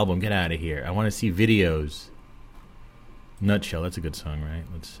 not the album. Get out of here. I want to see videos. Nutshell, that's a good song, right?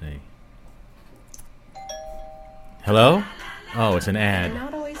 Let's see. Hello? Oh, it's an ad.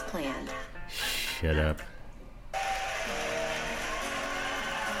 Not always planned. Shut up.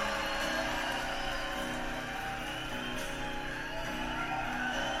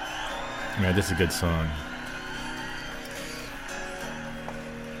 Yeah, this is a good song.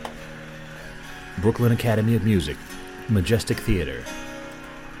 Brooklyn Academy of Music, Majestic Theater.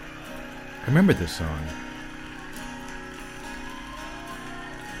 I remember this song.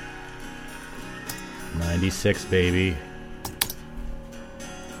 '96, baby.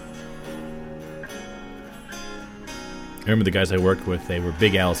 I remember the guys I worked with, they were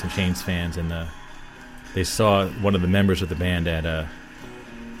big Alice in Chains fans, and they saw one of the members of the band at a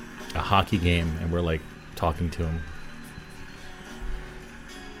hockey game, and we're talking to him.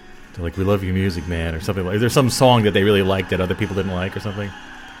 They're like, "We love your music, man," or something. There's some song that they really liked that other people didn't like or something.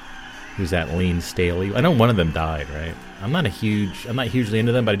 Who's that? Lane Staley. I know one of them died, right? I'm not hugely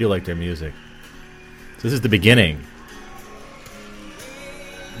into them, but I do like their music. So this is the beginning.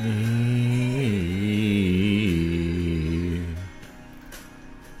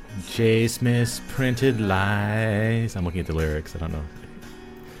 J. Smith's Printed Lies. I'm looking at the lyrics. I don't know.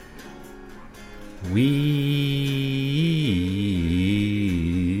 We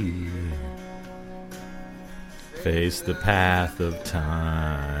face the path of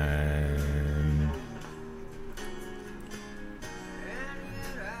time.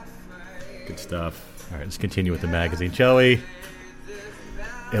 stuff. All right, let's continue with the magazine, shall we?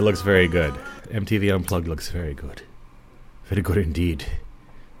 It looks very good. MTV Unplugged looks very good. Very good indeed.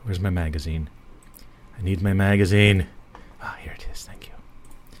 Where's my magazine? I need my magazine. Ah, here it is. Thank you.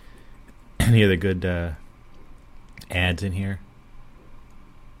 Any other good ads in here?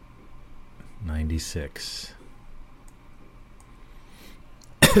 96.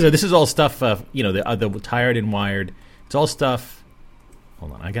 So this is all stuff, the Tired and Wired. It's all stuff.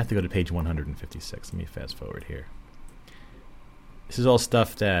 Hold on, I got to go to page 156. Let me fast forward here. This is all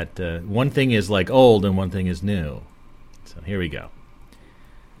stuff that one thing is like old and one thing is new. So here we go.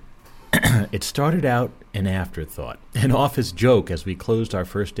 It started out an afterthought, an office joke as we closed our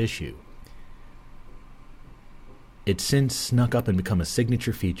first issue. It's since snuck up and become a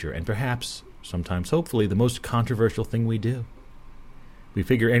signature feature, and perhaps, sometimes hopefully, the most controversial thing we do. We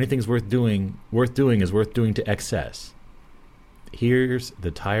figure anything's worth doing is worth doing to excess. Here's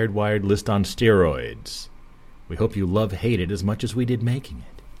the Tired Wired list on steroids. We hope you hate it as much as we did making it.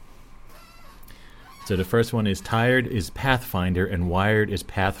 So the first one is Tired is Pathfinder and Wired is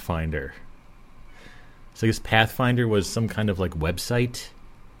Pathfinder. So I guess Pathfinder was some kind of like website,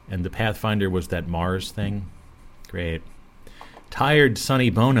 and the Pathfinder was that Mars thing. Great. Tired Sonny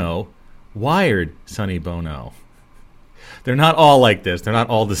Bono, Wired Sonny Bono. They're not all like this. They're not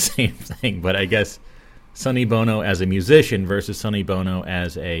all the same thing, but I guess Sonny Bono as a musician versus Sonny Bono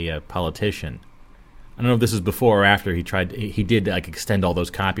as a politician. I don't know if this is before or after he did like extend all those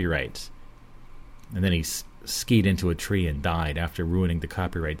copyrights. And then he skied into a tree and died after ruining the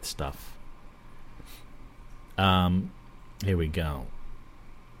copyright stuff. Here we go.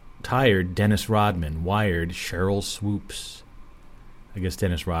 Tired, Dennis Rodman. Wired, Cheryl Swoops. I guess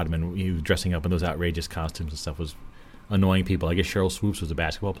Dennis Rodman, he was dressing up in those outrageous costumes and stuff, was annoying people. I guess Cheryl Swoops was a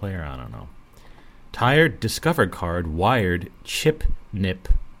basketball player. I don't know. Tired, Discover card. Wired, Chip Nip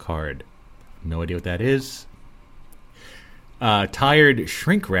card. No idea what that is. Tired,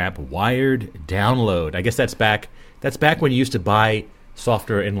 Shrink Wrap. Wired, Download. I guess that's back when you used to buy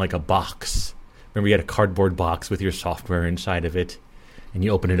software in like a box. Remember you had a cardboard box with your software inside of it, and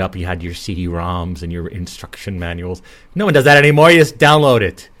you open it up and you had your CD-ROMs and your instruction manuals. No one does that anymore. You just download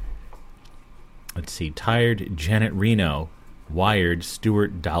it. Let's see. Tired, Janet Reno. Wired,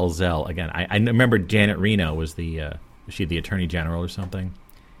 Stuart Dalzell. Again, I remember Janet Reno was was she the Attorney General or something?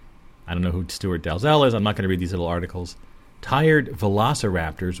 I don't know who Stuart Dalzell is. I'm not going to read these little articles. Tired,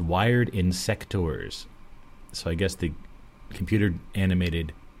 Velociraptors. Wired, Insectors. So I guess the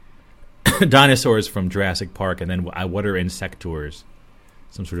computer-animated dinosaurs from Jurassic Park, and then what are Insectors?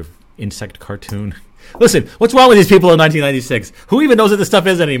 Some sort of insect cartoon. Listen, what's wrong with these people in 1996? Who even knows what this stuff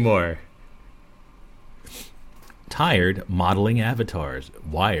is anymore? Tired, Modeling Avatars.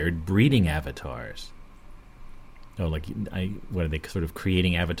 Wired, Breeding Avatars. Oh, like, what are they, sort of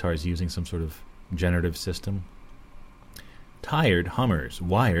creating avatars using some sort of generative system? Tired, Hummers.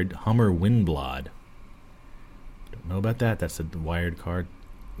 Wired, Hummer Windblad. Don't know about that. That's a Wired card.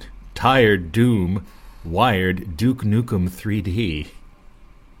 Tired, Doom. Wired, Duke Nukem 3D.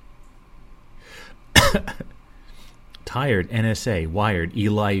 Tired, NSA. Wired,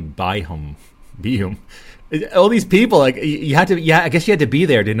 Eli Beaham. All these people, like, you had to, I guess you had to be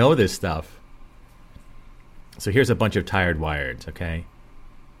there to know this stuff. So here's a bunch of Tired Wireds, okay?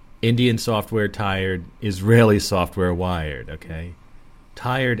 Indian software Tired, Israeli software Wired, okay?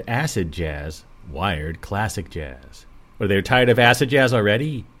 Tired Acid Jazz, Wired Classic Jazz. Are they tired of acid jazz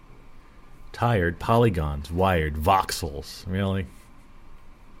already? Tired Polygons, Wired Voxels, really?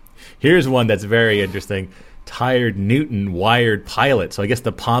 Here's one that's very interesting. Tired Newton, Wired Pilot. So I guess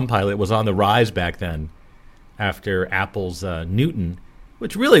the Palm Pilot was on the rise back then after Apple's Newton,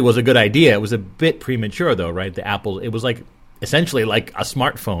 which really was a good idea. It was a bit premature, though, right? The Apple, it was like essentially like a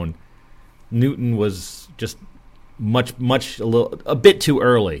smartphone. Newton was just a bit too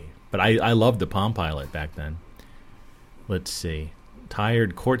early, but I loved the Palm Pilot back then. Let's see.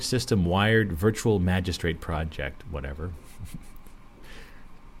 Tired Court System, Wired Virtual Magistrate Project, whatever.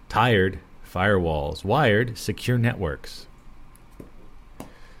 Tired Firewalls, Wired Secure Networks.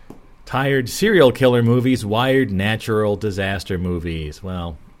 Tired Serial Killer Movies, Wired Natural Disaster Movies.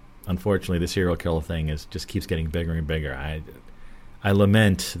 Well, unfortunately, the serial killer thing just keeps getting bigger and bigger. I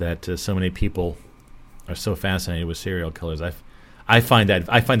lament that so many people are so fascinated with serial killers. I find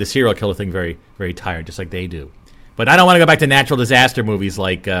the serial killer thing very, very tired, just like they do. But I don't want to go back to natural disaster movies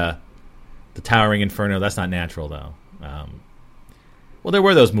like The Towering Inferno. That's not natural, though. Well, there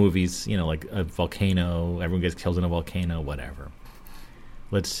were those movies, like a volcano. Everyone gets killed in a volcano, whatever.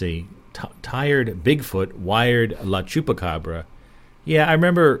 Let's see. Tired Bigfoot, Wired La Chupacabra. Yeah, I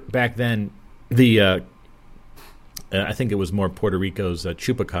remember back then the I think it was more Puerto Rico's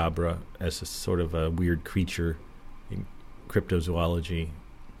chupacabra as a sort of a weird creature in cryptozoology.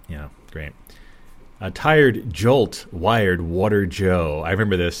 Yeah, great. Tired Jolt Wired Water Joe. I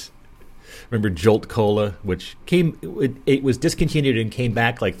remember this. Remember Jolt Cola, which it was discontinued and came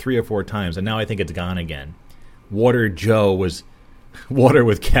back like 3 or 4 times, and now I think it's gone again. Water Joe was water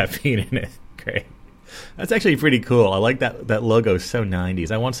with caffeine in it. Great. That's actually pretty cool. I like that logo. So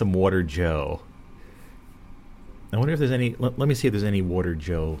 90s. I want some Water Joe. I wonder if there's any... Let me see if there's any Water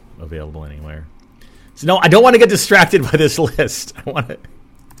Joe available anywhere. So no, I don't want to get distracted by this list.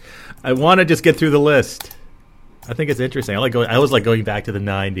 I want to just get through the list. I think it's interesting. I always like going back to the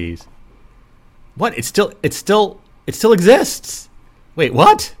 90s. What? It still exists. Wait,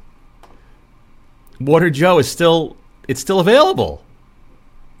 what? Water Joe is still available.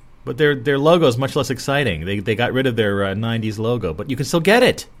 But their logo is much less exciting. They got rid of their 90s logo, but you can still get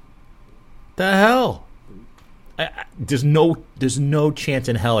it. The hell? There's no chance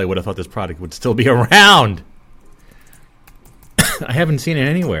in hell I would have thought this product would still be around. I haven't seen it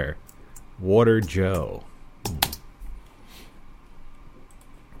anywhere. Water Joe.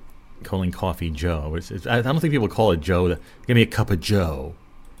 Calling coffee Joe. I don't think people call it Joe. Give me a cup of Joe.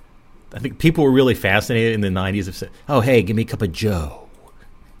 I think people were really fascinated in the 90s of saying, oh, hey, give me a cup of Joe.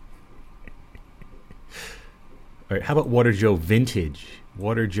 All right, how about Water Joe Vintage?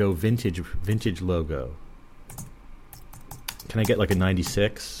 Water Joe Vintage logo. Can I get like a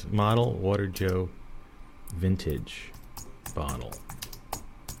 96 model? Water Joe Vintage bottle.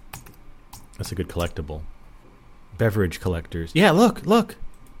 That's a good collectible. Beverage collectors. Yeah, look.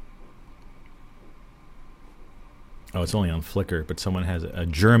 Oh, it's only on Flickr, but someone has a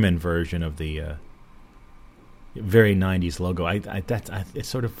German version of the very 90s logo. It's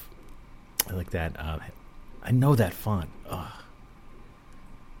sort of... I like that. I know that font.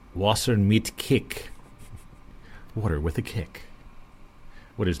 Wasser mit Kick. Water with a kick.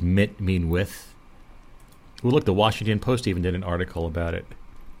 What does mit mean with? Well, look, the Washington Post even did an article about it.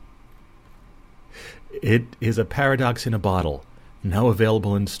 It is a paradox in a bottle, now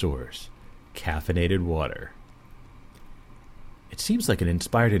available in stores. Caffeinated water. It seems like an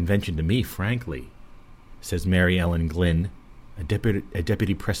inspired invention to me, frankly, says Mary Ellen Glynn, a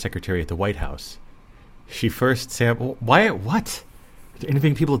deputy press secretary at the White House. She first sampled... What? Are there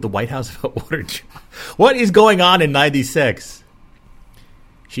interviewing people at the White House about Water Joe? What is going on in 96?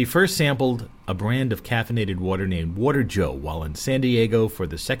 She first sampled a brand of caffeinated water named Water Joe while in San Diego for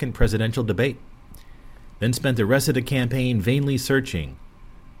the second presidential debate. Then spent the rest of the campaign vainly searching,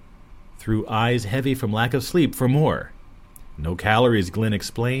 through eyes heavy from lack of sleep, for more. No calories, Glynn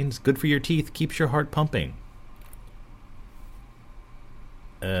explains. Good for your teeth, keeps your heart pumping.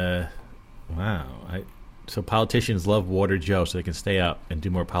 Wow. So politicians love Water Joe so they can stay up and do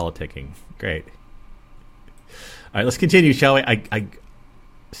more politicking. Great. All right, let's continue, shall we?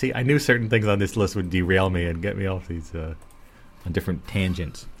 I knew certain things on this list would derail me and get me off these on different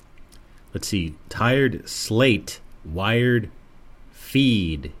tangents. Let's see. Tired Slate Wired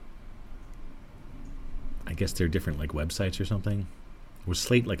Feed. I guess they're different, like websites or something. Was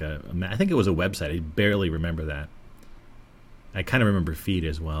Slate like I think it was a website. I barely remember that. I kind of remember Feed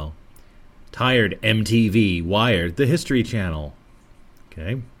as well. Tired MTV Wired, the History Channel.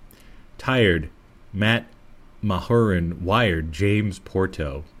 Okay. Tired Matt Mahurin Wired James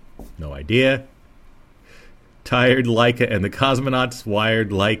Porto. No idea. Tired Laika and the Cosmonauts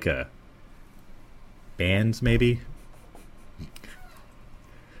Wired Laika. Bands, maybe?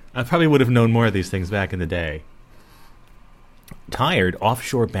 I probably would have known more of these things back in the day. Tired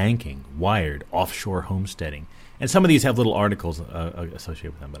Offshore Banking, Wired Offshore Homesteading. And some of these have little articles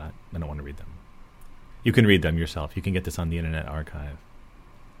associated with them, but I don't want to read them. You can read them yourself. You can get this on the Internet Archive.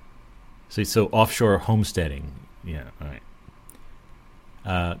 So Offshore Homesteading. Yeah, all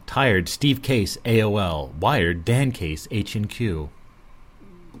right. Tired Steve Case, AOL. Wired Dan Case, H&Q.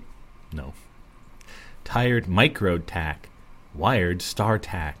 No. Tired MicroTac. Wired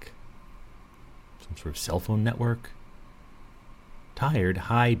StarTac. Some sort of cell phone network. Tired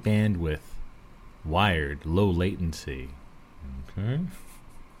High Bandwidth. Wired Low Latency. Okay.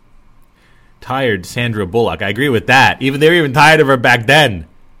 Tired Sandra Bullock. I agree with that. They were even tired of her back then.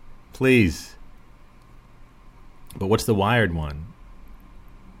 Please. But what's the Wired one?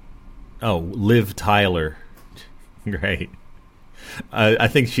 Oh, Liv Tyler. Great. I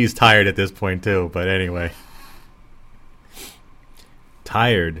think she's tired at this point too, but anyway.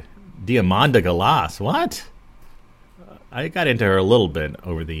 Tired Diamanda Galas. What? I got into her a little bit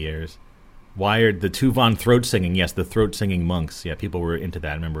over the years. Wired the Tuvan throat singing. Yes, the throat singing monks. Yeah, people were into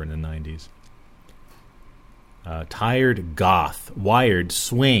that, I remember, in the 90s. Tired Goth. Wired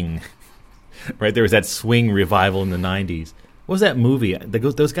Swing. Right, there was that swing revival in the 90s. What was that movie?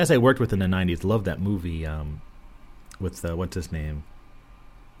 Those guys I worked with in the 90s loved that movie with, what's his name?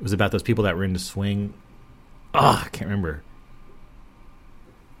 It was about those people that were into swing. I can't remember.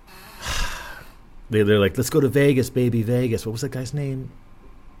 They're like, let's go to Vegas, baby, Vegas. What was that guy's name?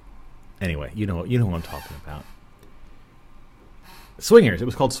 Anyway, you know what I'm talking about. Swingers. It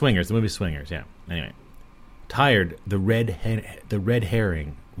was called Swingers. The movie Swingers. Yeah. Anyway, Tired. The red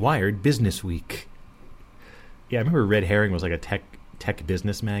herring. Wired. Business Week. Yeah, I remember Red Herring was like a tech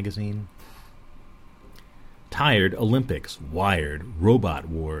business magazine. Tired. Olympics. Wired. Robot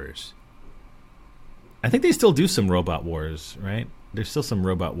Wars. I think they still do some Robot Wars, right? There's still some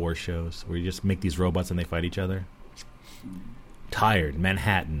Robot War shows where you just make these robots and they fight each other. Tired.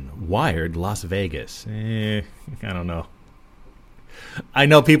 Manhattan. Wired. Las Vegas. I don't know. I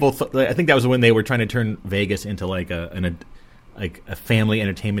know people. I think that was when they were trying to turn Vegas into like a family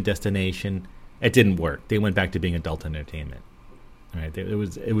entertainment destination. It didn't work. They went back to being adult entertainment. Right? It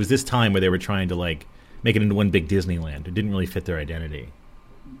was this time where they were trying to like make it into one big Disneyland. It didn't really fit their identity.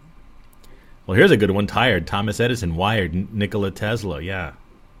 Well, here's a good one. Tired. Thomas Edison. Wired. Nikola Tesla. Yeah.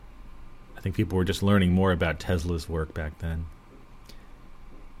 I think people were just learning more about Tesla's work back then.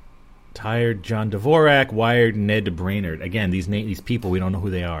 Tired. John Dvorak. Wired. Ned Brainerd. Again, these people, we don't know who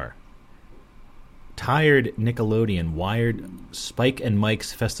they are. Tired. Nickelodeon. Wired. Spike and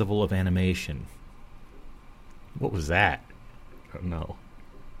Mike's Festival of Animation. What was that? I don't know.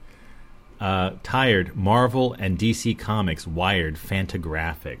 Tired. Marvel and DC Comics. Wired.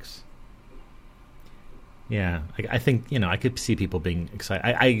 Fantagraphics. Yeah, I think, I could see people being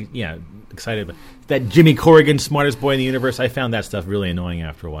excited. Excited. But that Jimmy Corrigan, smartest boy in the universe, I found that stuff really annoying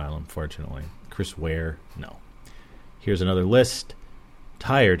after a while, unfortunately. Chris Ware, no. Here's another list.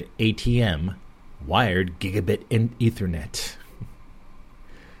 Tired, ATM. Wired, Gigabit and Ethernet.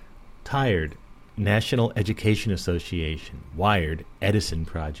 Tired, National Education Association. Wired, Edison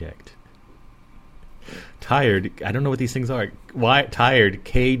Project. Tired, I don't know what these things are. Tired,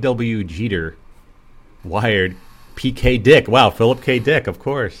 KW Jeter. Wired, PK Dick. Wow, Philip K. Dick, of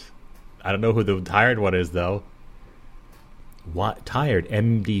course. I don't know who the tired one is, though. Tired,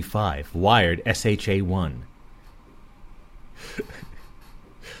 MD5. Wired, SHA1.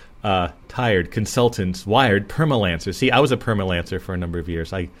 Tired, Consultants. Wired, Permalancer. See, I was a Permalancer for a number of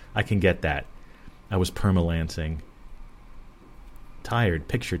years. I can get that. I was permalancing. Tired,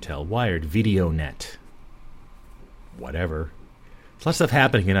 PictureTel. Wired, VideoNet. Whatever. There's a lot of stuff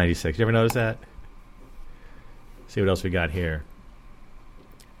happening in 96. You ever notice that? See what else we got here.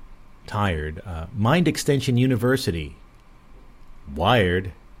 Tired. Mind Extension University.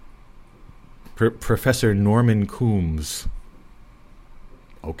 Wired. Professor Norman Coombs.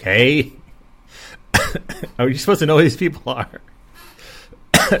 Okay. Are you supposed to know who these people are?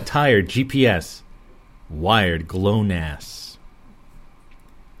 Tired. GPS. Wired. GLONASS.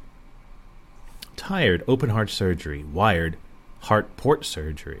 Tired. Open heart surgery. Wired. Heart port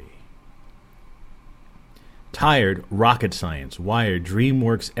surgery. Tired, Rocket Science. Wired,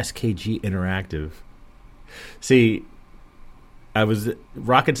 DreamWorks SKG Interactive. See,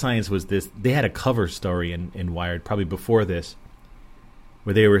 Rocket Science was this. They had a cover story in Wired probably before this,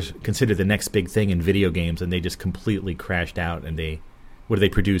 where they were considered the next big thing in video games, and they just completely crashed out. And they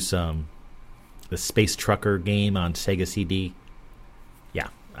produce? The Space Trucker game on Sega CD. Yeah,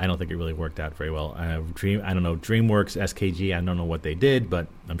 I don't think it really worked out very well. I don't know, DreamWorks SKG. I don't know what they did, but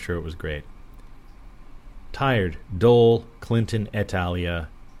I'm sure it was great. Tired, Dole, Clinton, Italia.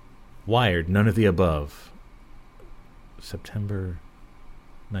 Wired, none of the above. September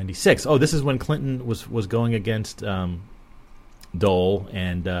 96. Oh, this is when Clinton was going against Dole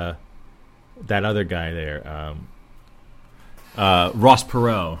and that other guy there, Ross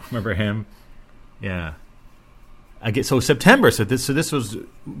Perot. Remember him? Yeah. September. So this was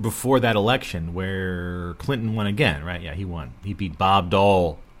before that election where Clinton won again, right? Yeah, he won. He beat Bob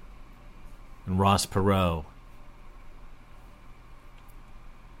Dole and Ross Perot.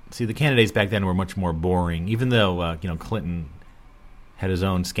 See, the candidates back then were much more boring, even though Clinton had his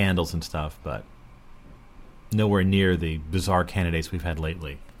own scandals and stuff, but nowhere near the bizarre candidates we've had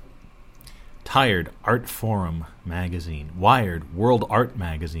lately. Tired, Art Forum magazine. Wired, World Art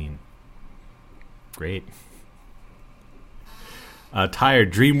magazine. Great.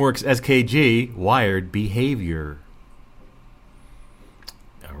 Tired, DreamWorks SKG. Wired, Behavior.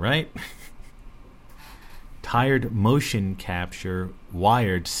 All right. Tired, Motion Capture.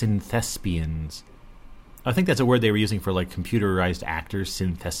 Wired, Synthespians. I think that's a word they were using for like computerized actors,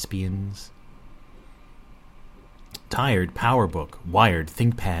 Synthespians. Tired, PowerBook. Wired,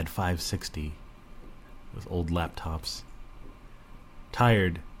 ThinkPad 560. Those old laptops.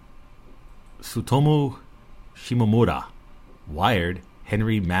 Tired, Tsutomu Shimomura. Wired,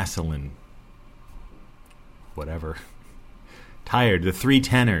 Henry Massillon. Whatever. Tired, the three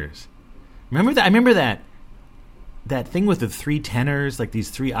tenors. Remember that? I remember that thing with the three tenors, like these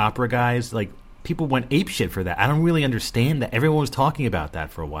three opera guys, like people went apeshit for that. I don't really understand that. Everyone was talking about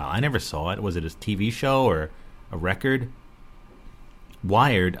that for a while. I never saw it. Was it a TV show or a record?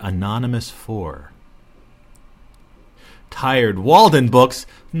 Wired, Anonymous 4. Tired, Walden Books.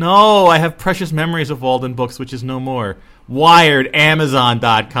 No, I have precious memories of Walden Books, which is no more. Wired,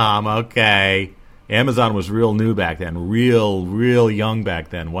 Amazon.com. Okay. Amazon was real new back then. Real young back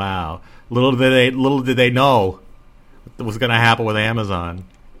then. Wow. Little did they know what was going to happen with Amazon.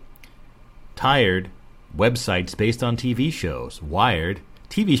 Tired, websites based on TV shows. Wired,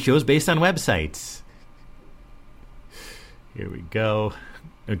 TV shows based on websites. Here we go.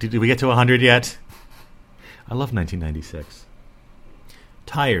 Did we get to 100 yet? I love 1996.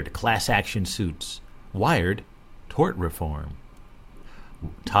 Tired, class action suits. Wired, tort reform.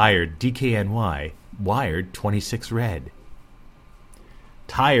 Tired, DKNY. Wired, 26 Red.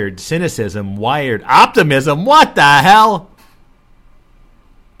 Tired, cynicism. Wired, optimism. What the hell?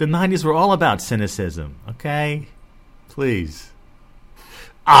 The 90s were all about cynicism, okay? Please.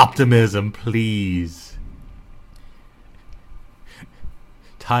 Optimism, please.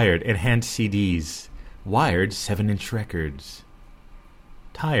 Tired, enhanced CDs. Wired, 7-inch records.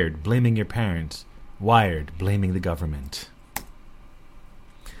 Tired, blaming your parents. Wired, blaming the government.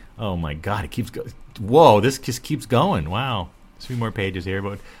 Oh my God, it keeps going. Whoa, this just keeps going. Wow. 3 more pages here,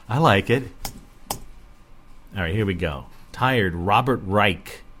 but I like it. All right, here we go. Tired, Robert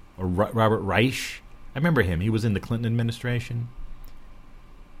Reich. Or Robert Reich. I remember him. He was in the Clinton administration.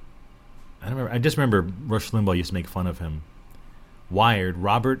 I just remember Rush Limbaugh used to make fun of him. Wired,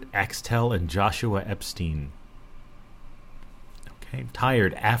 Robert Axtell and Joshua Epstein. Okay.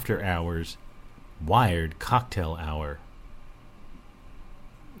 Tired, After Hours. Wired, Cocktail Hour.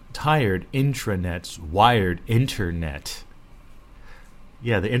 Tired, Intranets. Wired, Internet.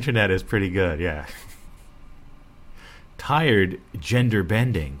 Yeah, the internet is pretty good, yeah. Tired, Gender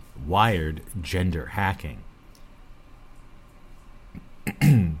Bending. Wired, Gender Hacking.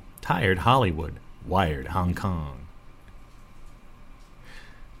 Tired, Hollywood. Wired, Hong Kong.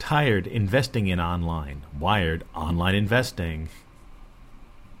 Tired, Investing in Online. Wired, Online Investing.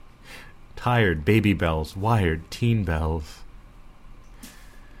 Tired, Baby Bells. Wired, Teen Bells.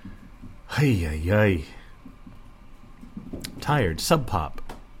 Hey. Tired, Sub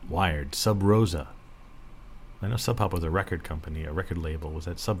Pop. Wired, Sub Rosa. I know Sub Pop was a record company, a record label. Was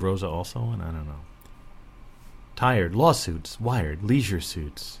that Sub Rosa also? And I don't know. Tired, Lawsuits. Wired, Leisure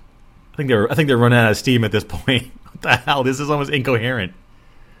Suits. I think they're running out of steam at this point. What the hell? This is almost incoherent.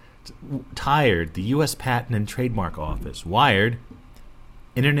 Tired, the U.S. Patent and Trademark Office. Wired,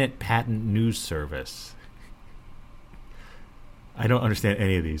 Internet Patent News Service. I don't understand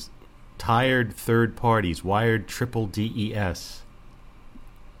any of these. Tired, Third Parties. Wired, Triple DES.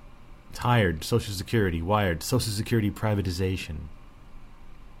 Tired, Social Security. Wired, Social Security Privatization.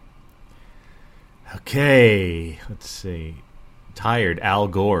 Okay, let's see. Tired, Al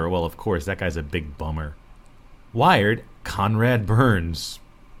Gore. Well, of course, that guy's a big bummer. Wired, Conrad Burns.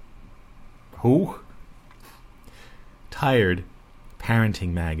 Who? Tired,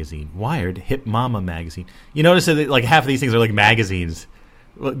 Parenting Magazine. Wired, Hip Mama Magazine. You notice that like half of these things are like magazines.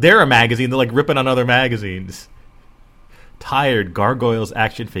 They're a magazine. They're like ripping on other magazines. Tired, Gargoyles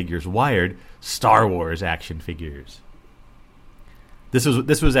action figures. Wired, Star Wars action figures. This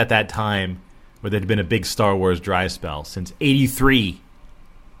was at that time where there'd been a big Star Wars dry spell since '83.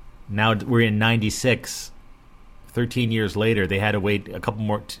 Now we're in '96. 13 years later, they had to wait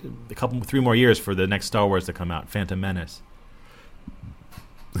 3 more years for the next Star Wars to come out, Phantom Menace.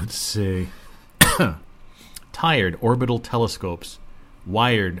 Let's see. Tired, Orbital Telescopes.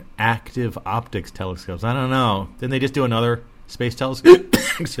 Wired, Active Optics Telescopes. I don't know. Didn't they just do another space telescope?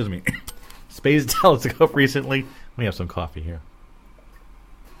 Excuse me. Space telescope recently. Let me have some coffee here.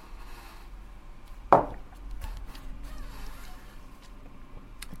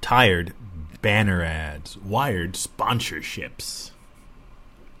 Tired, Banner Ads. Wired, Sponsorships.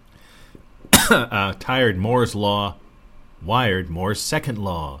 Tired, Moore's Law. Wired, Moore's Second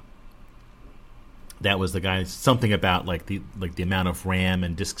Law. That was the guy, something about like the amount of RAM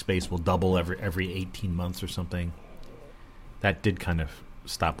and disk space will double every 18 months or something. That did kind of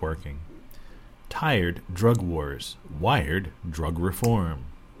stop working. Tired, Drug Wars. Wired, Drug Reform.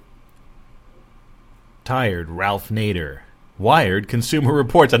 Tired, Ralph Nader. Wired, Consumer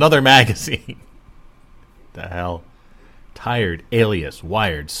Reports, another magazine. The hell. Tired, Alias.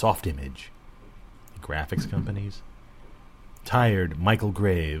 Wired, Soft Image. Graphics companies. Tired, Michael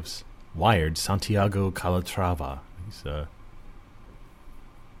Graves. Wired, Santiago Calatrava. These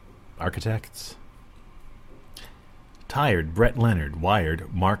architects. Tired, Brett Leonard.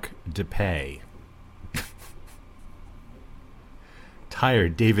 Wired, Mark DePay.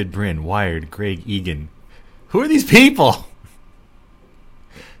 Tired, David Brin. Wired, Greg Egan. Who are these people?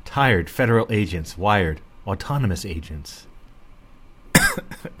 Tired, Federal Agents. Wired, Autonomous Agents.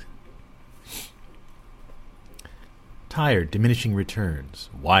 Tired, Diminishing Returns.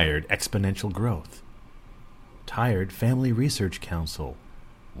 Wired, Exponential Growth. Tired, Family Research Council.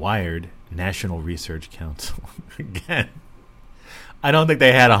 Wired, National Research Council. Again, I don't think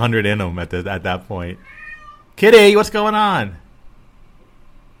they had 100 in them at that point. Kitty, what's going on?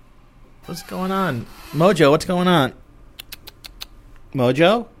 What's going on? Mojo, what's going on?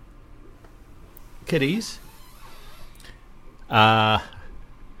 Mojo? Kitties? Tired,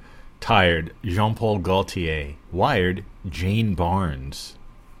 Jean-Paul Gaultier. Wired, Jane Barnes.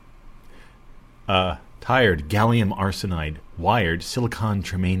 Tired, Gallium Arsenide. Wired, Silicon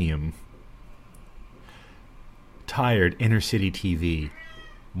Germanium. Tired, Inner City TV.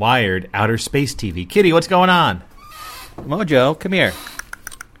 Wired, Outer Space TV. Kitty, what's going on? Mojo, come here.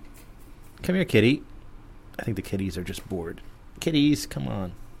 Come here, kitty. I think the kitties are just bored. Kitties, come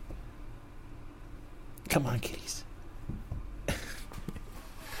on. Come on, kitties.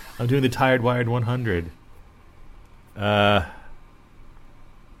 I'm doing the Tired Wired 100.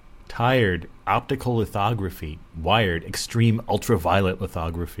 Tired, Optical Lithography. Wired, Extreme Ultraviolet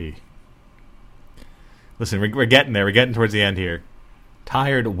Lithography. Listen, we're getting there. We're getting towards the end here.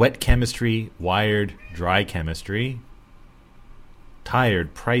 Tired, Wet Chemistry. Wired, Dry Chemistry.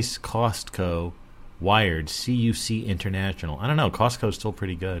 Tired, Price Costco. Wired, CUC International. I don't know. Costco's still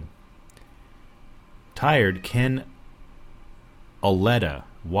pretty good. Tired, Ken Oletta.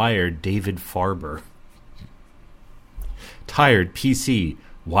 Wired, David Farber. Tired, PC.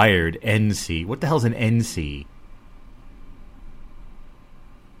 Wired, NC. What the hell's an NC?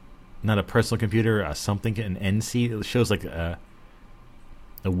 Not a personal computer, something, an NC. It shows like a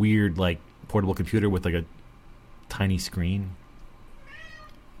weird, like, portable computer with like a tiny screen.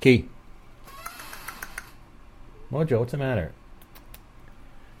 Key. Mojo, what's the matter?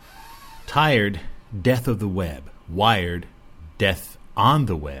 Tired, Death of the Web. Wired, Death on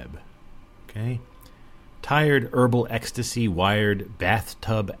the Web. Okay. Tired, Herbal Ecstasy. Wired,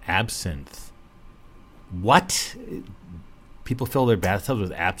 Bathtub Absinthe. What? People fill their bathtubs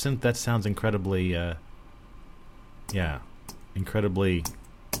with absinthe? That sounds incredibly, incredibly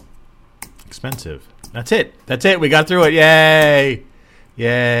expensive. That's it. That's it. We got through it. Yay.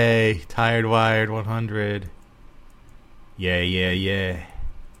 Yay. Tired Wired 100. Yeah. Yeah.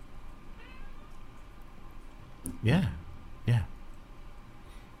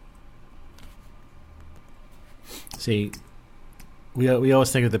 See, we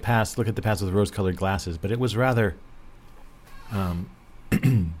always think of the past, look at the past with rose-colored glasses, but it was rather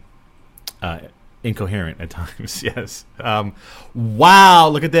incoherent at times. Yes. Wow,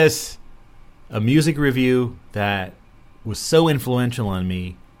 look at this. A music review that was so influential on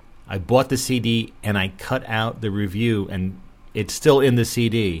me. I bought the CD and I cut out the review, and it's still in the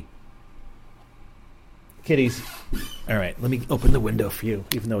CD. Kitties. All right, let me open the window for you,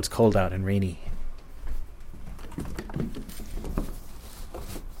 even though it's cold out and rainy.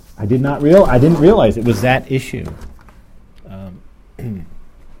 I didn't realize it was that issue.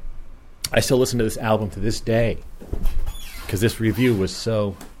 I still listen to this album to this day because this review was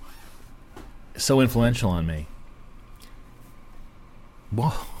so influential on me.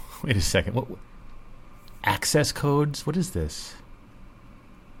 Whoa, wait a second. What access codes? What is this?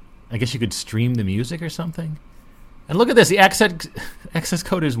 I guess you could stream the music or something? And look at this. The access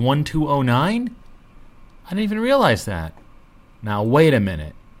code is 1209? I didn't even realize that. Now, wait a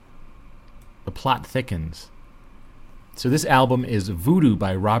minute. The plot thickens. So this album is Voodoo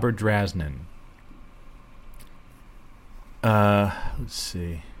by Robert Drasnin. Let's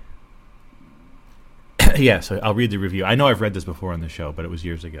see. Yeah, so I'll read the review. I know I've read this before on the show, but it was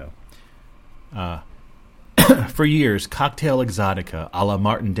years ago. For years, Cocktail Exotica, a la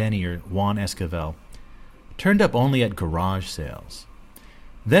Martin Denny or Juan Esquivel, turned up only at garage sales.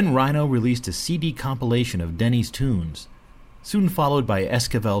 Then Rhino released a CD compilation of Denny's tunes, soon followed by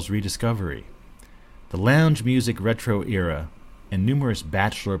Esquivel's rediscovery. The lounge music retro era, and numerous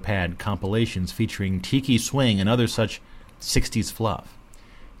bachelor pad compilations featuring tiki swing and other such 60s fluff.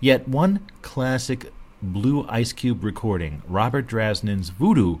 Yet one classic Blue Ice Cube recording, Robert Drasnin's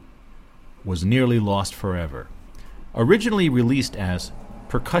Voodoo, was nearly lost forever. Originally released as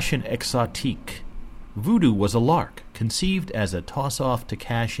Percussion Exotique, Voodoo was a lark, conceived as a toss-off to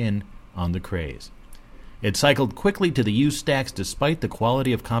cash in on the craze. It cycled quickly to the used stacks despite the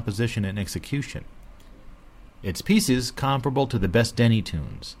quality of composition and execution. Its pieces comparable to the best Denny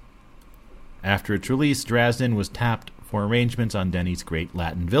tunes. After its release, Drazden was tapped for arrangements on Denny's Great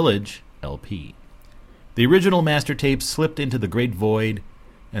Latin Village LP. The original master tape slipped into the great void,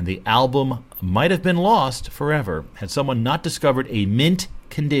 and the album might have been lost forever had someone not discovered a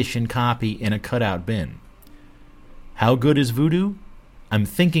mint-condition copy in a cutout bin. How good is Voodoo? I'm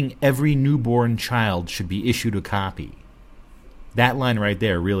thinking every newborn child should be issued a copy. That line right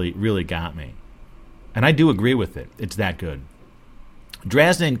there really, really got me. And I do agree with it. It's that good.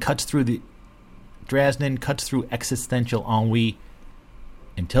 Drazden cuts through existential ennui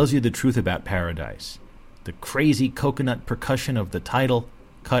and tells you the truth about Paradise. The crazy coconut percussion of the title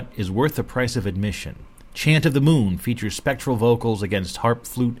cut is worth the price of admission. Chant of the Moon features spectral vocals against harp,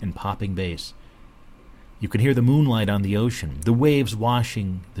 flute, and popping bass. You can hear the moonlight on the ocean, the waves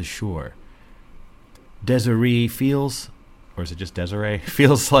washing the shore. Desiree feels, or is it just Desiree?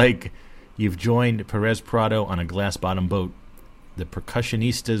 Feels like you've joined Perez Prado on a glass-bottom boat. The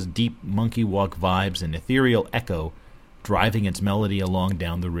percussionista's deep monkey walk vibes and ethereal echo driving its melody along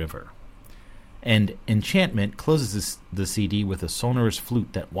down the river. And Enchantment closes the CD with a sonorous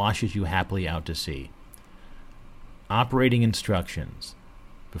flute that washes you happily out to sea. Operating instructions.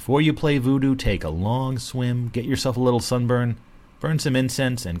 Before you play Voodoo, take a long swim, get yourself a little sunburn, burn some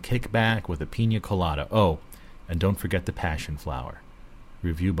incense, and kick back with a pina colada. Oh, and don't forget the passion flower.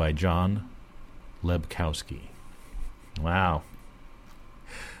 Review by John Lebkowski. Wow.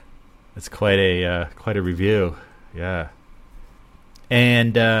 That's quite a review. Yeah.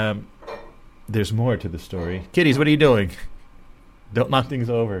 And there's more to the story. Kitties, what are you doing? Don't knock things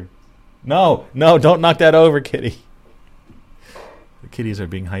over. No, don't knock that over, kitty. The kitties are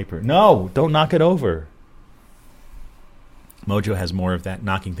being hyper. No, don't knock it over. Mojo has more of that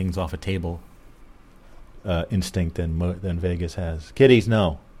knocking things off a table instinct than Vegas has. Kitties,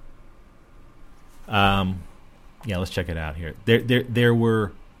 no. Yeah, let's check it out here. There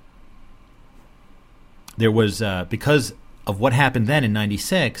was because of what happened then in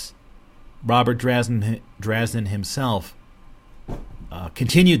 '96. Robert Drazden himself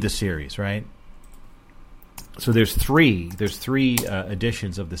continued the series, right? So there's three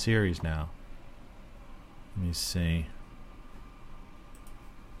editions of the series now. Let me see.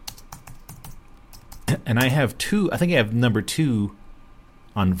 And I have two. I think I have number 2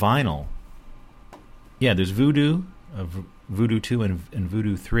 on vinyl. Yeah, there's Voodoo, Voodoo 2, and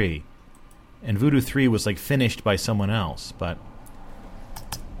Voodoo 3. And Voodoo 3 was like finished by someone else, but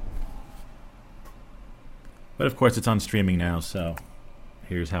of course it's on streaming now, so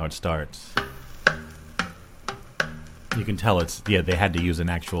here's how it starts. You can tell they had to use an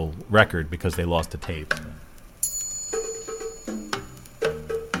actual record because they lost the tape.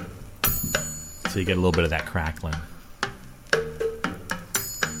 So you get a little bit of that crackling.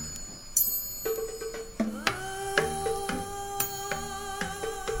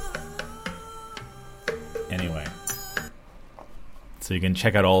 Anyway. So you can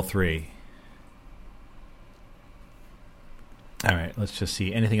check out all 3. All right, let's just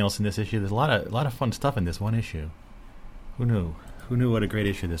see. Anything else in this issue? There's a lot of fun stuff in this one issue. Who knew? Who knew what a great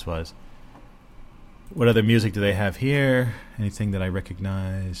issue this was? What other music do they have here? Anything that I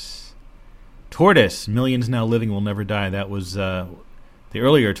recognize? Tortoise, Millions Now Living Will Never Die. That was the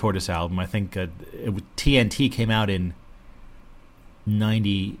earlier Tortoise album. I think TNT came out in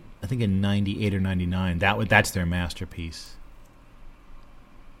 98 or 99. That's their masterpiece.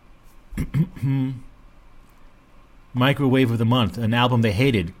 Microwave of the Month, an album they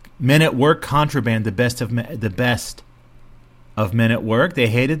hated. Men at Work, Contraband, the best of Men at Work. They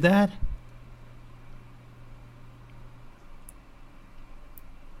hated that.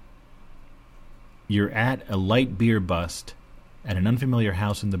 You're at a light beer bust at an unfamiliar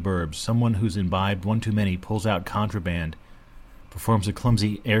house in the burbs. Someone who's imbibed one too many pulls out Contraband, performs a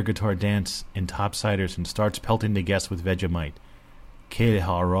clumsy air guitar dance in topsiders, and starts pelting the guests with Vegemite. Quel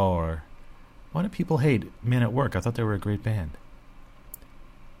horror. Why do people hate Men at Work? I thought they were a great band.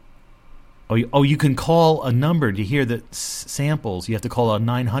 Oh, you can call a number to hear the samples. You have to call a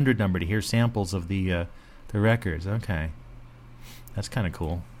 900 number to hear samples of the records. Okay. That's kind of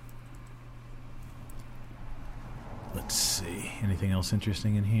cool. Let's see. Anything else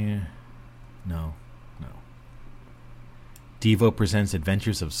interesting in here? No. Devo presents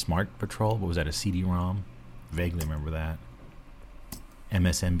Adventures of Smart Patrol. What was that, a CD-ROM? Vaguely remember that.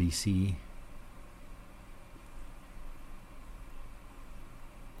 MSNBC.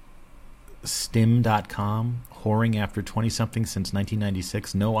 Stim.com, whoring after 20-something since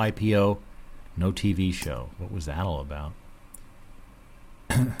 1996. No IPO, no TV show. What was that all about?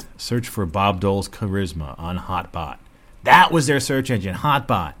 Search for Bob Dole's charisma on Hotbot. That was their search engine,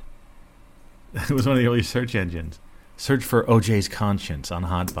 Hotbot. It was one of the early search engines. Search for OJ's conscience on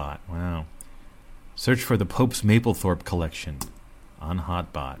Hotbot. Wow. Search for the Pope's Mapplethorpe collection on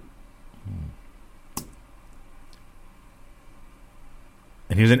Hotbot.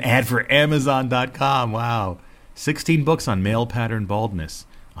 And here's an ad for Amazon.com. Wow. 16 books on male pattern baldness.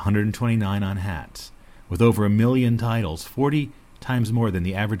 129 on hats. With over 1 million titles. 40 times more than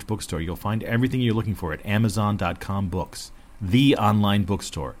the average bookstore. You'll find everything you're looking for at Amazon.com books. The online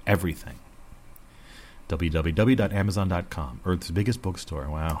bookstore. Everything. www.amazon.com. Earth's biggest bookstore.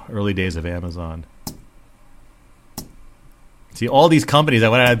 Wow. Early days of Amazon. See, all these companies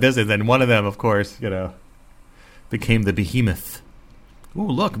that went out of business, and one of them, of course, became the behemoth. Ooh,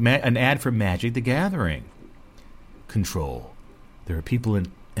 look, an ad for Magic the Gathering. Control. There are people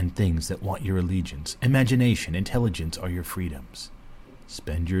and things that want your allegiance. Imagination, intelligence are your freedoms.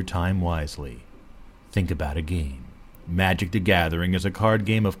 Spend your time wisely. Think about a game. Magic the Gathering is a card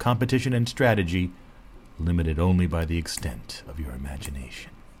game of competition and strategy, limited only by the extent of your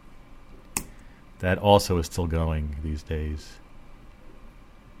imagination. That also is still going these days.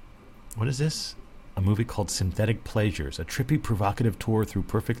 What is this? A movie called Synthetic Pleasures, a trippy, provocative tour through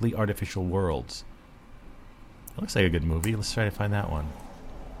perfectly artificial worlds. That looks like a good movie. Let's try to find that one.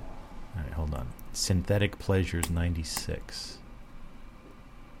 All right, hold on. Synthetic Pleasures 96.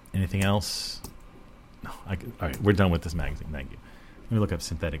 Anything else? No. All right, we're done with this magazine. Thank you. Let me look up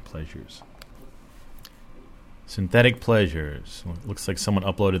Synthetic Pleasures. Synthetic Pleasures. Looks like someone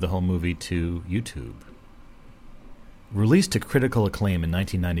uploaded the whole movie to YouTube. Released to critical acclaim in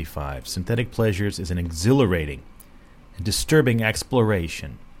 1995, Synthetic Pleasures is an exhilarating and disturbing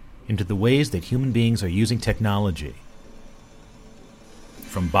exploration into the ways that human beings are using technology,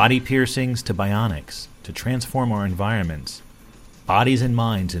 from body piercings to bionics, to transform our environments, bodies and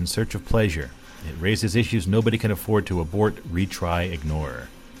minds in search of pleasure. It raises issues nobody can afford to abort, retry, ignore.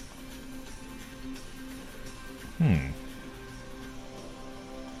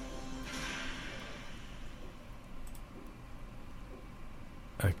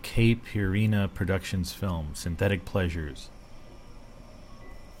 A K. Purina Productions film, Synthetic Pleasures.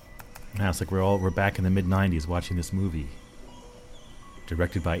 Now it's like we're back in the mid-90s watching this movie.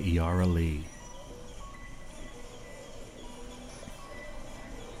 Directed by Iara Lee.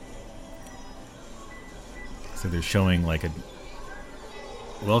 So they're showing like a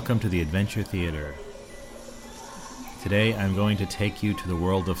welcome to the Adventure Theater. Today I'm going to take you to the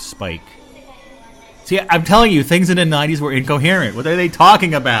world of Spike. See, I'm telling you, things in the 90s were incoherent. What are they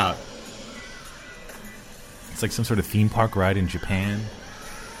talking about? It's like some sort of theme park ride in Japan.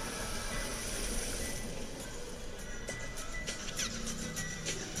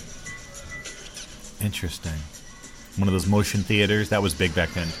 Interesting. One of those motion theaters. That was big back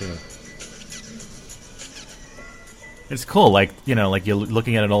then, too. It's cool, like you're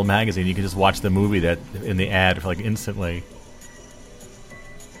looking at an old magazine, you can just watch the movie that in the ad for like instantly.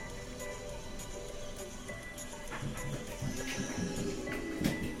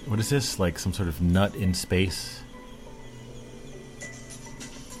 What is this? Like some sort of nut in space?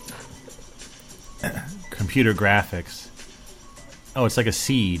 Computer graphics. Oh, it's like a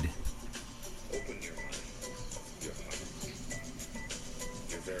seed.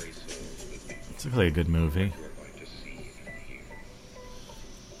 It's like a good movie.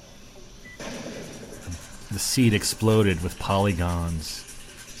 The seed exploded with polygons.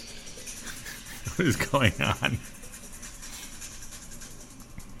 What is going on?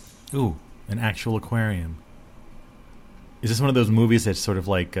 Ooh, an actual aquarium. Is this one of those movies that's sort of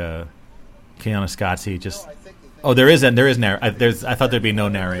like Keanu just? Oh, there is I thought there'd be no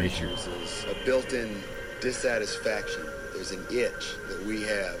narration. There's a built-in dissatisfaction. There's an itch that we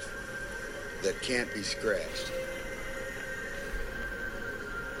have that can't be scratched.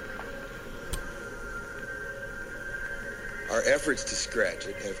 Our efforts to scratch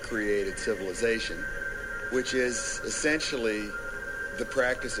it have created civilization, which is essentially the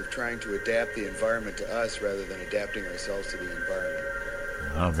practice of trying to adapt the environment to us rather than adapting ourselves to the environment.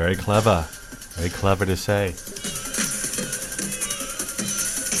 Oh, very clever. Very clever to say.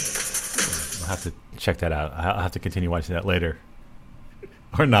 I'll have to check that out. I'll have to continue watching that later.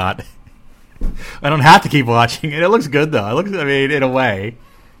 Or not. I don't have to keep watching it. It looks good, though. In a way.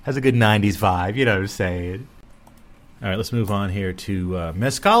 Has a good 90s vibe, you know what I'm saying. All right, let's move on here to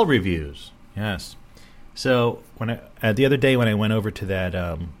Mezcal reviews. Yes. So the other day when I went over to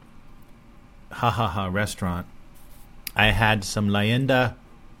that restaurant, I had some Leyenda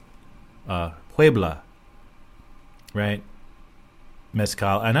Puebla, right?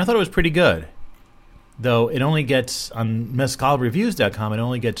 Mezcal, and I thought it was pretty good. Though it only gets, on mezcalreviews.com, it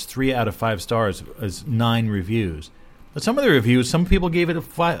only gets 3 out of 5 stars as 9 reviews. But some of the reviews, some people gave it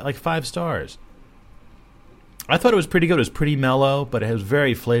 5 stars. I thought it was pretty good. It was pretty mellow, but it was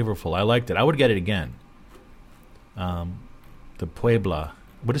very flavorful. I liked it. I would get it again. The Puebla.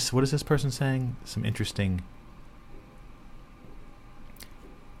 What is this person saying? Some interesting...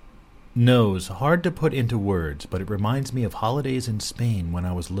 Nose. Hard to put into words, but it reminds me of holidays in Spain when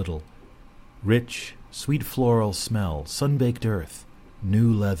I was little. Rich, sweet floral smell, sun-baked earth,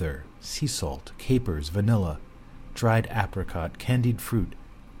 new leather, sea salt, capers, vanilla, dried apricot, candied fruit,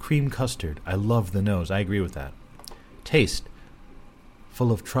 cream custard. I love the nose. I agree with that. Taste.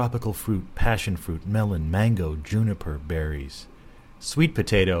 Full of tropical fruit, passion fruit, melon, mango, juniper, berries. Sweet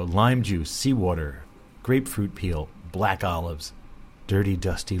potato, lime juice, seawater, grapefruit peel, black olives, dirty,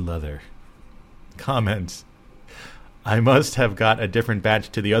 dusty leather. Comments. I must have got a different batch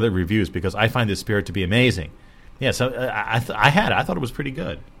to the other reviews because I find this spirit to be amazing. Yeah, so I thought it was pretty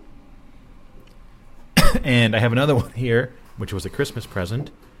good. And I have another one here, which was a Christmas present.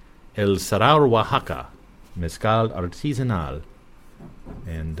 El Sarao Oaxaca, Mezcal Artesanal.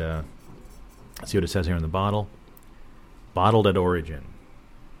 And let's see what it says here on the bottle. Bottled at origin.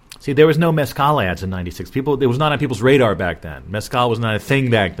 See, there was no mezcal ads in '96. It was not on people's radar back then. Mezcal was not a thing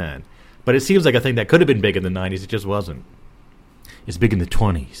back then. But it seems like a thing that could have been big in the '90s. It just wasn't. It's big in the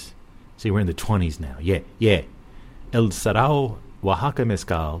 20s. See, we're in the 20s now. Yeah. El Sarao Oaxaca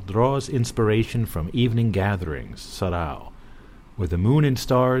Mezcal draws inspiration from evening gatherings, Sarao, where the moon and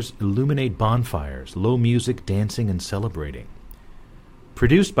stars illuminate bonfires, low music, dancing, and celebrating.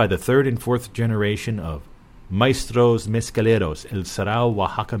 Produced by the 3rd and 4th generation of Maestros Mezcaleros, El Sarao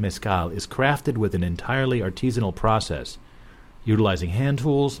Oaxaca Mezcal is crafted with an entirely artisanal process, utilizing hand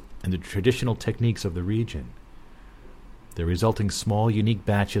tools and the traditional techniques of the region. The resulting small, unique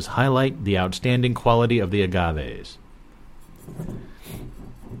batches highlight the outstanding quality of the agaves.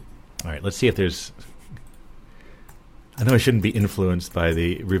 All right, let's see if there's... I know I shouldn't be influenced by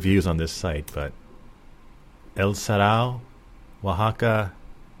the reviews on this site, but El Sarao, Oaxaca...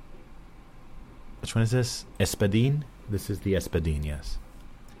 Which one is this? Espadin? This is the Espadin, yes.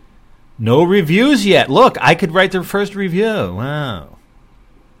 No reviews yet. Look, I could write the first review. Wow.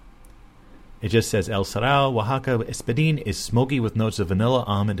 It just says El Sarao Oaxaca Espadin is smoky with notes of vanilla,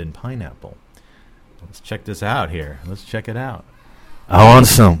 almond, and pineapple. Let's check this out here. Let's check it out. I want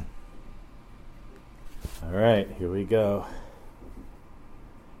some. All right, here we go.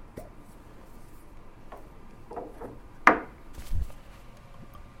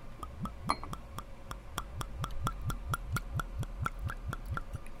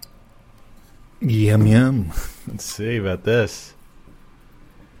 Yum, yum. Let's see about this.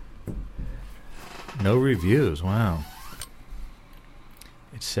 No reviews. Wow.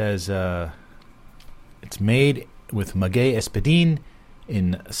 It says it's made with Maguey Espadin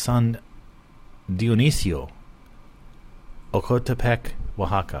in San Dionisio, Ocotepec,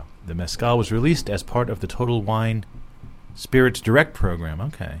 Oaxaca. The mezcal was released as part of the Total Wine Spirits Direct program.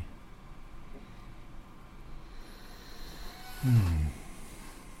 Okay.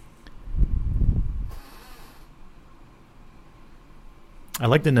 I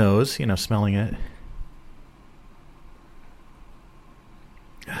like the nose, smelling it.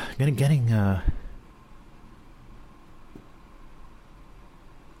 Getting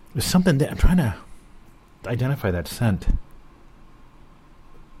there's something there. I'm trying to identify that scent.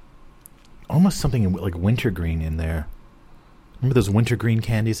 Almost something like wintergreen in there. Remember those wintergreen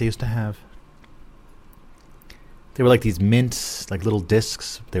candies they used to have? They were like these mints, like little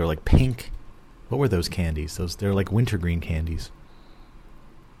discs. They were like pink. What were those candies? They're like wintergreen candies.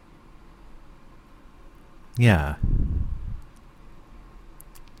 Yeah.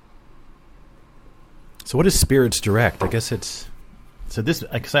 So what is Spirits Direct? I guess it's... So this...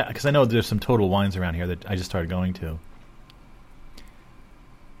 Because I know there's some Total Wines around here that I just started going to.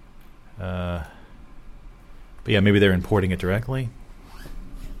 But yeah, maybe they're importing it directly.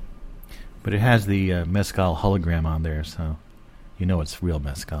 But it has the mezcal hologram on there, so you know it's real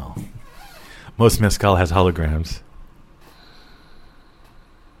mezcal. Most mezcal has holograms.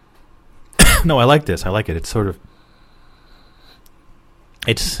 No, I like this. I like it. It's sort of...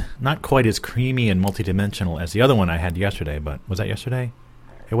 It's not quite as creamy and multidimensional as the other one I had yesterday, but... Was that yesterday?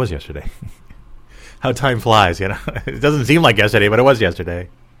 It was yesterday. How time flies, It doesn't seem like yesterday, but it was yesterday.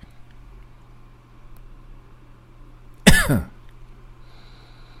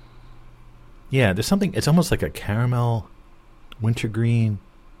 Yeah, there's something... It's almost like a caramel, wintergreen.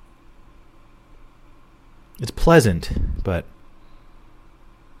 It's pleasant, but...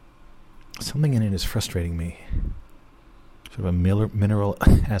 Something in it is frustrating me. Sort of a mineral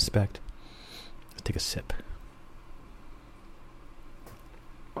aspect. Let's take a sip.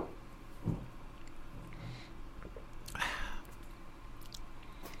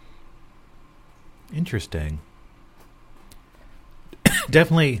 Interesting.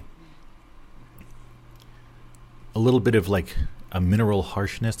 Definitely a little bit of like a mineral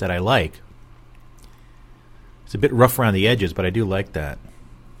harshness that I like. It's a bit rough around the edges, but I do like that.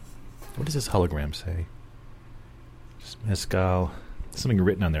 What does this hologram say? Just Mezcal. There's something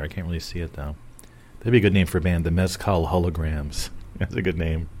written on there. I can't really see it, though. That'd be a good name for a band, the Mezcal Holograms. That's a good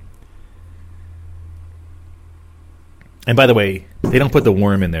name. And by the way, they don't put the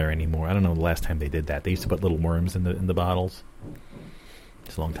worm in there anymore. I don't know the last time they did that. They used to put little worms in the bottles.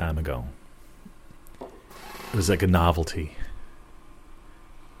 It's a long time ago. It was like a novelty.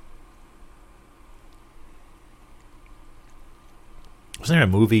 Wasn't there a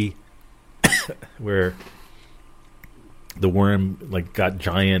movie where the worm like got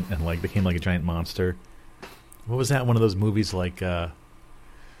giant and like became like a giant monster? What was that? One of those movies like a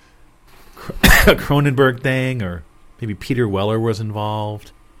Cronenberg thing, or maybe Peter Weller was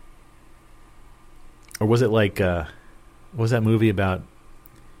involved, or was it like what was that movie about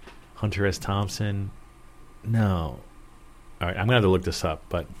Hunter S. Thompson? No. All right, I'm gonna have to look this up,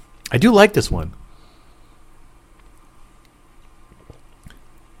 but I do like this one.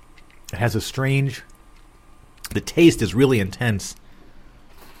 It has a strange... The taste is really intense.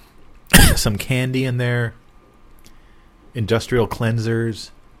 Some candy in there. Industrial cleansers.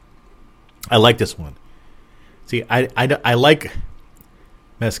 I like this one. See, I like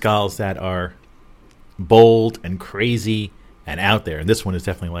mezcals that are bold and crazy and out there. And this one is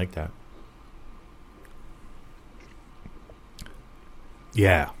definitely like that.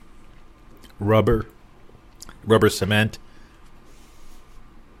 Yeah. Rubber cement.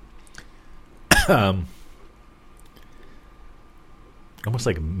 Almost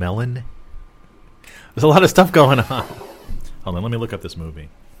like melon. There's a lot of stuff going on. Hold on, let me look up this movie.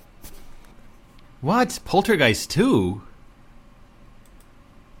 What? Poltergeist 2?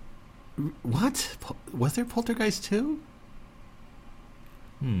 What? Was there Poltergeist 2?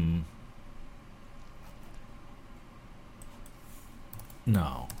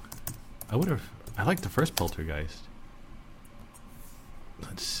 No. I liked the first Poltergeist.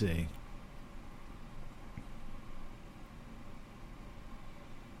 Let's see.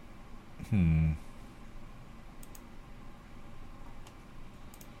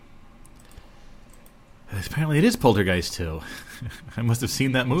 Apparently it is Poltergeist 2. I must have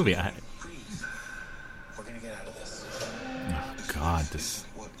seen that movie. We're gonna get out of this. Oh, God, this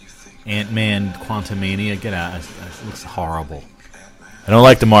Ant-Man Quantumania, get out. It looks horrible. I don't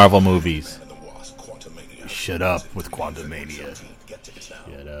like the Marvel movies. Shut up with Quantumania.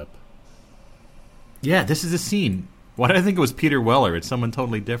 Shut up. Yeah, this is the scene. Why did I think it was Peter Weller? It's someone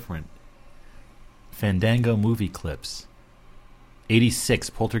totally different. Fandango movie clips.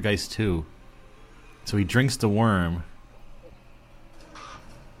 86, Poltergeist 2. So he drinks the worm.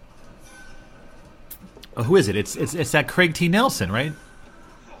 Oh, who is it? It's that Craig T. Nelson, right?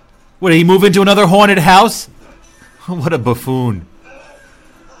 What, did he move into another haunted house? What a buffoon.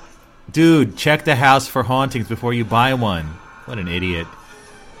 Dude, check the house for hauntings before you buy one. What an idiot.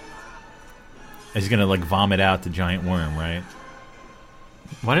 He's gonna like vomit out the giant worm, right?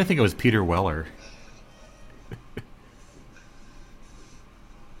 Why did I think it was Peter Weller?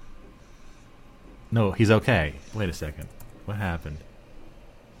 No, he's okay. Wait a second. What happened?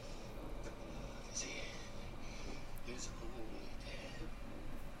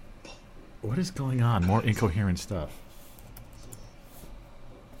 What is going on? More incoherent stuff.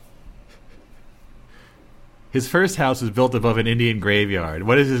 His first house was built above an Indian graveyard.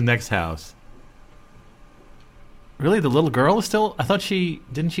 What is his next house? Really? The little girl is still... I thought she...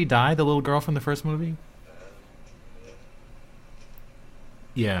 Didn't she die, the little girl from the first movie?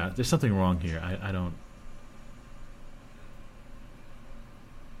 Yeah, there's something wrong here. I don't...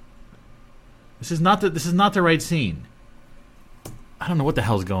 This is not the right scene. I don't know what the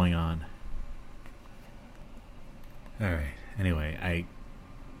hell's going on. Alright. Anyway,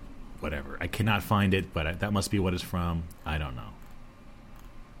 whatever. I cannot find it, but that must be what it's from. I don't know.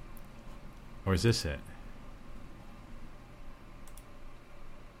 Or is this it?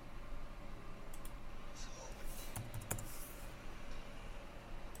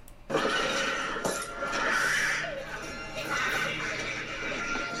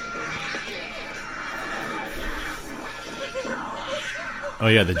 Oh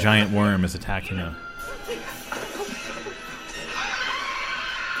yeah, the giant worm is attacking him.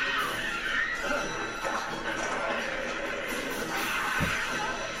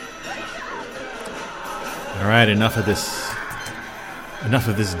 All right, enough of this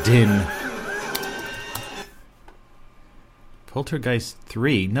din. Poltergeist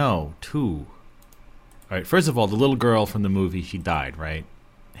 3? No, 2. All right, first of all, the little girl from the movie, she died, right?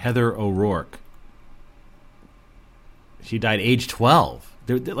 Heather O'Rourke. She died age 12.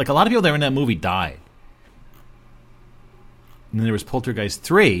 Like, a lot of people that were in that movie died. And then there was Poltergeist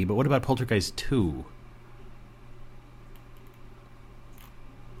 3, but what about Poltergeist 2?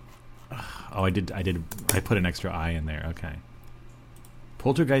 Oh, I put an extra I in there. Okay.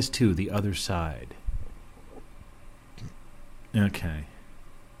 Poltergeist 2, The Other Side. Okay.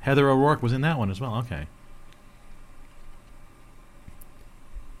 Heather O'Rourke was in that one as well. Okay.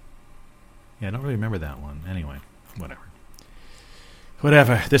 Yeah, I don't really remember that one. Anyway, whatever.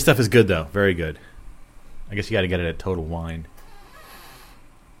 This stuff is good, though. Very good. I guess you got to get it at Total Wine.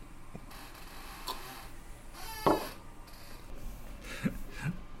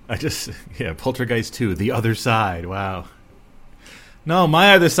 Poltergeist 2, The Other Side. Wow. No,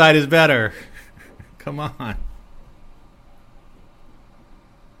 My Other Side is better. Come on.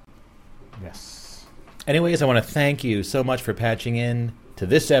 Yes. Anyways, I want to thank you so much for patching in to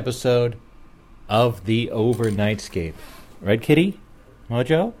this episode of the Overnightscape. Right, Kitty?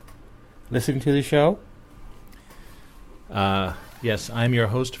 Mojo? Listening to the show? Yes, I'm your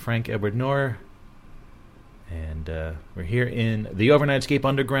host, Frank Edward Knorr. And we're here in the Overnightscape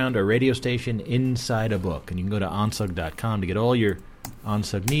Underground, a radio station inside a book. And you can go to onsug.com to get all your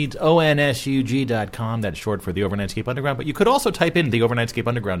Onsug needs. ONSUG.com, that's short for the Overnightscape Underground. But you could also type in the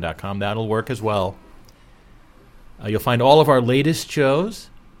OvernightscapeUnderground.com. That'll work as well. You'll find all of our latest shows.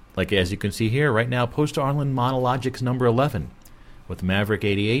 Like as you can see here, right now, Post Arlen Monologics number 11 with Maverick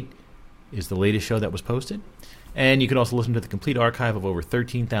 88 is the latest show that was posted. And you can also listen to the complete archive of over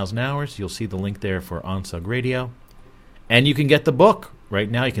 13,000 hours. You'll see the link there for Onsug Radio. And you can get the book. Right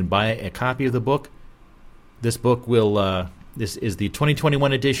now you can buy a copy of the book. This book will, this is the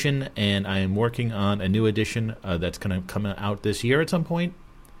 2021 edition, and I am working on a new edition that's going to come out this year at some point.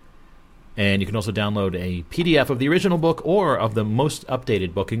 And you can also download a PDF of the original book or of the most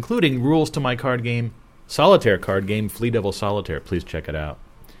updated book, including rules to my card game, solitaire card game, Flea Devil Solitaire. Please check it out.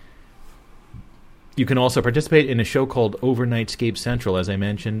 You can also participate in a show called Overnightscape Central, as I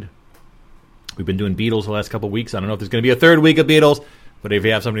mentioned. We've been doing Beatles the last couple of weeks. I don't know if there's going to be a third week of Beatles, but if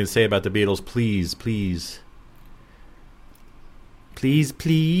you have something to say about the Beatles, please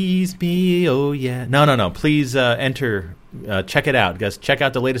me, oh yeah. No. Please enter, check it out. Guys, check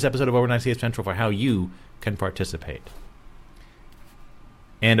out the latest episode of Overnightscape Central for how you can participate.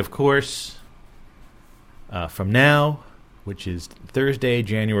 And of course, from now, which is Thursday,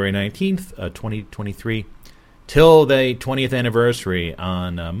 January 19th, 2023, till the 20th anniversary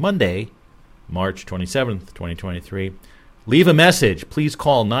on Monday, March 27th, 2023. Leave a message. Please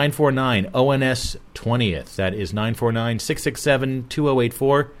call 949-ONS-20th. That is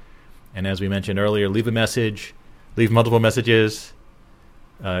 949-667-2084. And as we mentioned earlier, leave a message. Leave multiple messages.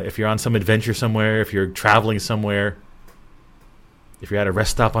 If you're on some adventure somewhere, if you're traveling somewhere, if you're at a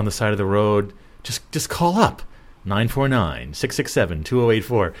rest stop on the side of the road, just call up.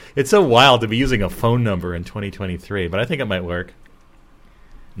 949-667-2084. It's so wild to be using a phone number in 2023, but I think it might work.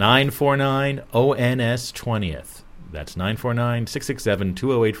 949-ONS-20th. That's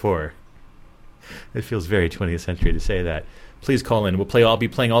 949-667-2084. It feels very 20th century to say that. Please call in. I'll be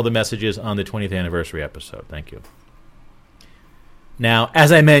playing all the messages on the 20th anniversary episode. Thank you. Now,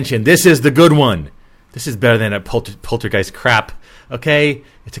 as I mentioned, this is the good one. This is better than a poltergeist crap. Okay?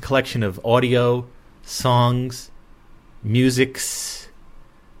 It's a collection of audio, songs, musics,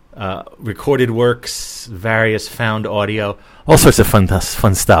 recorded works, various found audio, all sorts of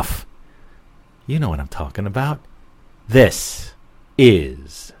fun stuff. You know what I'm talking about. This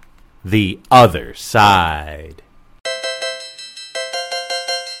is The Other Side.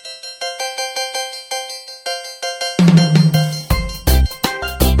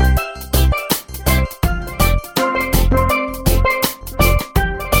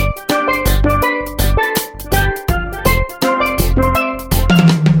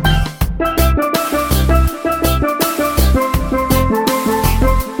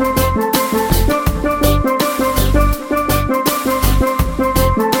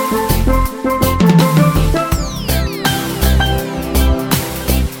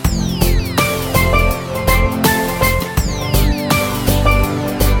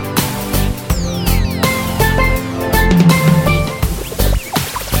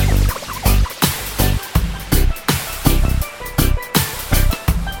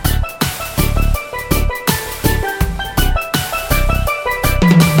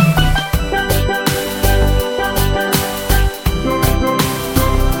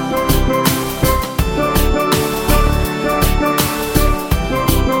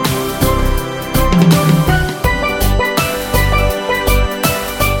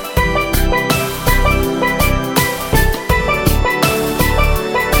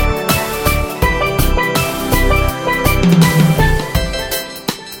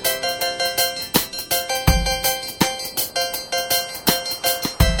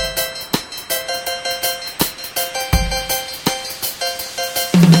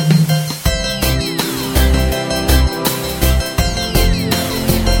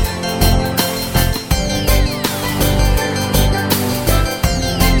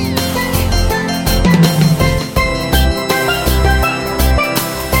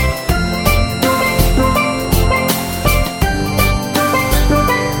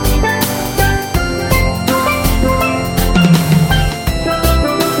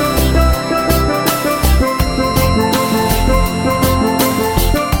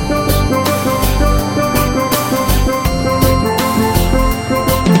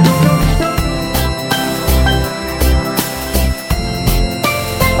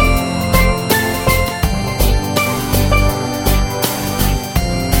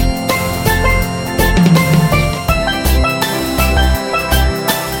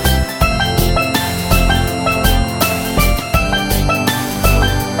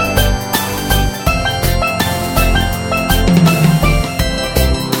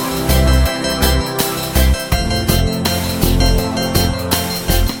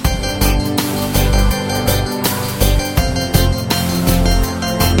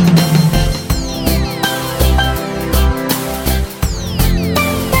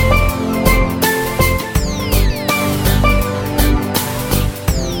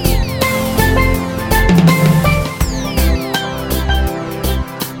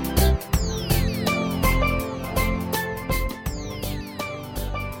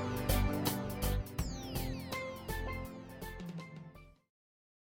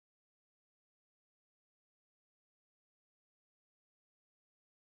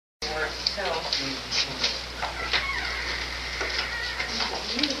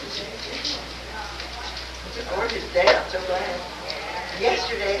 It's a gorgeous day. I'm so glad.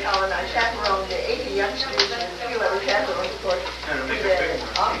 Yesterday, Helen, I chaperoned the 80 youngsters and a few other chaperones, of course, to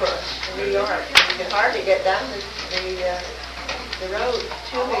the opera in New York. You can hardly get down the road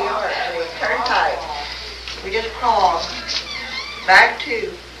to New York, the turnpike. We just crawled back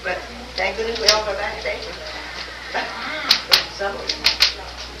to, but thank goodness we all got back safely. Subway.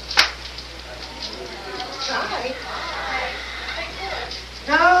 Hi.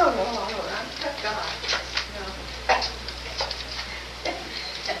 No, thank God. No.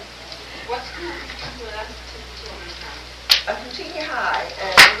 What's school? I'm from senior high in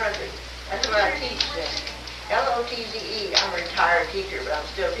New Brunswick. That's where I teach. LOTZE. I'm a retired teacher, but I'm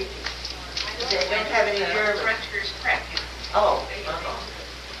still teaching. They don't have any German. Rutgers Prep. Oh.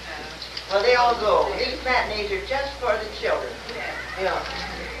 Well, they all go. These matinees are just for the children. Yeah.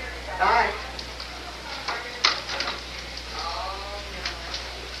 All right.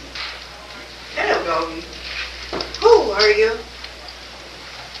 Hello, doggy. Who are you?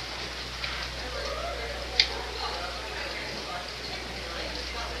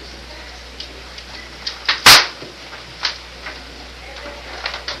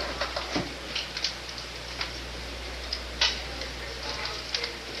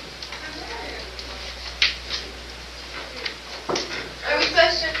 Are we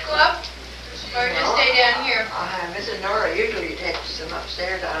supposed to go up or just stay down here? Mrs. Nora usually takes them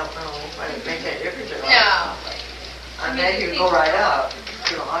upstairs. I don't know whether it makes any difference or not. No. I mean, you can go right up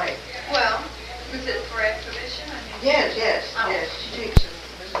if you don't like. Well, is it for exhibition? Yes. Oh. Yes. She takes them.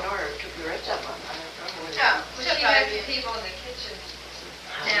 Mrs. Nora took the rest of them. I don't know whether. No. Well, she has the people in the kitchen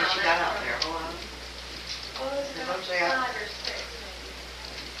down. She got out there. Hold on. Well, it's They about don't say I- 5 or 6 maybe.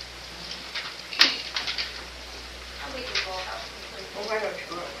 We can go out completely. Well, why don't you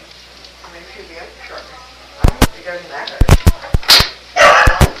go? I mean, she'll be up shortly. It doesn't matter.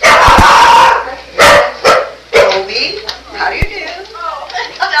 Toby, how do you do? Oh,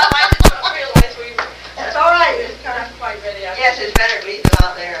 no, I didn't realize we were. That's all right. It's Not quite ready. Yes, it's better to leave them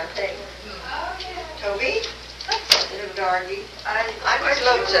out there, I think. Oh, yeah. Toby, little doggy. I just You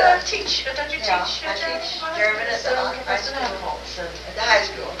love to teach, don't you Yeah, teach? I teach German at the high school. At the high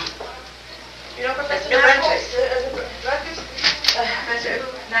school. You know Professor New Naples? Brunswick. Professor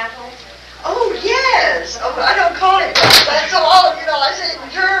Naples? Oh, yes. Oh, I don't call it that. So all of you know, I say it in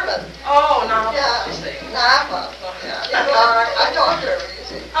German. Oh, no. Yeah. Naples. Yeah. I talked to her, you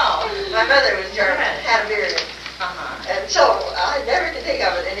see. Oh. My mother was German, had a beard. Uh-huh. And so I never could think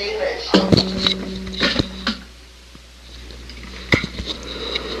of it in English.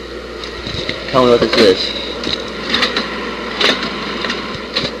 Tell me what this is.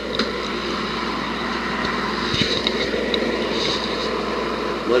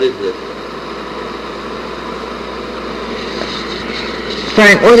 What is this?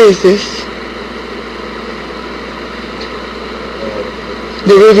 Frank, what is this?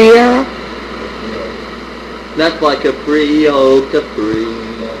 The Riviera? That's like Capri, oh Capri.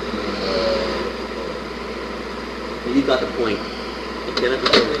 You got the point. Okay, that's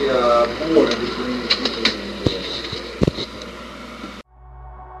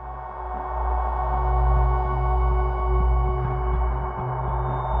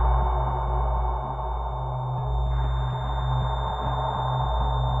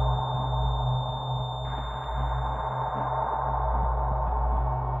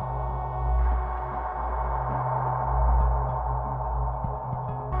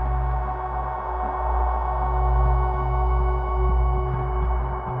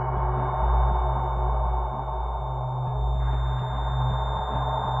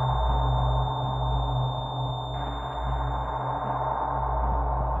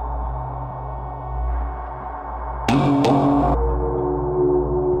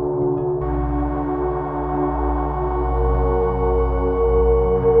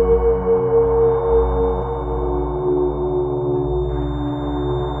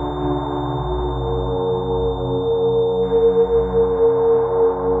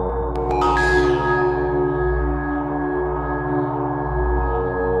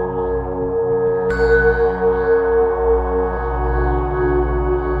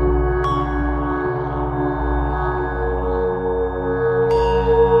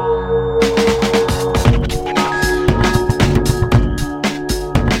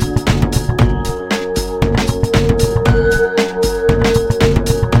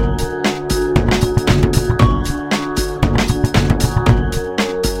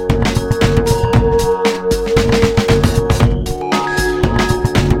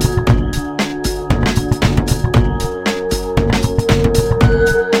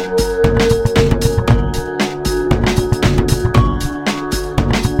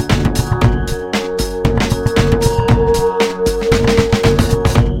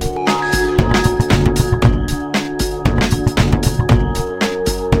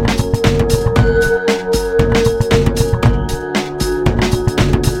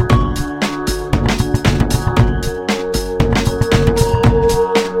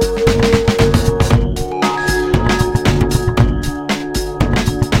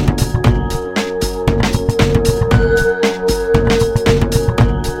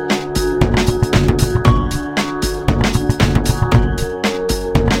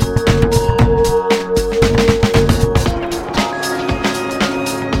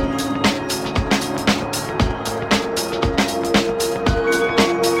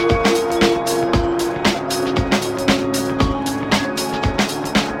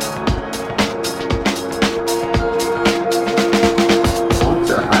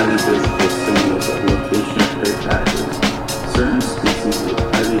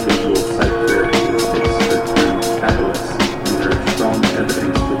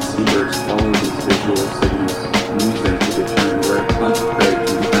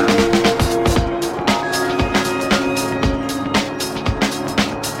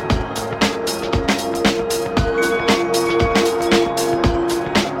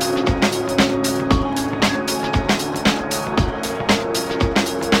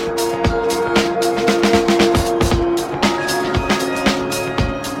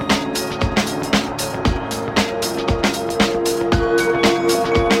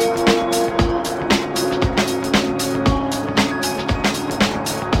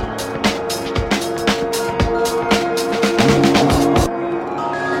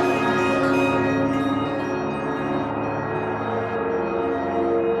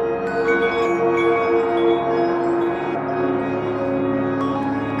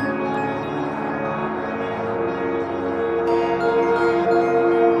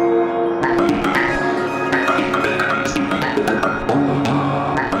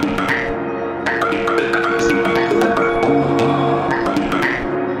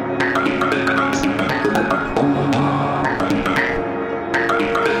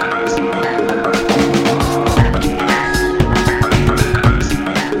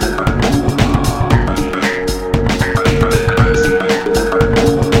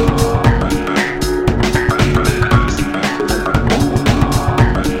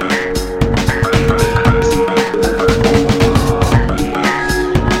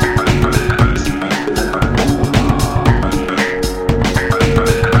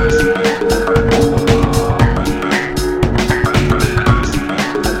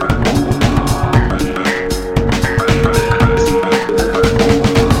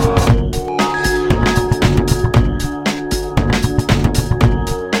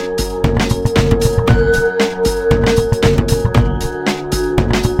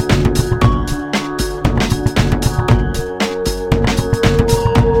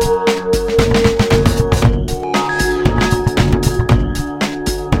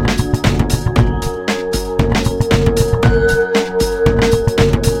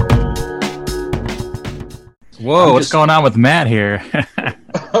Whoa, what's going on with Matt here?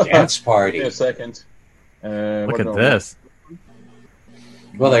 Dance party. Wait a second. Look at this.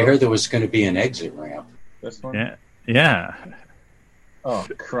 Well, I heard there was going to be an exit ramp. This one? Yeah. Oh,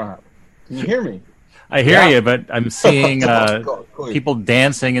 crap. Can you hear me? I hear you, but I'm seeing people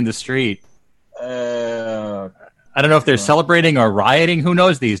dancing in the street. I don't know if they're celebrating or rioting. Who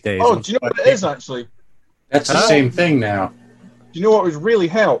knows these days? Oh, do you know what it is, actually? That's the same thing now. Do you know what would really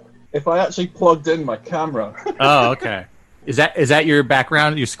help? If I actually plugged in my camera. Oh, okay. Is that your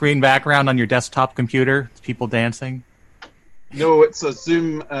background, your screen background on your desktop computer? It's people dancing? No, it's a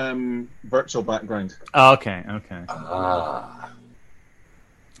Zoom virtual background. Oh, okay.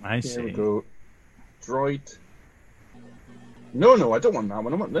 I see. Here we go. Droid. No, I don't want that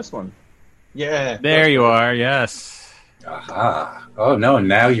one. I want this one. Yeah. There you are, yes. Aha. Oh, no,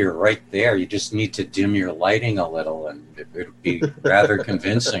 now you're right there. You just need to dim your lighting a little, and it would be rather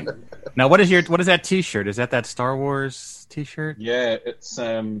convincing. Now, what is that T-shirt? Is that Star Wars T-shirt? Yeah, it's...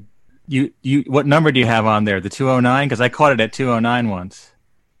 You what number do you have on there? The 209? Because I caught it at 209 once.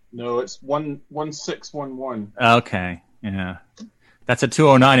 No, it's 1611. Okay, yeah. That's a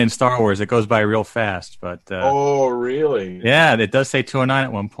 209 in Star Wars. It goes by real fast, but... oh, really? Yeah, it does say 209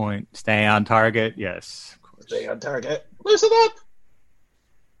 at one point. Stay on target, yes. Of course. Stay on target. Listen up!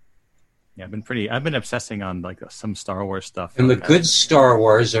 Yeah, I've been obsessing on some Star Wars stuff. And the good Star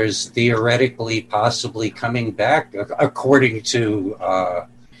Wars is theoretically possibly coming back, according to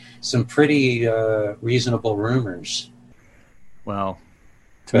some pretty reasonable rumors. Well,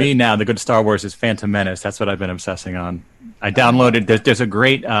 to me now, the good Star Wars is Phantom Menace. That's what I've been obsessing on. I downloaded. There's a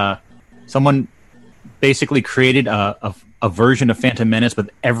great. Someone basically created a version of Phantom Menace with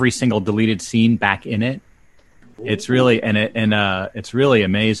every single deleted scene back in it. It's really it's really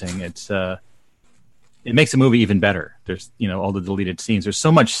amazing. It makes the movie even better. There's all the deleted scenes. There's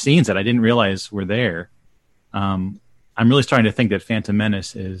so much scenes that I didn't realize were there. I'm really starting to think that Phantom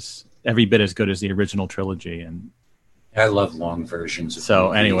Menace is every bit as good as the original trilogy, and I love long versions of so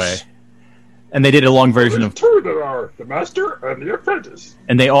movies. Anyway. And they did a long version of two that are The Master and The Apprentice.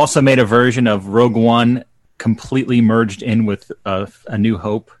 And they also made a version of Rogue One completely merged in with A New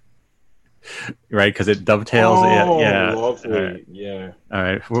Hope. Right, because it dovetails. Oh, yeah. Lovely. Right. Yeah. All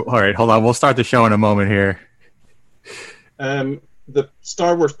right. Hold on. We'll start the show in a moment here. The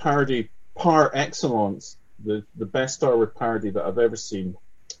Star Wars parody par excellence, the best Star Wars parody that I've ever seen,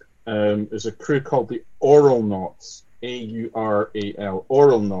 is a crew called the Aural Knots, A-U-R-A-L,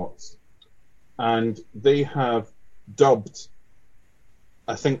 Aural Knots, and they have dubbed,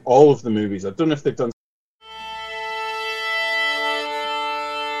 I think, all of the movies. I don't know if they've done.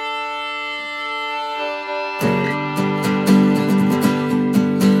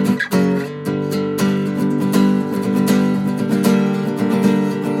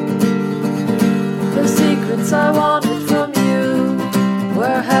 I wanted from you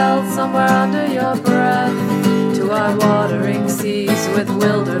were held somewhere under your breath, to eye-watering seas with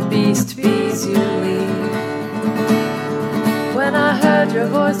wildebeest bees you lead. When I heard your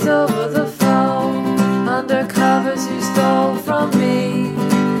voice over the phone, under covers you stole from me,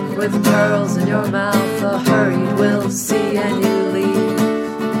 with pearls in your mouth, a hurried we'll see and you leave.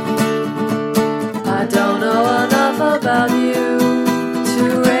 I don't know enough about you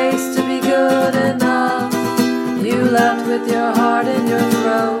to race to be good enough. You left with your heart in your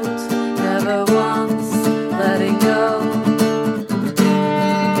throat, never once letting go.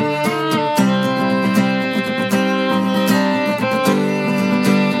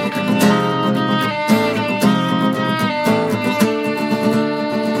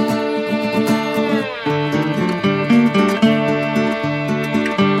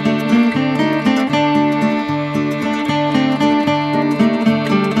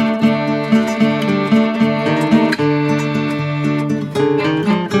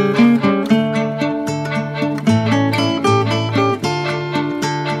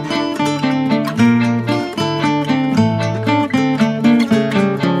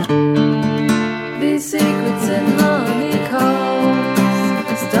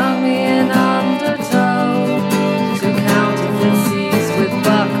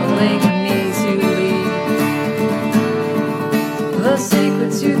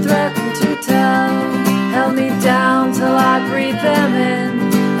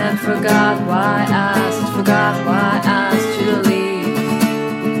 Forgot why I asked you to leave.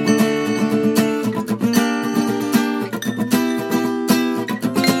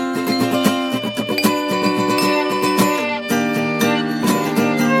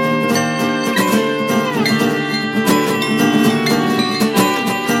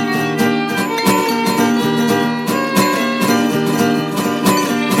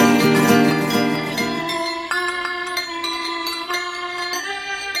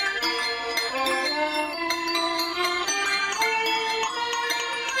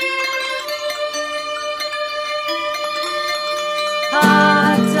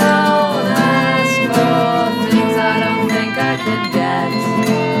 can get.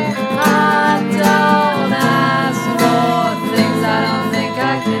 I don't ask for things I don't think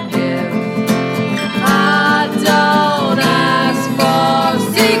I can give. I don't ask for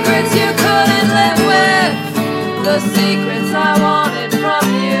secrets you couldn't live with. The secrets I wanted from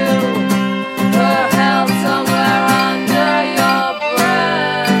you were held somewhere under your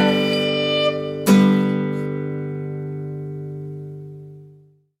breath.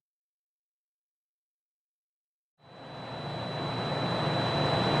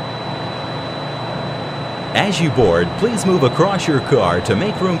 As you board, please move across your car to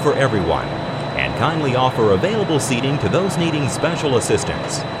make room for everyone, and kindly offer available seating to those needing special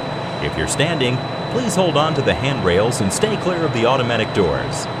assistance. If you're standing, please hold on to the handrails and stay clear of the automatic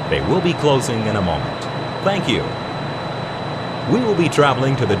doors. They will be closing in a moment. Thank you. We will be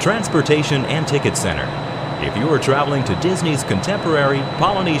traveling to the Transportation and Ticket Center. If you are traveling to Disney's Contemporary,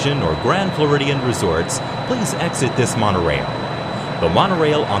 Polynesian, or Grand Floridian resorts, please exit this monorail. The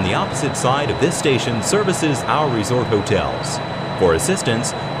monorail on the opposite side of this station services our resort hotels. For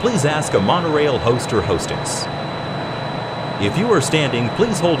assistance, please ask a monorail host or hostess. If you are standing,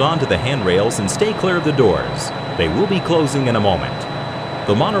 please hold on to the handrails and stay clear of the doors. They will be closing in a moment.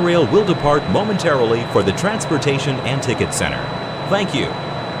 The monorail will depart momentarily for the Transportation and Ticket Center. Thank you.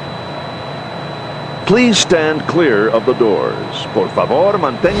 Please stand clear of the doors. Por favor,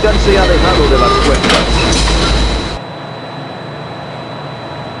 manténganse alejado de las puertas.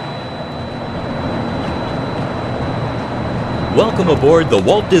 Welcome aboard the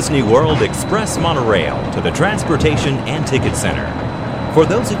Walt Disney World Express Monorail to the Transportation and Ticket Center. For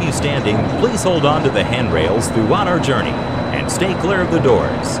those of you standing, please hold on to the handrails throughout our journey and stay clear of the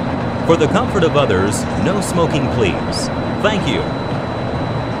doors. For the comfort of others, no smoking, please. Thank you.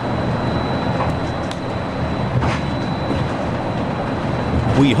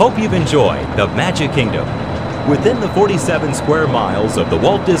 We hope you've enjoyed the Magic Kingdom. Within the 47 square miles of the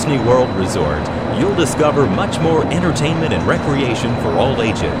Walt Disney World Resort, you'll discover much more entertainment and recreation for all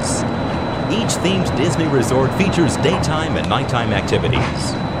ages. Each themed Disney resort features daytime and nighttime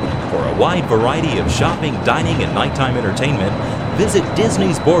activities. For a wide variety of shopping, dining, and nighttime entertainment, visit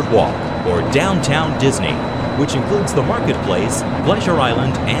Disney's Boardwalk or Downtown Disney, which includes the Marketplace, Pleasure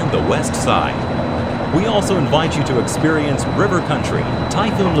Island, and the West Side. We also invite you to experience River Country,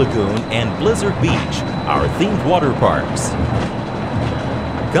 Typhoon Lagoon, and Blizzard Beach, our themed water parks.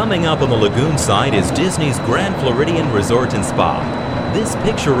 Coming up on the lagoon side is Disney's Grand Floridian Resort and Spa. This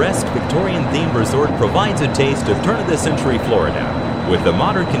picturesque Victorian-themed resort provides a taste of turn-of-the-century Florida, with the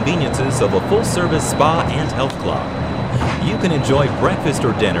modern conveniences of a full-service spa and health club. You can enjoy breakfast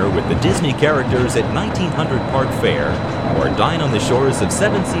or dinner with the Disney characters at 1900 Park Fair, or dine on the shores of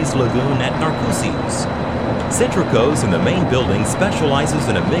Seven Seas Lagoon at Narcoossee's. Citrico's in the main building specializes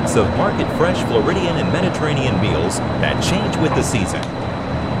in a mix of market-fresh Floridian and Mediterranean meals that change with the season.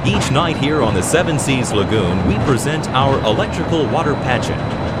 Each night here on the Seven Seas Lagoon, we present our electrical water pageant.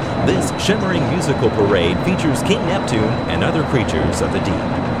 This shimmering musical parade features King Neptune and other creatures of the deep.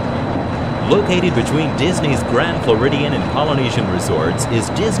 Located between Disney's Grand Floridian and Polynesian resorts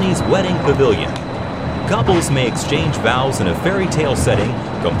is Disney's Wedding Pavilion. Couples may exchange vows in a fairy tale setting,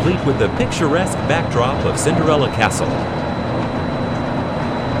 complete with the picturesque backdrop of Cinderella Castle.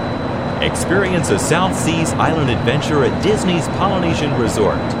 Experience a South Seas island adventure at Disney's Polynesian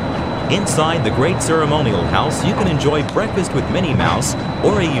Resort. Inside the Great Ceremonial House, you can enjoy breakfast with Minnie Mouse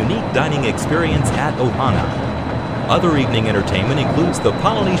or a unique dining experience at Ohana. Other evening entertainment includes the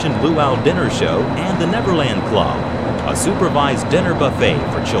Polynesian Luau Dinner Show and the Neverland Club, a supervised dinner buffet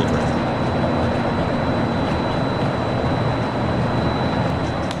for children.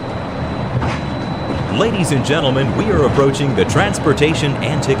 Ladies and gentlemen, we are approaching the Transportation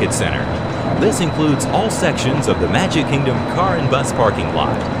and Ticket Center. This includes all sections of the Magic Kingdom car and bus parking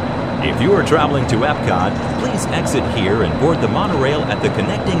lot. If you are traveling to Epcot, please exit here and board the monorail at the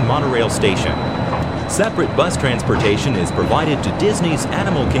connecting monorail station. Separate bus transportation is provided to Disney's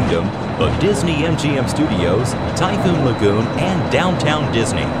Animal Kingdom, the Disney MGM Studios, Typhoon Lagoon, and Downtown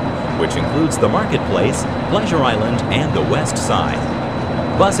Disney, which includes the Marketplace, Pleasure Island, and the West Side.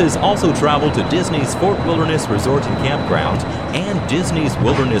 Buses also travel to Disney's Fort Wilderness Resort and Campground and Disney's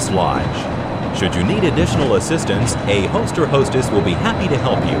Wilderness Lodge. Should you need additional assistance, a host or hostess will be happy to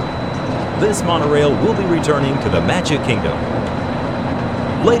help you. This monorail will be returning to the Magic Kingdom.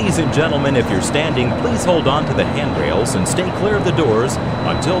 Ladies and gentlemen, if you're standing, please hold on to the handrails and stay clear of the doors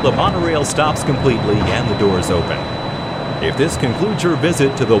until the monorail stops completely and the doors open. If this concludes your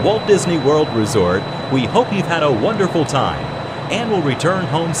visit to the Walt Disney World Resort, we hope you've had a wonderful time and will return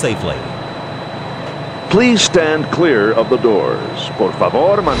home safely. Please stand clear of the doors. Por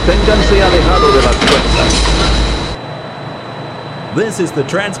favor, manténganse alejado de las puertas. This is the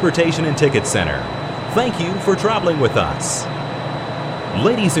Transportation and Ticket Center. Thank you for traveling with us.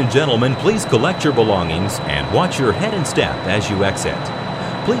 Ladies and gentlemen, please collect your belongings and watch your head and step as you exit.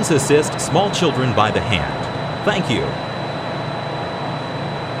 Please assist small children by the hand. Thank you.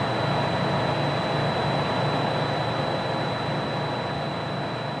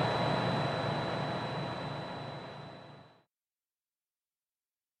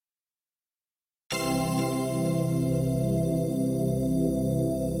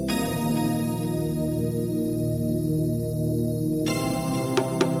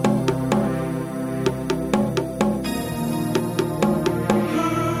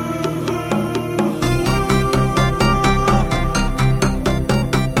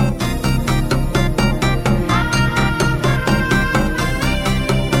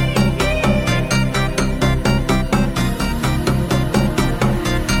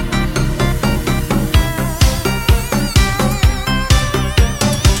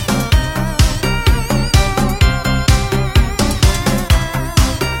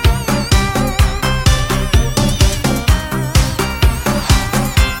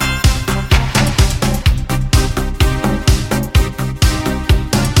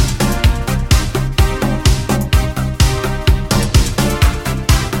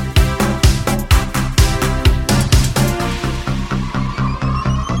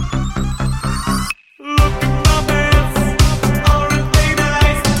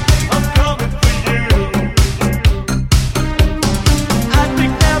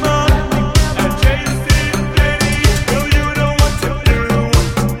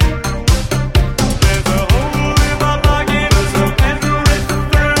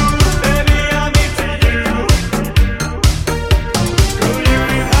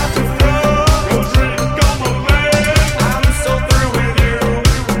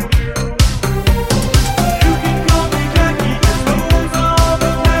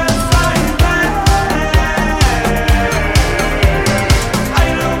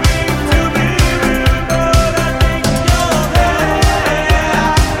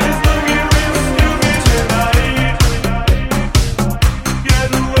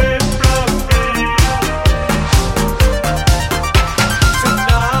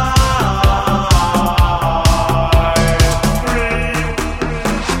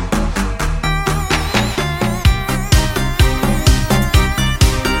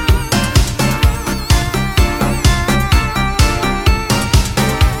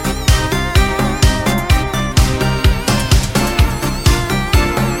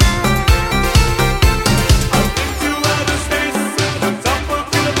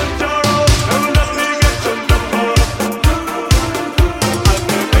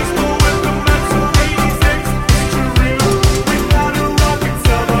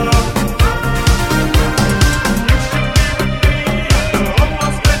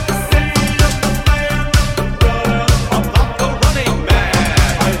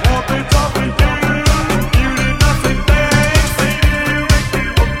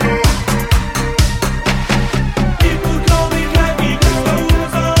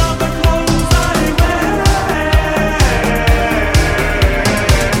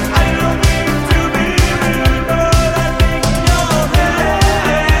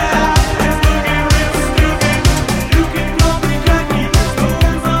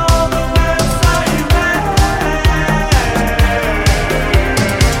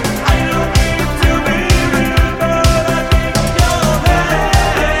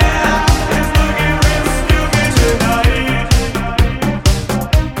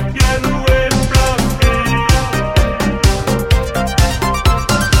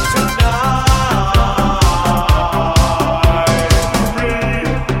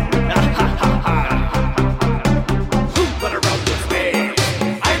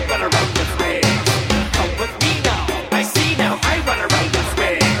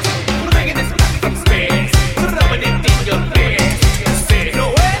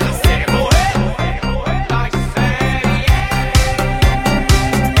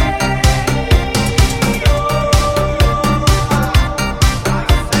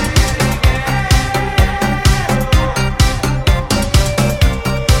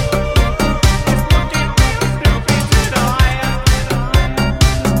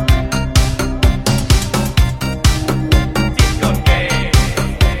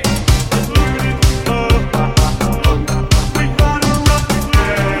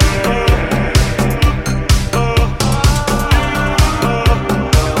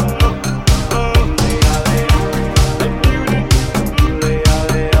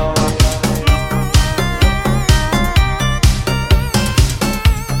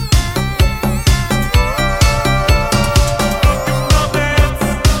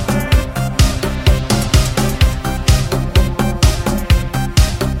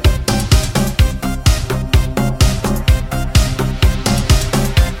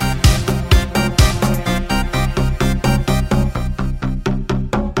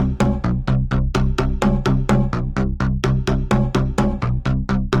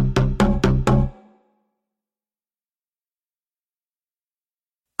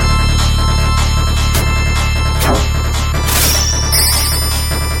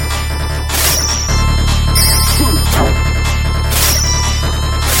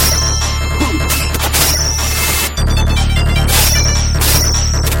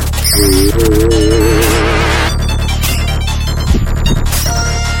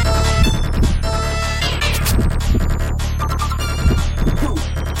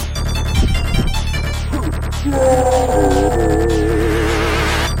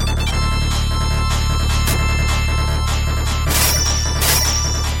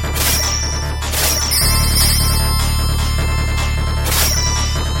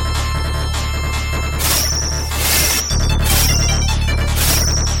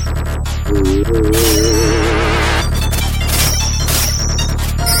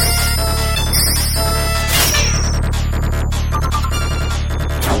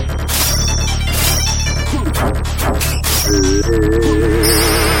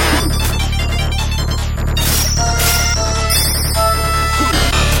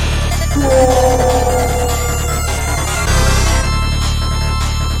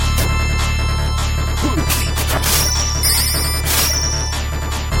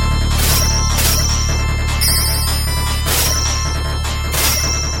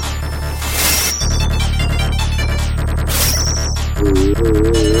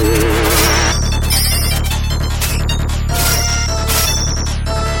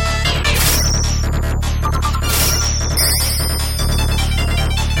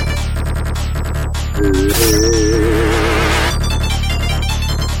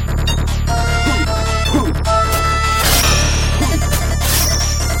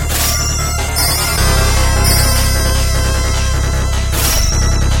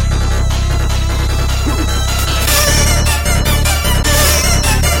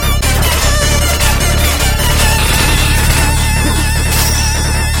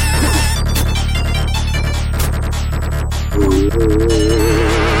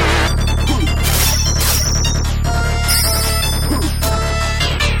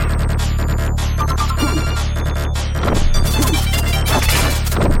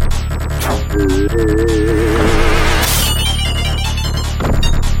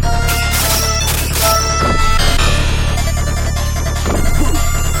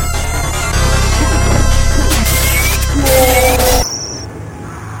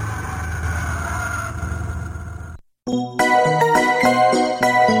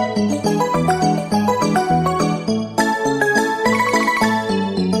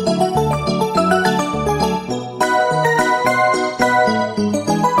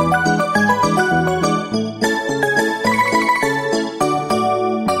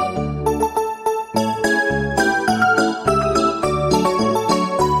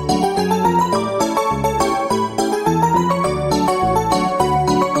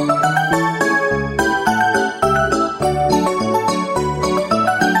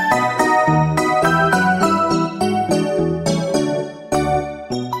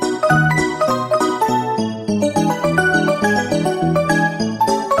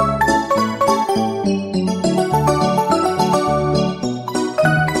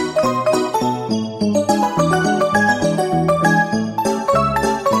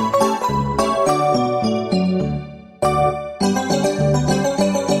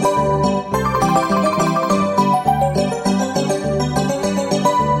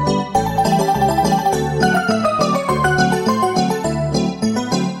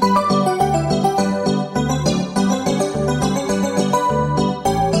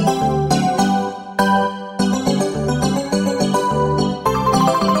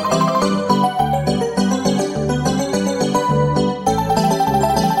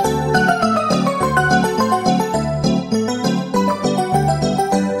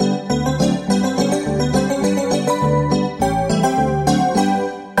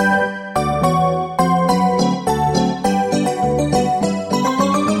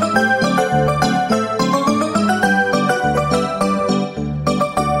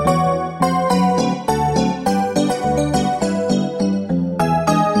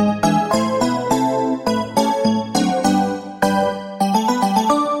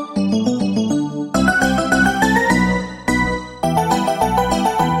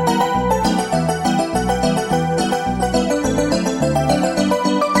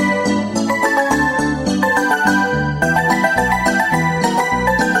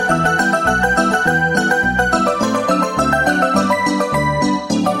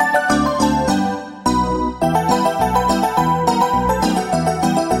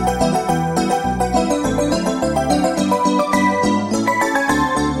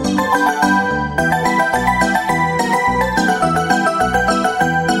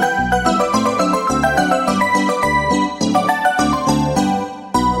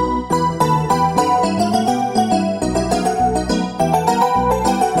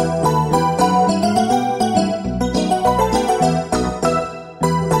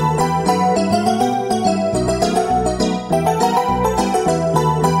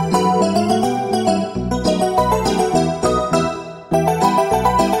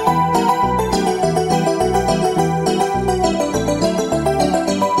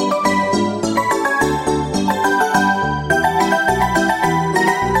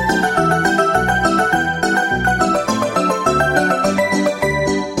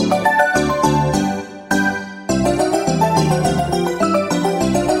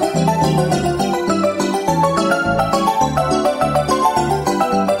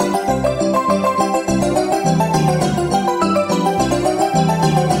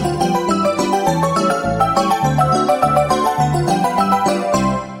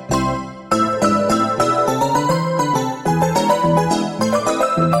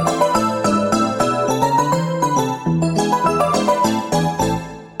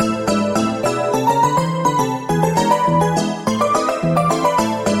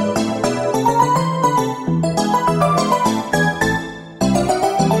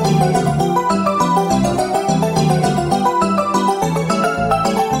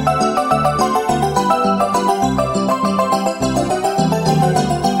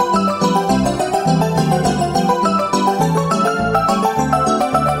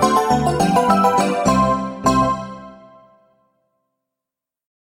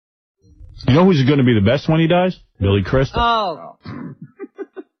 who's going to be the best when he dies? Billy Crystal. Oh.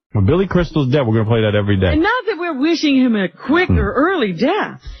 When Billy Crystal's dead, we're going to play that every day. And not that we're wishing him a quick or early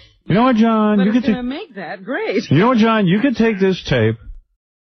death. You know what, John? But you it's could going to make that great. You know what, John? You could take this tape,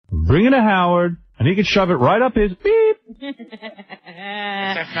 bring it to Howard, and he could shove it right up his beep.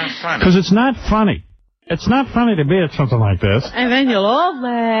 That's not funny. Because it's not funny. It's not funny to be at something like this. And then you'll all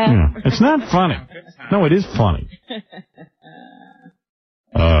laugh. Yeah. It's not funny. No, it is funny.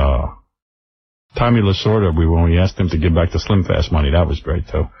 Tommy Lasorda, when we asked him to give back the Slim Fast money, that was great,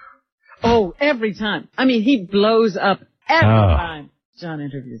 too. Oh, every time. I mean, he blows up every time John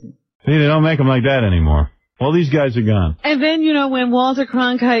interviews him. See, they don't make them like that anymore. All these guys are gone. And then, when Walter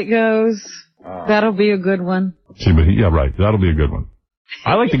Cronkite goes, that'll be a good one. See, but yeah, right. That'll be a good one.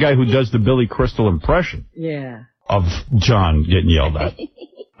 I like the guy who does the Billy Crystal impression. Yeah. Of John getting yelled at.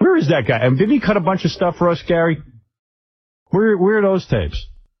 Where is that guy? And didn't he cut a bunch of stuff for us, Gary? Where are those tapes?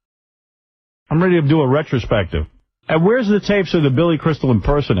 I'm ready to do a retrospective. And where's the tapes of the Billy Crystal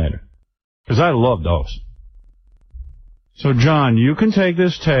impersonator? Because I love those. So, John, you can take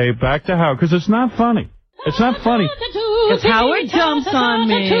this tape back to Howard, because it's not funny. It's not funny. Because Howard jumps on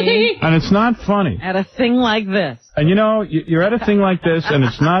me. And it's not funny. At a thing like this. And you're at a thing like this, and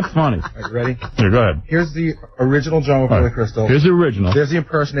it's not funny. All right, ready? Yeah, go ahead. Here's the original John with Billy Crystal. Here's the original. There's the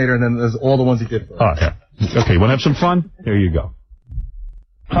impersonator, and then there's all the ones he did for us. Oh, yeah. Okay, you want to have some fun? Here you go.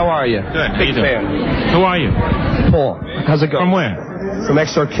 How are you? Good. Big fan. Who are you? Paul. How's it going? From where? From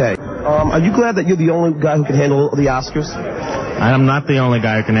XRK. Are you glad that you're the only guy who can handle the Oscars? I'm not the only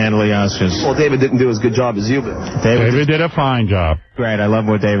guy who can handle the Oscars. Well, David didn't do as good job as you, but... David did a fine job. Great. I love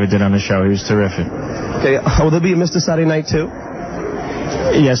what David did on the show. He was terrific. Okay, will there be a Mr. Saturday Night, too?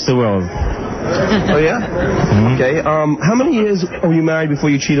 Yes, there will. Oh, yeah? Mm-hmm. Okay, how many years were you married before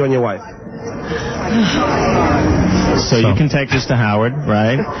you cheated on your wife? So you can take this to Howard,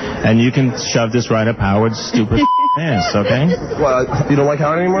 right? And you can shove this right up Howard's stupid ass, okay? Well, you don't like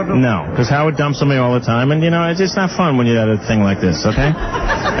Howard anymore, Bill? No, because Howard dumps on me all the time, and, it's just not fun when you're at a thing like this, okay?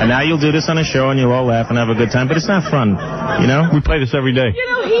 And now you'll do this on a show, and you'll all laugh and have a good time, but it's not fun, We play this every day.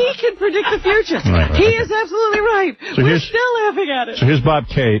 He can predict the future. Right. He is absolutely right. So We're still laughing at it. So here's Bob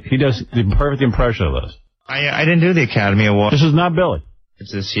Cate. He does the perfect impression of this. I didn't do the Academy Award. This is not Billy.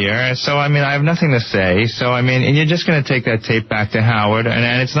 It's this year. So, I have nothing to say. So, and you're just going to take that tape back to Howard,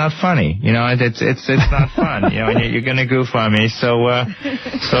 and it's not funny. It's not fun. And you're going to goof on me. So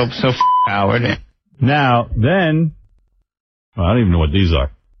Howard. Now, then, I don't even know what these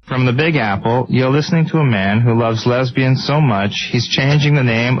are. From the Big Apple, you're listening to a man who loves lesbians so much, he's changing the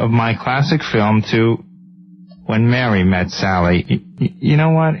name of my classic film to When Mary Met Sally. You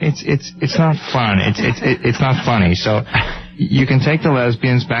know what? It's not fun. It's not funny. So you can take the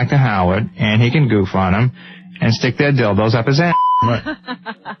lesbians back to Howard, and he can goof on them, and stick their dildos up his ass. Right.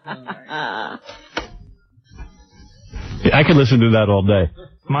 I could listen to that all day.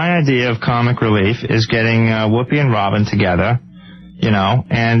 My idea of comic relief is getting Whoopi and Robin together,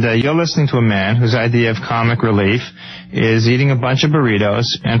 and you're listening to a man whose idea of comic relief is eating a bunch of burritos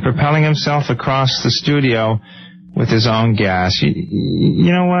and propelling himself across the studio with his own gas.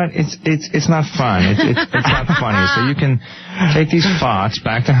 You know what? It's not fun. It's not funny. So you can take these farts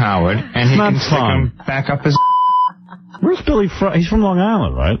back to Howard, and he can stick them back up his... Where's Billy from? He's from Long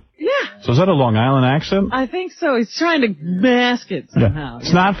Island, right? Yeah. So is that a Long Island accent? I think so. He's trying to mask it somehow. Yeah.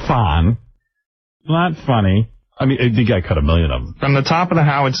 It's not fun. It's not funny. The guy cut 1 million of them. From the top of the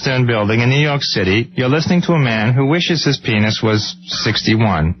Howard Stern building in New York City, you're listening to a man who wishes his penis was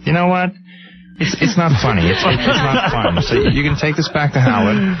 61. You know what? It's not funny. It's not fun. So you can take this back to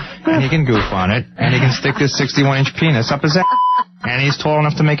Howard, and he can goof on it, and he can stick this 61-inch penis up his ass, and he's tall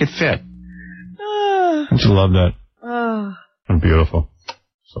enough to make it fit. Don't you love that? And beautiful.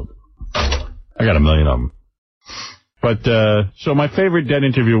 So, I got 1 million of them. But, so my favorite dead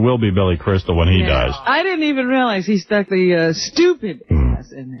interview will be Billy Crystal when he dies. I didn't even realize he stuck the stupid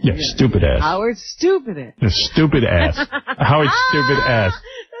ass in there. Yeah, stupid ass. Howard's stupid ass. The stupid ass. Howard's stupid ass.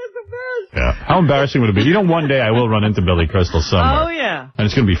 That's the best. Yeah. How embarrassing would it be? One day I will run into Billy Crystal somewhere. Oh, yeah. And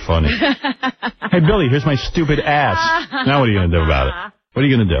it's going to be funny. Hey, Billy, here's my stupid ass. Now what are you going to do about it? What are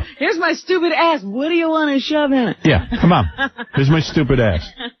you going to do? Here's my stupid ass. What do you want to shove in it? Yeah, come on. Here's my stupid ass.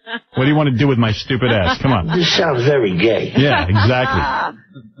 What do you want to do with my stupid ass? Come on. This sounds very gay. Yeah, exactly.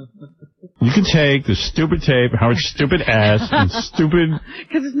 You can take the stupid tape, Howard's stupid ass, and stupid...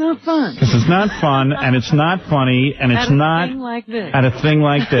 Because it's not fun. Because it's not fun, and it's not funny, and it's not... At a thing like this. At a thing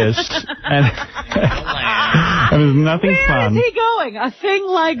like this. And there's nothing fun. Where is he going? A thing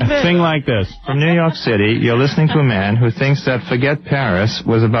like this. A thing like this. From New York City, you're listening to a man who thinks that Forget Paris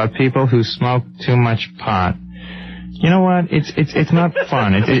was about people who smoke too much pot. You know what? It's not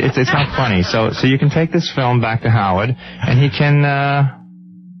fun. It's not funny. So you can take this film back to Howard, and he can.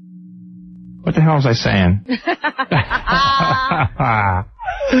 What the hell was I saying?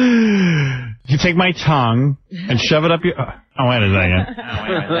 You take my tongue and shove it up your... Oh, wait a second.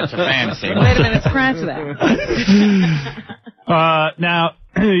 That's a fantasy. Wait a minute, scratch that. Now,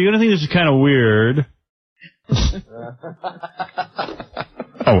 you're going to think this is kind of weird.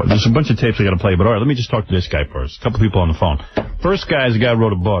 Oh, there's a bunch of tapes I got to play, but all right, let me just talk to this guy first. A couple people on the phone. First guy is a guy who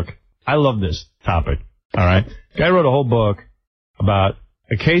wrote a book. I love this topic, all right? Guy wrote a whole book about...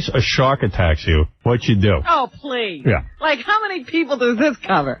 in case a shark attacks you, what you do. Oh, please. Yeah. Like, how many people does this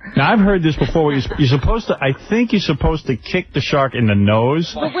cover? Now, I've heard this before. You're supposed to, I think you're supposed to kick the shark in the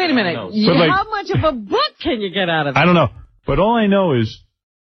nose. But wait a minute. But like, how much of a book can you get out of it? I don't know. But all I know is,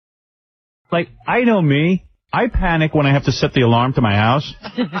 like, I know me. I panic when I have to set the alarm to my house.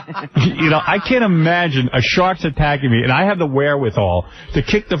 You know, I can't imagine a shark's attacking me, and I have the wherewithal to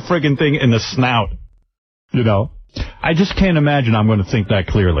kick the friggin' thing in the snout. You know? I just can't imagine I'm going to think that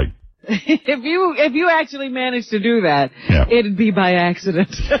clearly. If you actually managed to do that, Yeah. it'd be by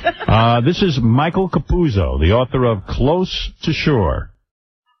accident. This is Michael Capuzzo, the author of Close to Shore.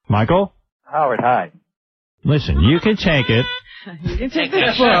 Michael? Howard, hi. Listen, you can take it. You can take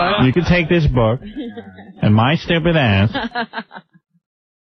this book. You can take this book and my stupid ass